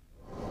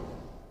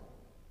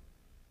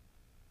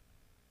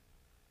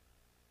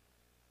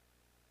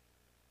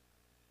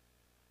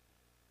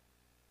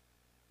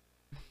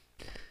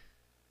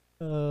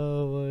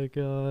 Oh my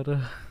god.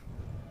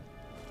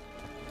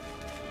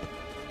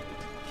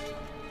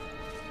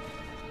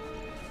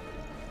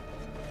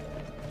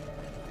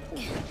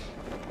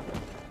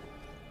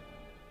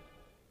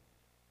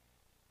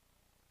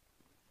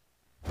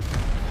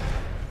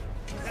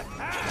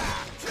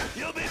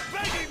 You'll be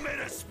begging me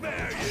to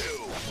spare you.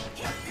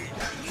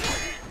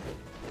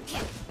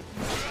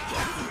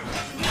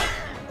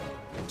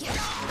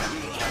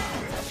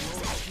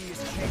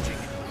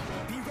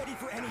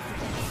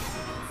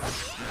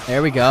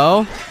 There we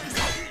go.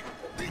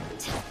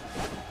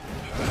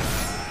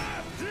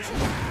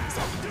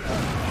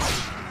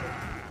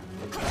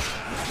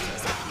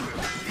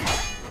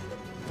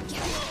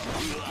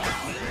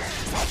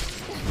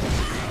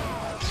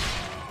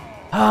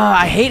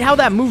 I hate how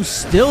that move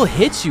still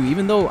hits you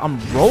even though I'm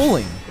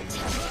rolling.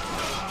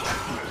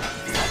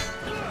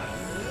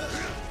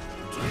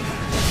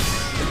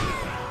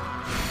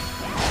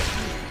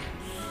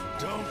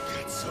 Don't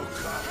get so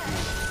cocky.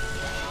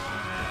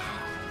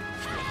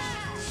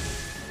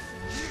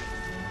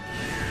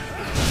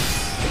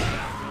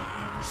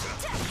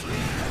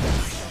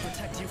 I'll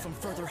protect you from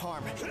further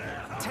harm.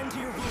 Tend to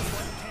your wounds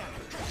while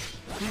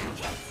you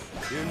can.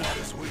 You're not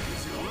as weak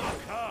as you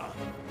look, huh?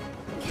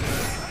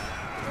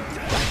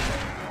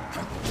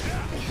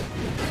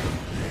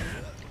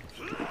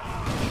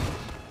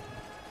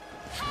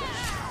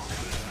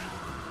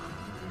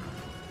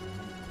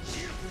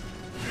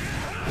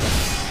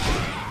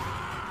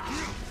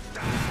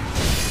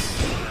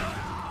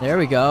 There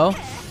we go.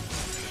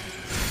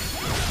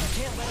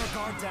 Can't let our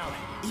guard down,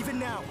 even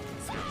now.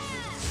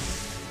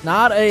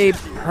 Not a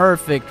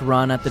perfect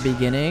run at the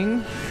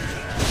beginning.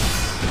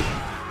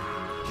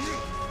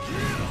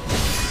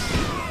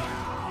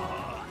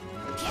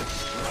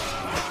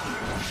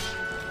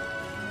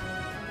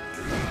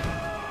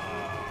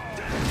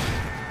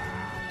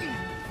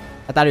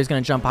 I thought he was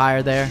going to jump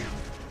higher there.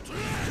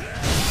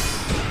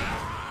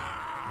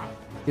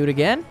 Do it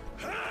again?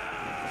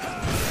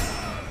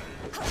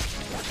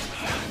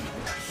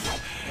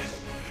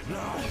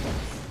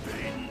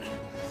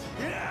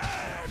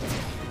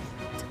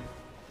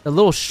 A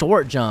little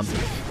short jump.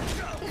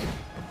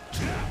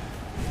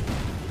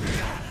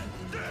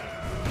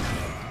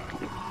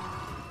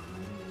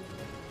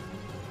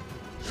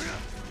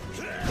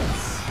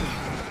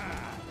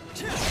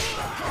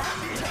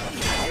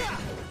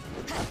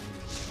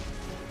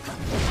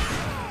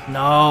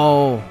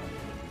 No.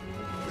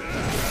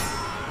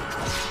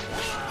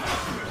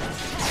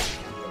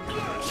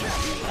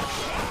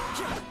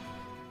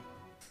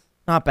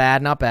 Not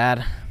bad, not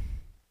bad.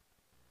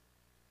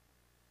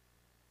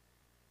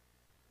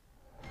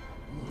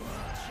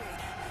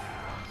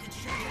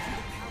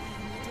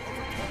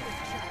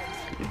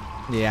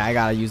 Yeah, I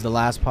gotta use the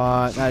last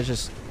pot. That's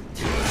just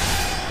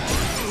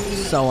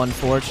so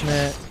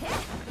unfortunate.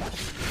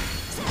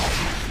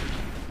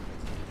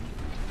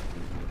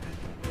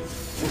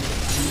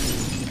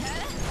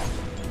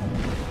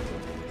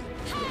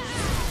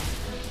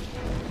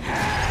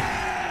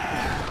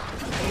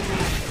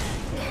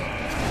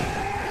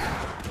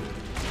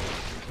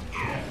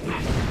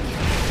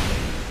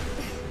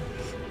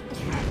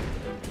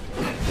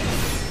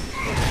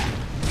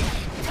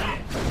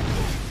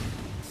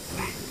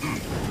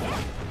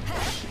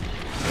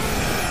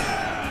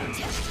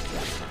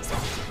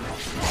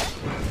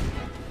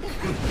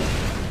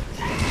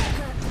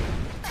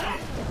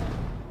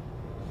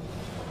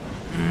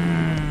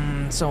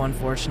 So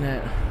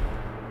unfortunate.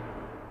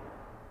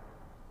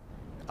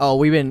 Oh,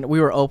 we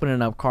were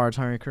opening up cards,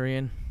 Hungry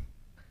Korean.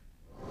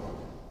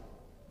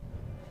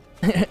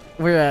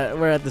 we're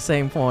at the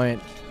same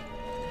point.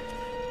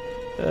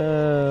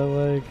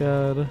 Oh my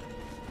god.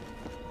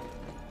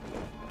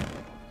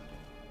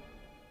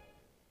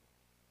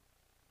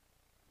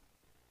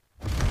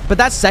 But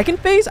that second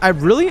phase, I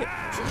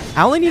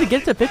only need to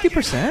get to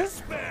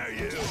 50%?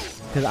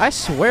 Because I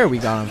swear we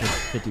got him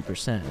for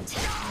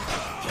 50%.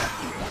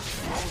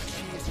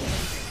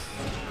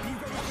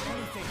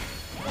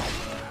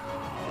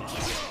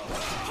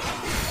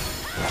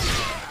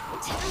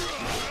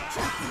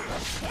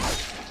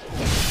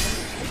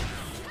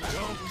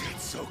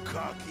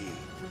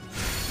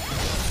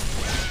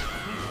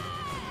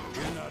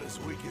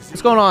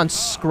 What's going on,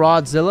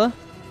 Scrodzilla?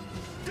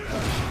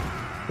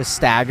 The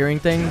staggering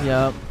thing?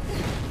 Yep.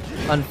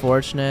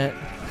 Unfortunate.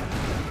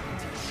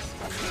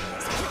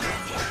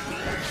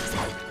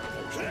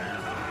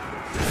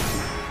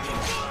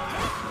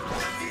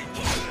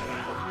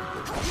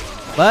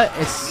 But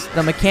it's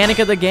the mechanic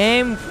of the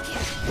game.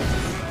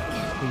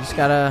 We just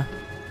gotta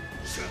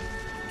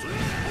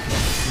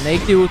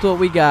make do with what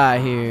we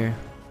got here.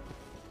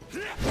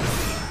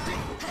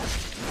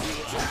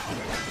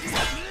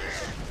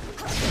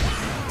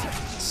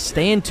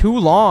 Staying too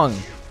long.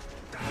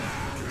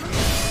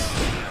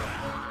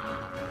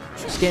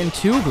 Just getting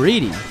too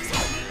greedy.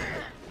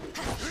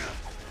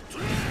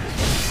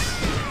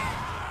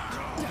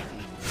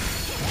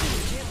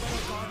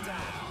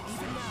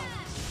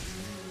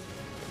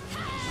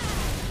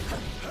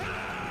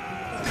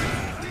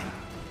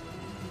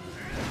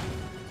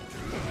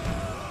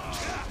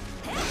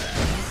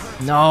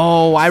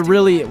 No,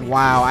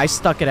 wow, I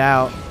stuck it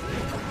out.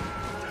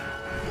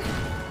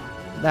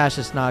 That's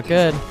just not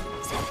good.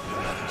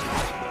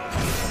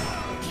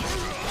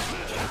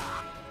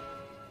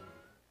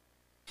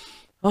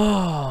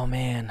 Oh,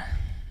 man.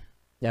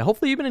 Yeah,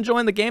 hopefully you've been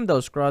enjoying the game, though,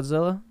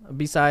 Scrodzilla.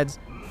 Besides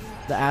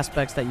the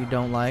aspects that you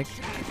don't like.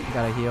 You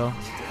gotta heal.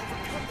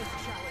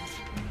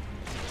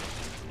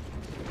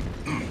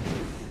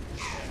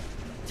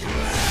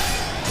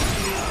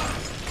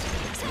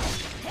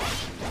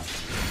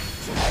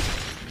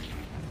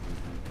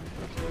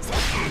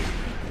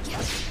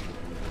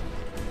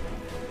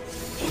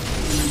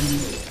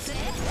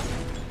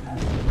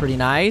 Pretty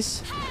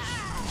nice.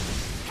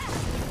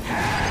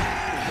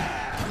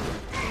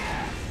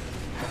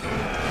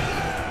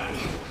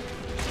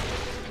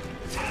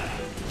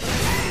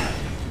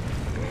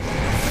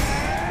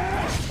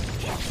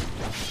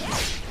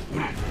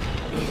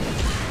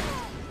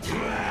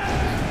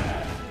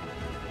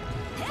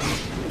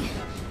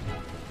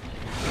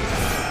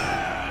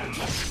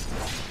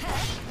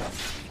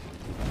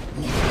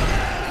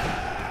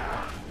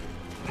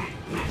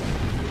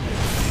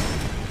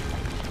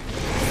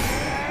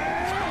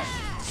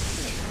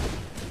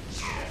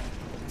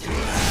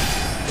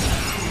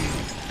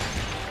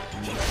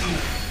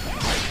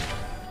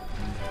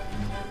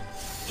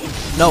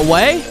 No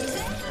way?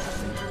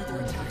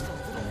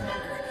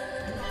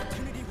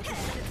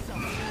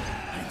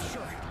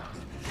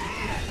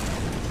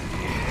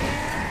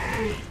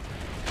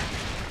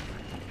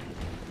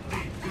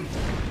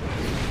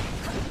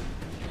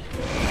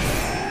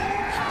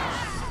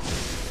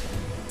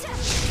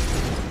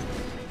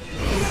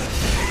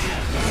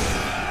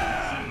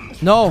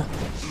 No.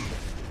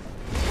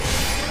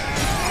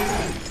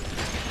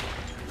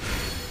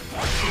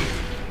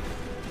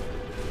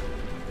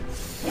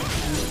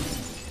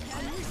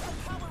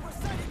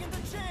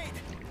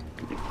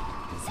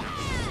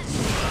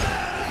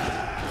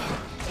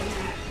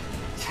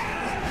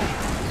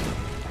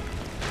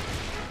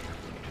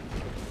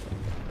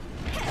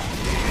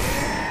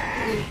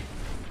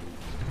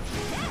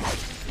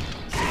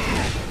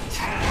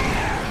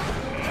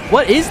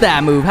 What is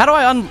that move? How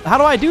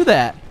do I do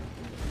that?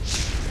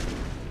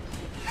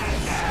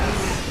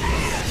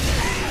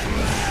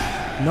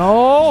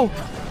 No.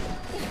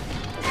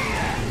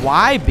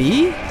 Why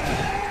B?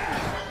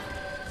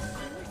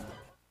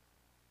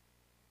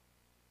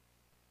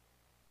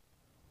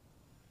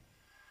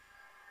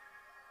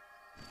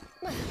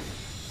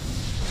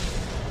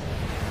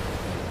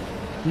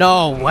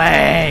 No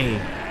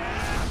way.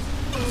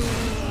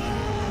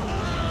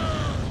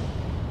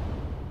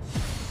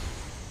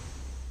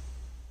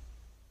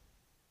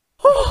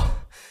 Oh,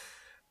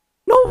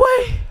 no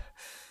way.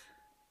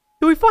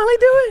 Did we finally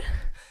do it?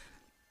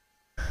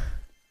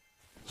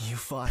 You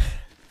fought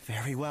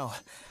very well.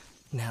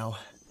 Now,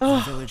 the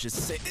village is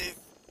safe.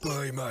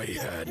 By my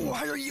head.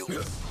 Why are you...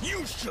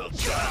 You shall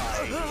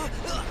die!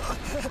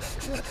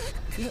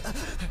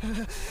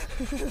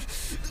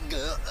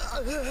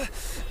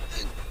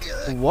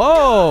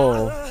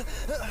 Whoa.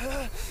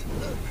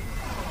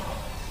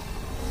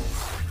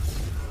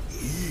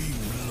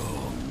 Eve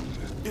long,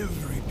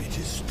 every bit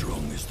as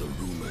strong as the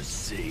rumors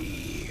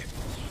say.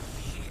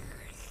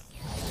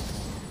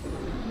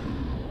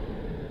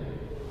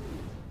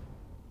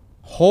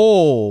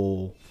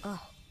 Oh.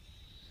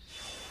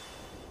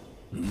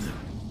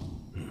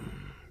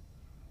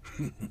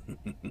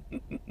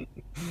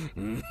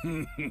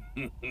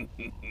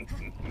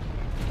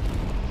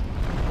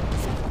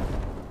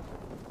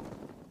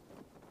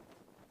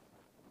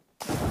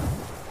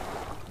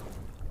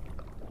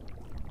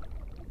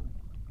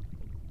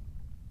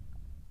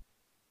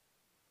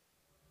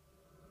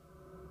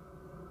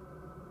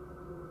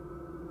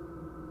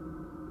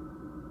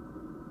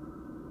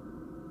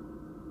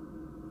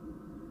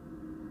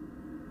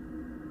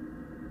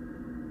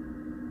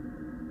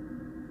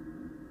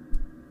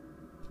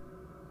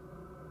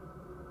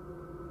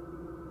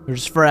 You're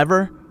just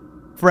forever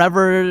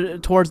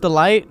towards the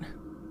light.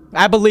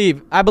 I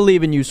believe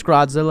in you,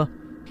 Scrodzilla.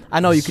 I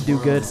know you could do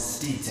good.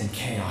 Steeped in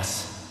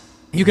chaos.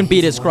 You can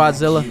beat it,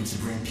 Scrodzilla.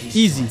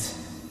 Easy.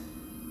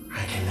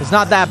 It's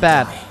not that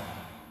bad.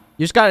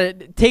 You just gotta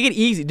take it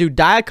easy, dude.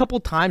 Die a couple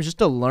times just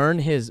to learn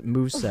his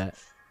moveset,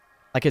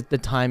 like the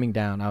timing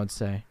down. I would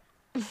say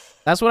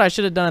that's what I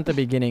should have done at the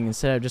beginning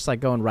instead of just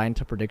like going right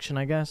into prediction,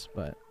 I guess.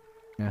 But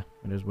yeah,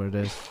 it is what it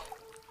is.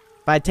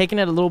 If I had taken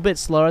it a little bit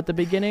slower at the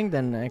beginning,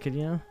 then I could,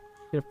 you know,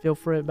 get a feel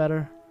for it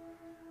better.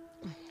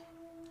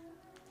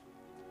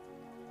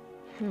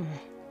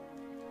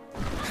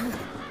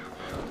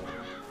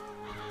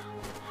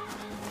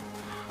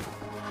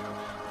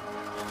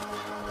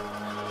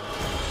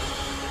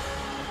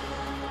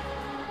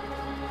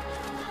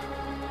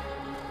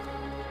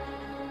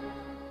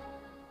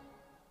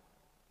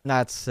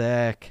 That's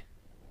sick.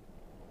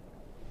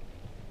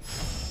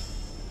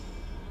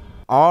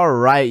 All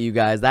right, you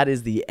guys, that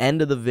is the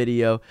end of the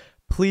video.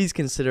 Please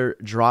consider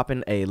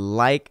dropping a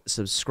like,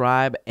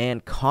 subscribe,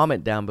 and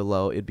comment down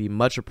below. It'd be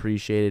much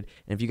appreciated.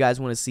 And if you guys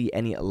want to see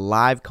any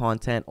live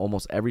content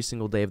almost every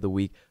single day of the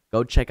week,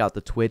 go check out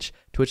the Twitch,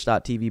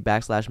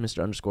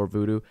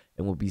 twitch.tv/Mr_Voodoo,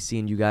 and we'll be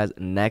seeing you guys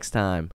next time.